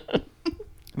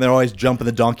 They're always jumping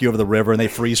the donkey over the river and they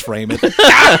freeze frame it.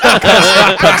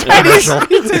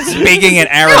 Speaking in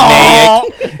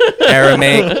Aramaic.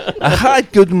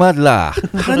 Ahad good madla.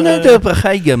 Hanada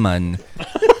b'chaygaman.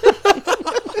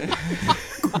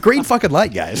 Green fucking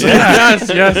light, guys. Yes,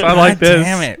 I like this.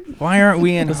 Damn it! Why aren't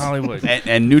we in Hollywood?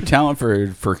 And new talent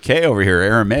for K over here,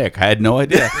 Aramaic. I had no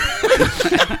idea.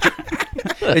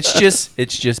 It's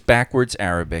just backwards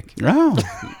Arabic. Oh.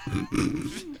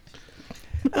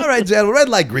 All right, Jan, red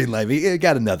light, green light. We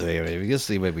got another area. We can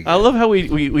see what we I got. love how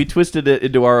we twisted it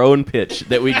into our own pitch,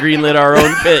 that we greenlit our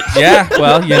own pitch. Yeah,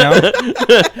 well, you know.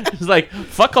 It's like,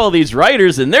 fuck all these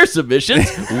writers and their submissions.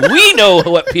 We know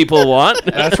what people want.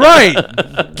 That's right.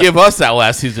 Give us that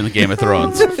last season of Game of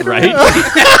Thrones. Right?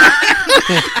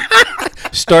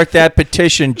 Start that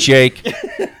petition, Jake.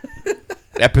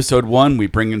 Episode 1, we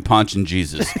bring in Ponch and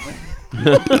Jesus.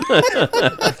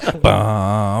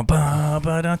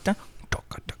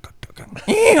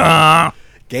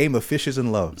 Game of Fishes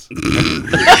and Loaves.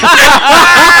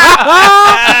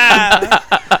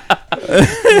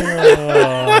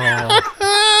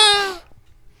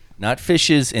 Not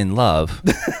fishes in love.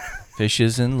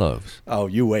 Fishes in loaves. Oh,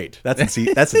 you wait. That's in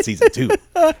season 2.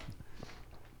 And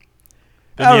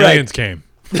the All right. aliens came.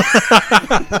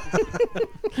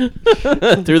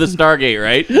 Through the Stargate,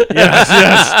 right? Yes.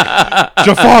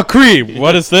 Jafar Cream.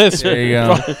 What is this? There you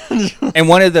go. And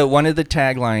one of the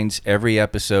taglines every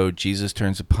episode, Jesus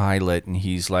turns to Pilate and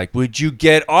he's like, "Would you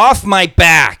get off my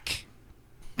back?"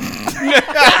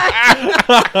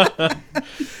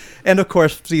 And of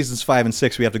course, seasons 5 and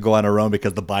 6, we have to go on our own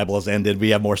because the Bible has ended. We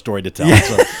have more story to tell.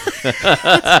 So.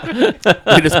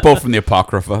 We just pulled from the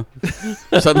Apocrypha.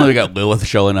 Suddenly we got Lilith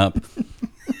showing up.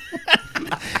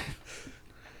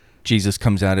 Jesus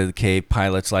comes out of the cave.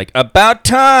 Pilate's like, "About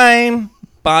time.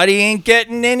 Body ain't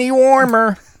getting any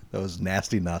warmer." Those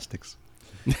nasty Gnostics.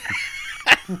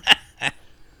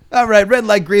 All right, red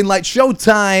light, green light.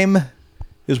 Showtime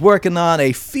is working on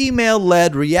a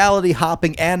female-led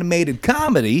reality-hopping animated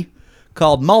comedy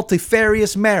called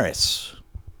Multifarious Maris.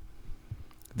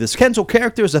 This central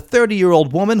character is a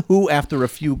 30-year-old woman who, after a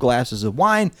few glasses of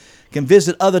wine, can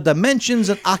visit other dimensions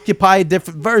and occupy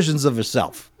different versions of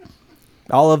herself.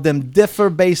 All of them differ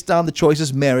based on the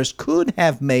choices Maris could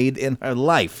have made in her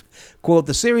life. Quote,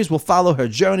 the series will follow her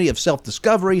journey of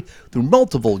self-discovery through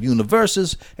multiple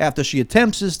universes after she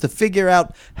attempts to figure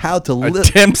out how to live.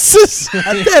 Attempts.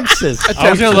 I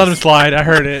was going to let him slide. I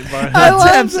heard it. But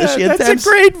That's a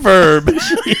great verb.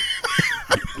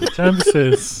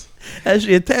 Tempsis. as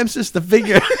she attempts to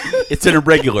figure It's an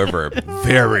irregular verb.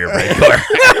 Very irregular.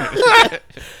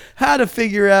 how to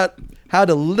figure out how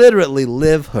to literally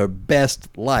live her best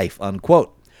life,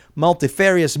 unquote.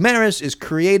 Multifarious Maris is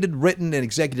created, written, and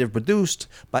executive produced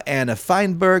by Anna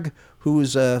Feinberg,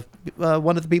 who's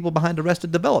one of the people behind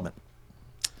Arrested Development.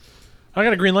 I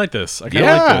gotta green light this. I kinda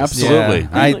Yeah, like this.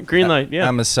 absolutely. Green light, yeah.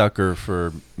 I'm a sucker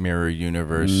for mirror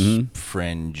universe,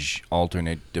 fringe,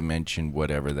 alternate dimension,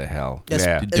 whatever the hell.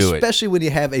 Yeah. Do it. Especially when you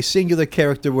have a singular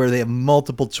character where they have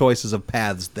multiple choices of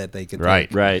paths that they can Right.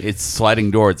 take. Right. It's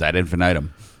sliding doors ad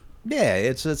infinitum. Yeah,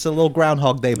 it's a little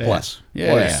Groundhog Day plus.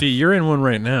 Yeah. See, you're in one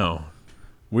right now.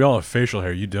 We all have facial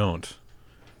hair. You don't.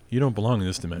 You don't belong in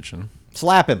this dimension.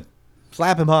 Slap him.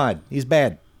 Slap him hard. He's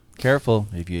bad. Careful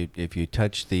if you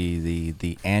touch the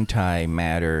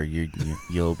antimatter,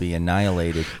 you'll be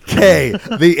annihilated. Okay,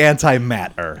 the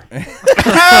antimatter.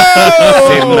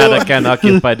 Same matter can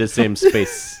occupy the same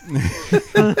space.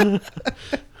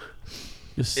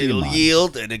 You see It'll mine.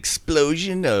 yield an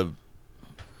explosion of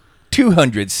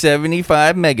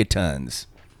 275 megatons.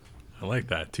 I like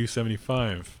that.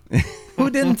 275. Who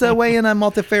didn't weigh in on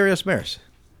Multifarious Maris?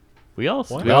 We all.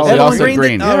 What? We all Everyone Everyone said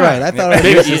green. did? All right, I thought I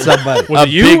Big- was missing somebody. Was A it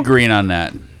you? big green on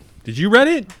that. Did you read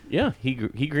it? yeah, he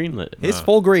greenlit it. It's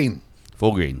full green.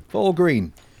 Full green. Full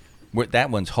green. That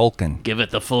one's hulking. Give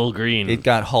it the full green. It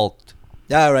got hulked.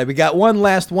 All right, we got one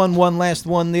last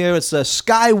one there. It's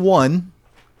Sky One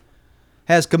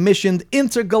has commissioned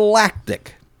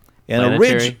Intergalactic.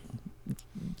 Planetary.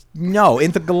 No,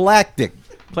 Intergalactic.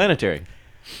 Planetary.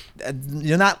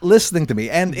 You're not listening to me.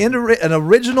 And an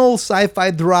original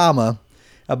sci-fi drama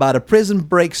about a prison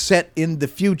break set in the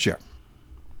future.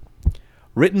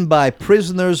 Written by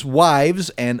prisoners' wives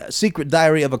and Secret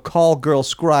Diary of a Call Girl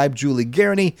scribe, Julie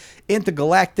Gurney,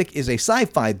 Intergalactic is a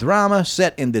sci-fi drama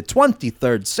set in the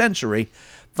 23rd century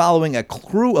following a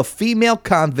crew of female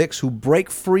convicts who break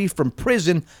free from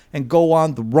prison and go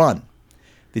on the run.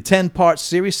 The 10-part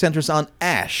series centers on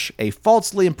Ash, a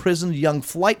falsely imprisoned young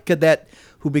flight cadet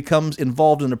who becomes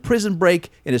involved in a prison break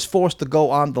and is forced to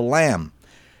go on the lam.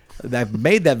 I've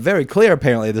made that very clear,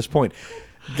 apparently, at this point.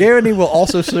 Garrity will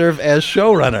also serve as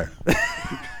showrunner.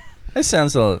 That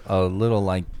sounds a little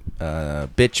like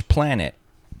Bitch Planet.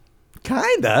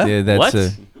 Kinda. Yeah, that's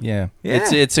What? yeah. Yeah.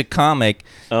 It's a comic.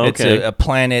 Oh, It's okay. a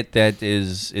planet that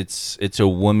is it's a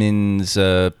woman's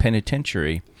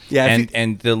penitentiary. Yeah, if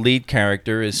and the lead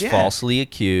character is Yeah. falsely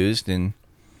accused and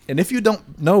And if you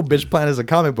don't know Bitch Planet is a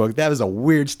comic book, that is a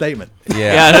weird statement.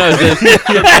 Yeah, I know.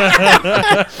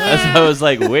 I was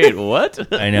like, wait,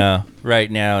 what? I know. Right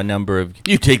now, a number of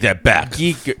You take that back.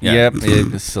 geek. Yeah. Yep,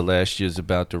 Celestia's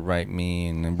about to write me,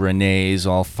 and Renee's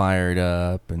all fired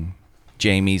up, and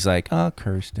Jamie's like, "Oh,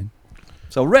 Kirsten."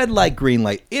 So red light, green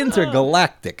light,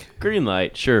 Intergalactic. Green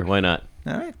light. Sure, why not?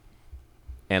 All right.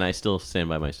 And I still stand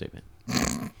by my statement.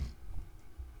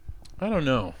 I don't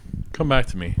know. Come back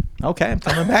to me. Okay, I'm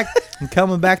coming back. I'm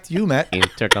coming back to you, Matt.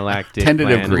 Intergalactic. Tentative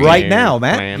planetary, green. Right now,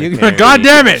 Matt. planetary, God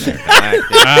damn it!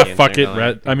 intergalactic, Fuck it.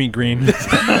 intergalactic. Red. I mean green.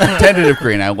 Tentative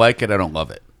green. I like it. I don't love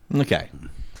it. Okay.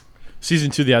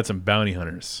 Season 2, they had some bounty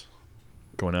hunters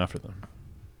going after them.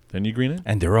 Then you green it?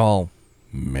 And they're all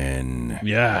men.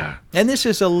 Yeah. And this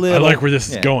is a I little. like where this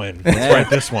is Yeah. going. Let's write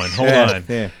this one. Hold Yeah, on.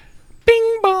 yeah.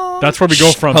 Bing bong. That's where we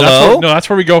go from. Hello? That's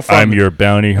where we go from. your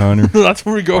bounty hunter. That's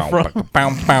where we go from.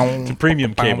 To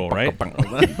Premium cable, right?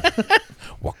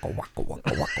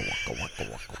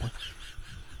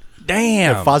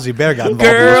 Damn. Fozzie Bear got involved. in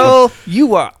Girl,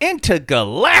 you are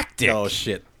intergalactic. this one. Oh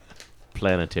shit.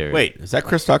 Planetary. Wait, is that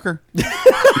Chris Tucker?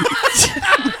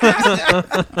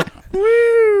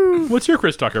 What's your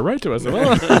Chris Tucker? Write to us. If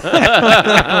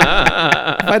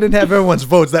I didn't have everyone's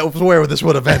votes, that was where this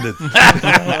would have ended.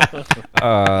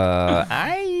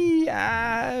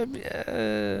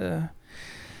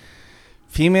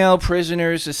 Female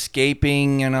prisoners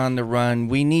escaping and on the run.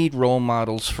 We need role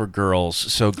models for girls,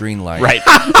 so green light. Right.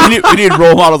 we need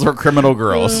role models for criminal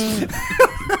girls.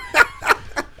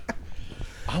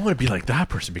 I want to be like that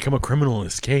person. Become a criminal and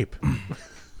escape.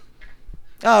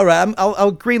 All right,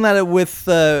 I'll greenlight it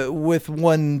with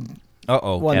one.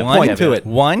 Uh-oh. One Yeah, point to it.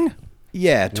 One?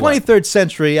 Yeah, 23rd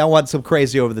century. I want some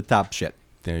crazy over the top shit.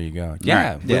 There you go.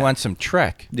 Yeah, Right. we Yeah. want some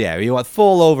Trek. Yeah, you want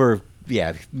full over.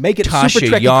 Yeah, make it super Tasha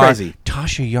Trekky Yar. crazy.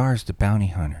 Tasha Yar's the bounty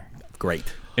hunter. Great.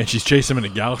 And she's chasing him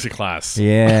in a galaxy class.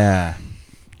 Yeah.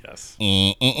 Yes.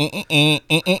 And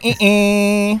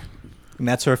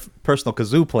that's her personal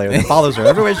kazoo player that follows her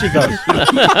everywhere she goes.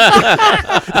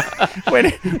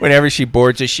 Whenever she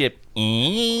boards a ship.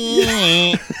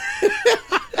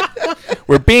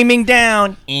 We're beaming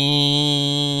down.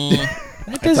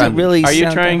 That doesn't really. Are you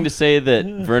sound trying that- to say that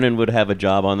Vernon would have a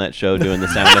job on that show doing the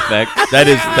sound effects?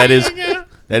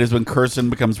 That is when Kirsten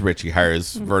becomes rich. He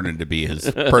hires Vernon to be his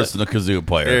personal kazoo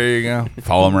player. There you go.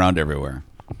 Follow him around everywhere.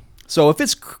 So if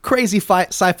it's crazy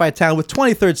sci-fi town with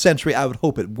 23rd century, I would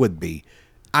hope it would be.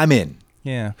 I'm in.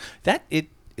 Yeah, that it.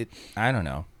 I don't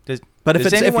know. Does But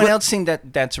if anyone we're- else think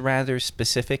that's rather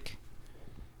specific?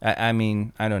 I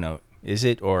mean, I don't know. Is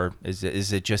it or is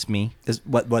it just me? Is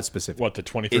what specific? What, the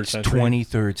 23rd It's century?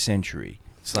 23rd century.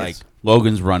 It's like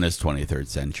Logan's Run is 23rd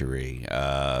century.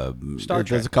 Trek.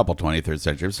 There's a couple 23rd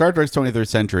century. Star Trek's 23rd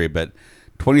century, but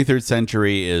 23rd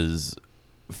century is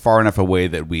far enough away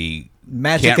that we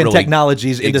Magic can't and really- technology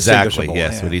is Exactly. indistinguishable.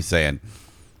 Yes, Yeah. what he's saying.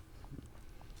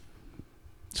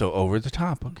 so over the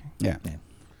top. Okay. Yeah.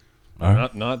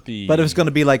 Not the. But if it's going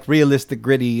to be like realistic,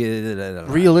 gritty,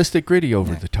 Realistic, gritty,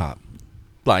 over the top,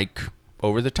 like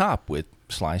over the top with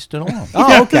Sly Stallone.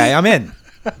 Oh, okay, I'm in.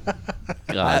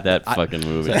 God, that fucking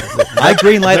movie. I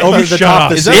greenlight over the shut top. up.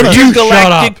 The Is series. that- You shut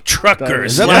Intergalactic up. Trucker, that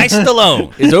Sly like-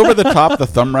 Stallone. Is Over the Top the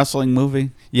thumb wrestling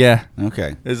movie? Yeah,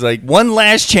 Okay. it's like one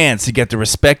last chance to get the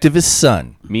respect of his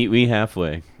son. Meet me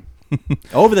halfway.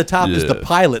 Over the top is the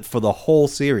pilot for the whole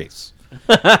series.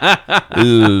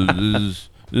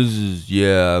 This is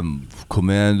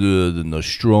Commander the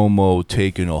Nostromo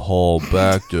taking a haul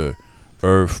back to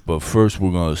Earth, but first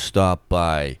we're gonna stop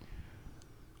by.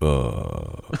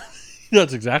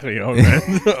 That's exactly it,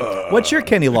 man. What's your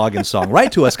Kenny Loggins song?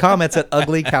 Write to us. Comments at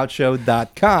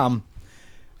uglycouchshow.com.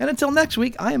 And until next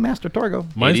week, I am Master Torgo.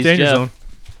 Mine's 80s Danger Jeff.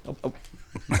 Zone.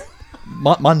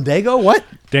 Mondego? What?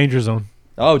 Danger Zone.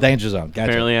 Oh, Danger Zone. Gotcha.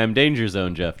 Apparently, I'm Danger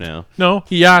Zone Jeff now. No,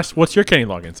 he asked, "What's your Kenny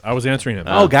Loggins?" I was answering him.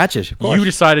 Oh, gotcha. Of course. You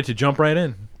decided to jump right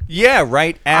in. Yeah,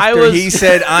 right after was- he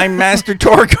said, "I'm Master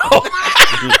Torgo."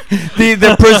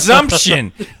 the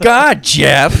presumption. God,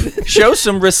 Jeff, show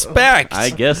some respect. I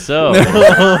guess so.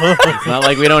 It's not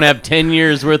like we don't have 10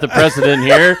 years worth of precedent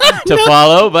here to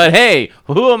follow, but hey,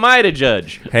 who am I to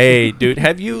judge? Hey, dude,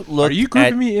 have you looked Are you at?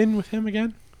 grouping me in with him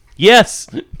again? Yes,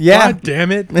 Yeah. God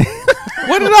damn it!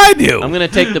 What did I do? I'm going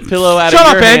to take the pillow out Shut of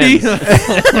up, your Andy.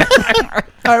 hands.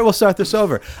 All right, we'll start this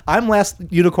over. I'm Last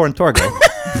Unicorn Torgo.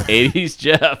 80s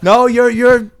Jeff. No,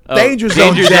 you're Oh, Danger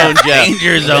Zone Danger Jeff. Zone Jeff.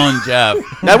 Danger Zone Jeff.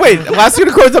 Now wait, Last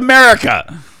Unicorn's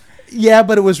America. Yeah,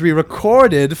 but it was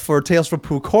re-recorded for Tales from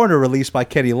Pooh Corner, released by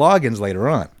Kenny Loggins later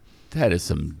on. That is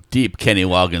some deep Kenny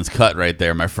Loggins cut right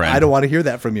there, my friend. I don't want to hear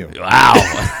that from you. Wow.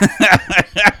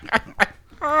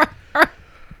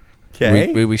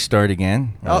 Okay. We start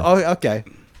again. Oh, okay.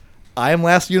 I am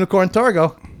Last Unicorn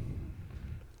Torgo.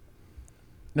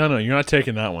 No, you're not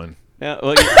taking that one. Yeah,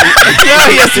 well,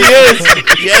 Yes, he is.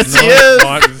 Yes, he is.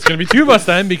 Oh, it's gonna be two of us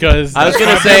then because I was that's going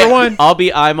to my say, favorite one. I'll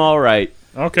be I'm all right.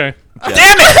 Okay. Damn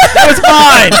it! That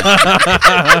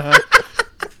was mine.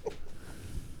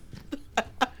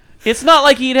 It's not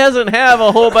like he doesn't have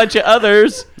a whole bunch of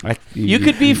others. You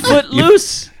could be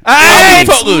footloose. Hey,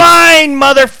 it's Footloose. mine,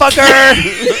 motherfucker!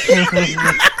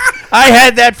 I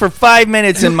had that for 5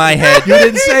 minutes in my head. You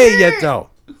didn't say it yet, though.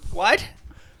 What?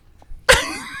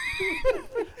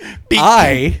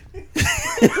 I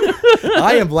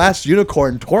am Last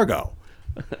Unicorn Torgo.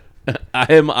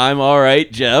 I'm all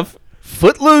right, Jeff.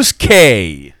 Footloose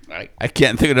K. I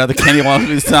can't think of another Kenny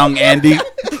Loggins song, Andy.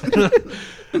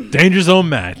 Danger Zone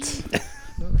Matt.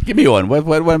 Give me one.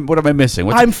 What am I missing?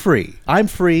 What's I'm free. I'm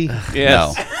free.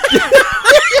 Yes.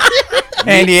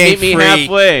 And he ain't Meet me free.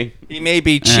 halfway. He may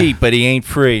be cheap, but he ain't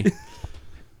free.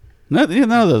 none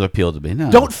of those appeal to me. No.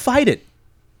 Don't fight it.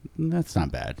 That's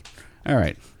not bad. All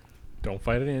right. Don't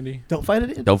fight it, Andy. Don't fight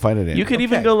it. Don't fight it in. You could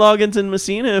even Okay. go Loggins and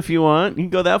Messina if you want. You can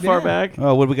go that far Yeah. back.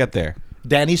 Oh, what do we got there?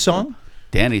 Danny's song?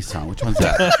 Danny's song. Which one's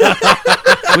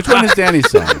that? Which one is Danny's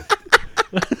song?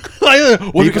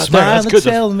 You can smile and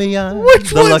tell me I'm Which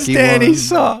the one's lucky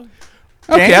Danny's one. song?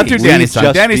 Okay, I'll do We've Danny's song.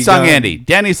 just Danny's song, begun. Andy.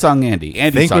 Danny's song, Andy.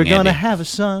 Andy's Think song, we're gonna Andy. have a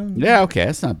son? Yeah, okay,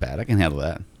 that's not bad. I can handle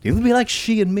that. It would be like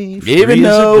she and me. Even 3 years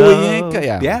though ago. we ain't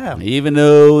got, Yeah. Even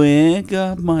though we ain't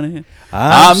got money,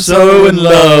 I'm so in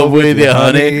love with you,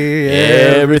 honey.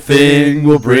 Everything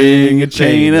will bring a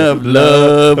chain of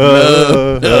love,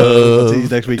 love, See you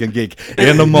love. next week in Geek.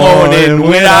 In the Morning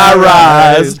when I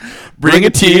rise, bring a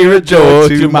tear of joy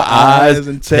to my eyes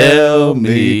and tell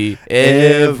me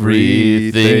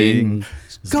everything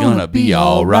is gonna be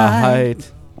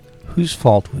alright. Whose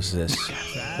fault was this?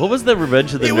 What was the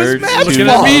Revenge of the was Nerds? Matt's Look 2?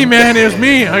 at me, man. It was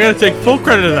me. I gotta take full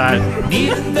credit of that.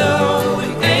 Even though we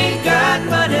ain't got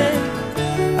money,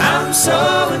 I'm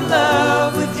so in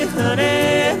love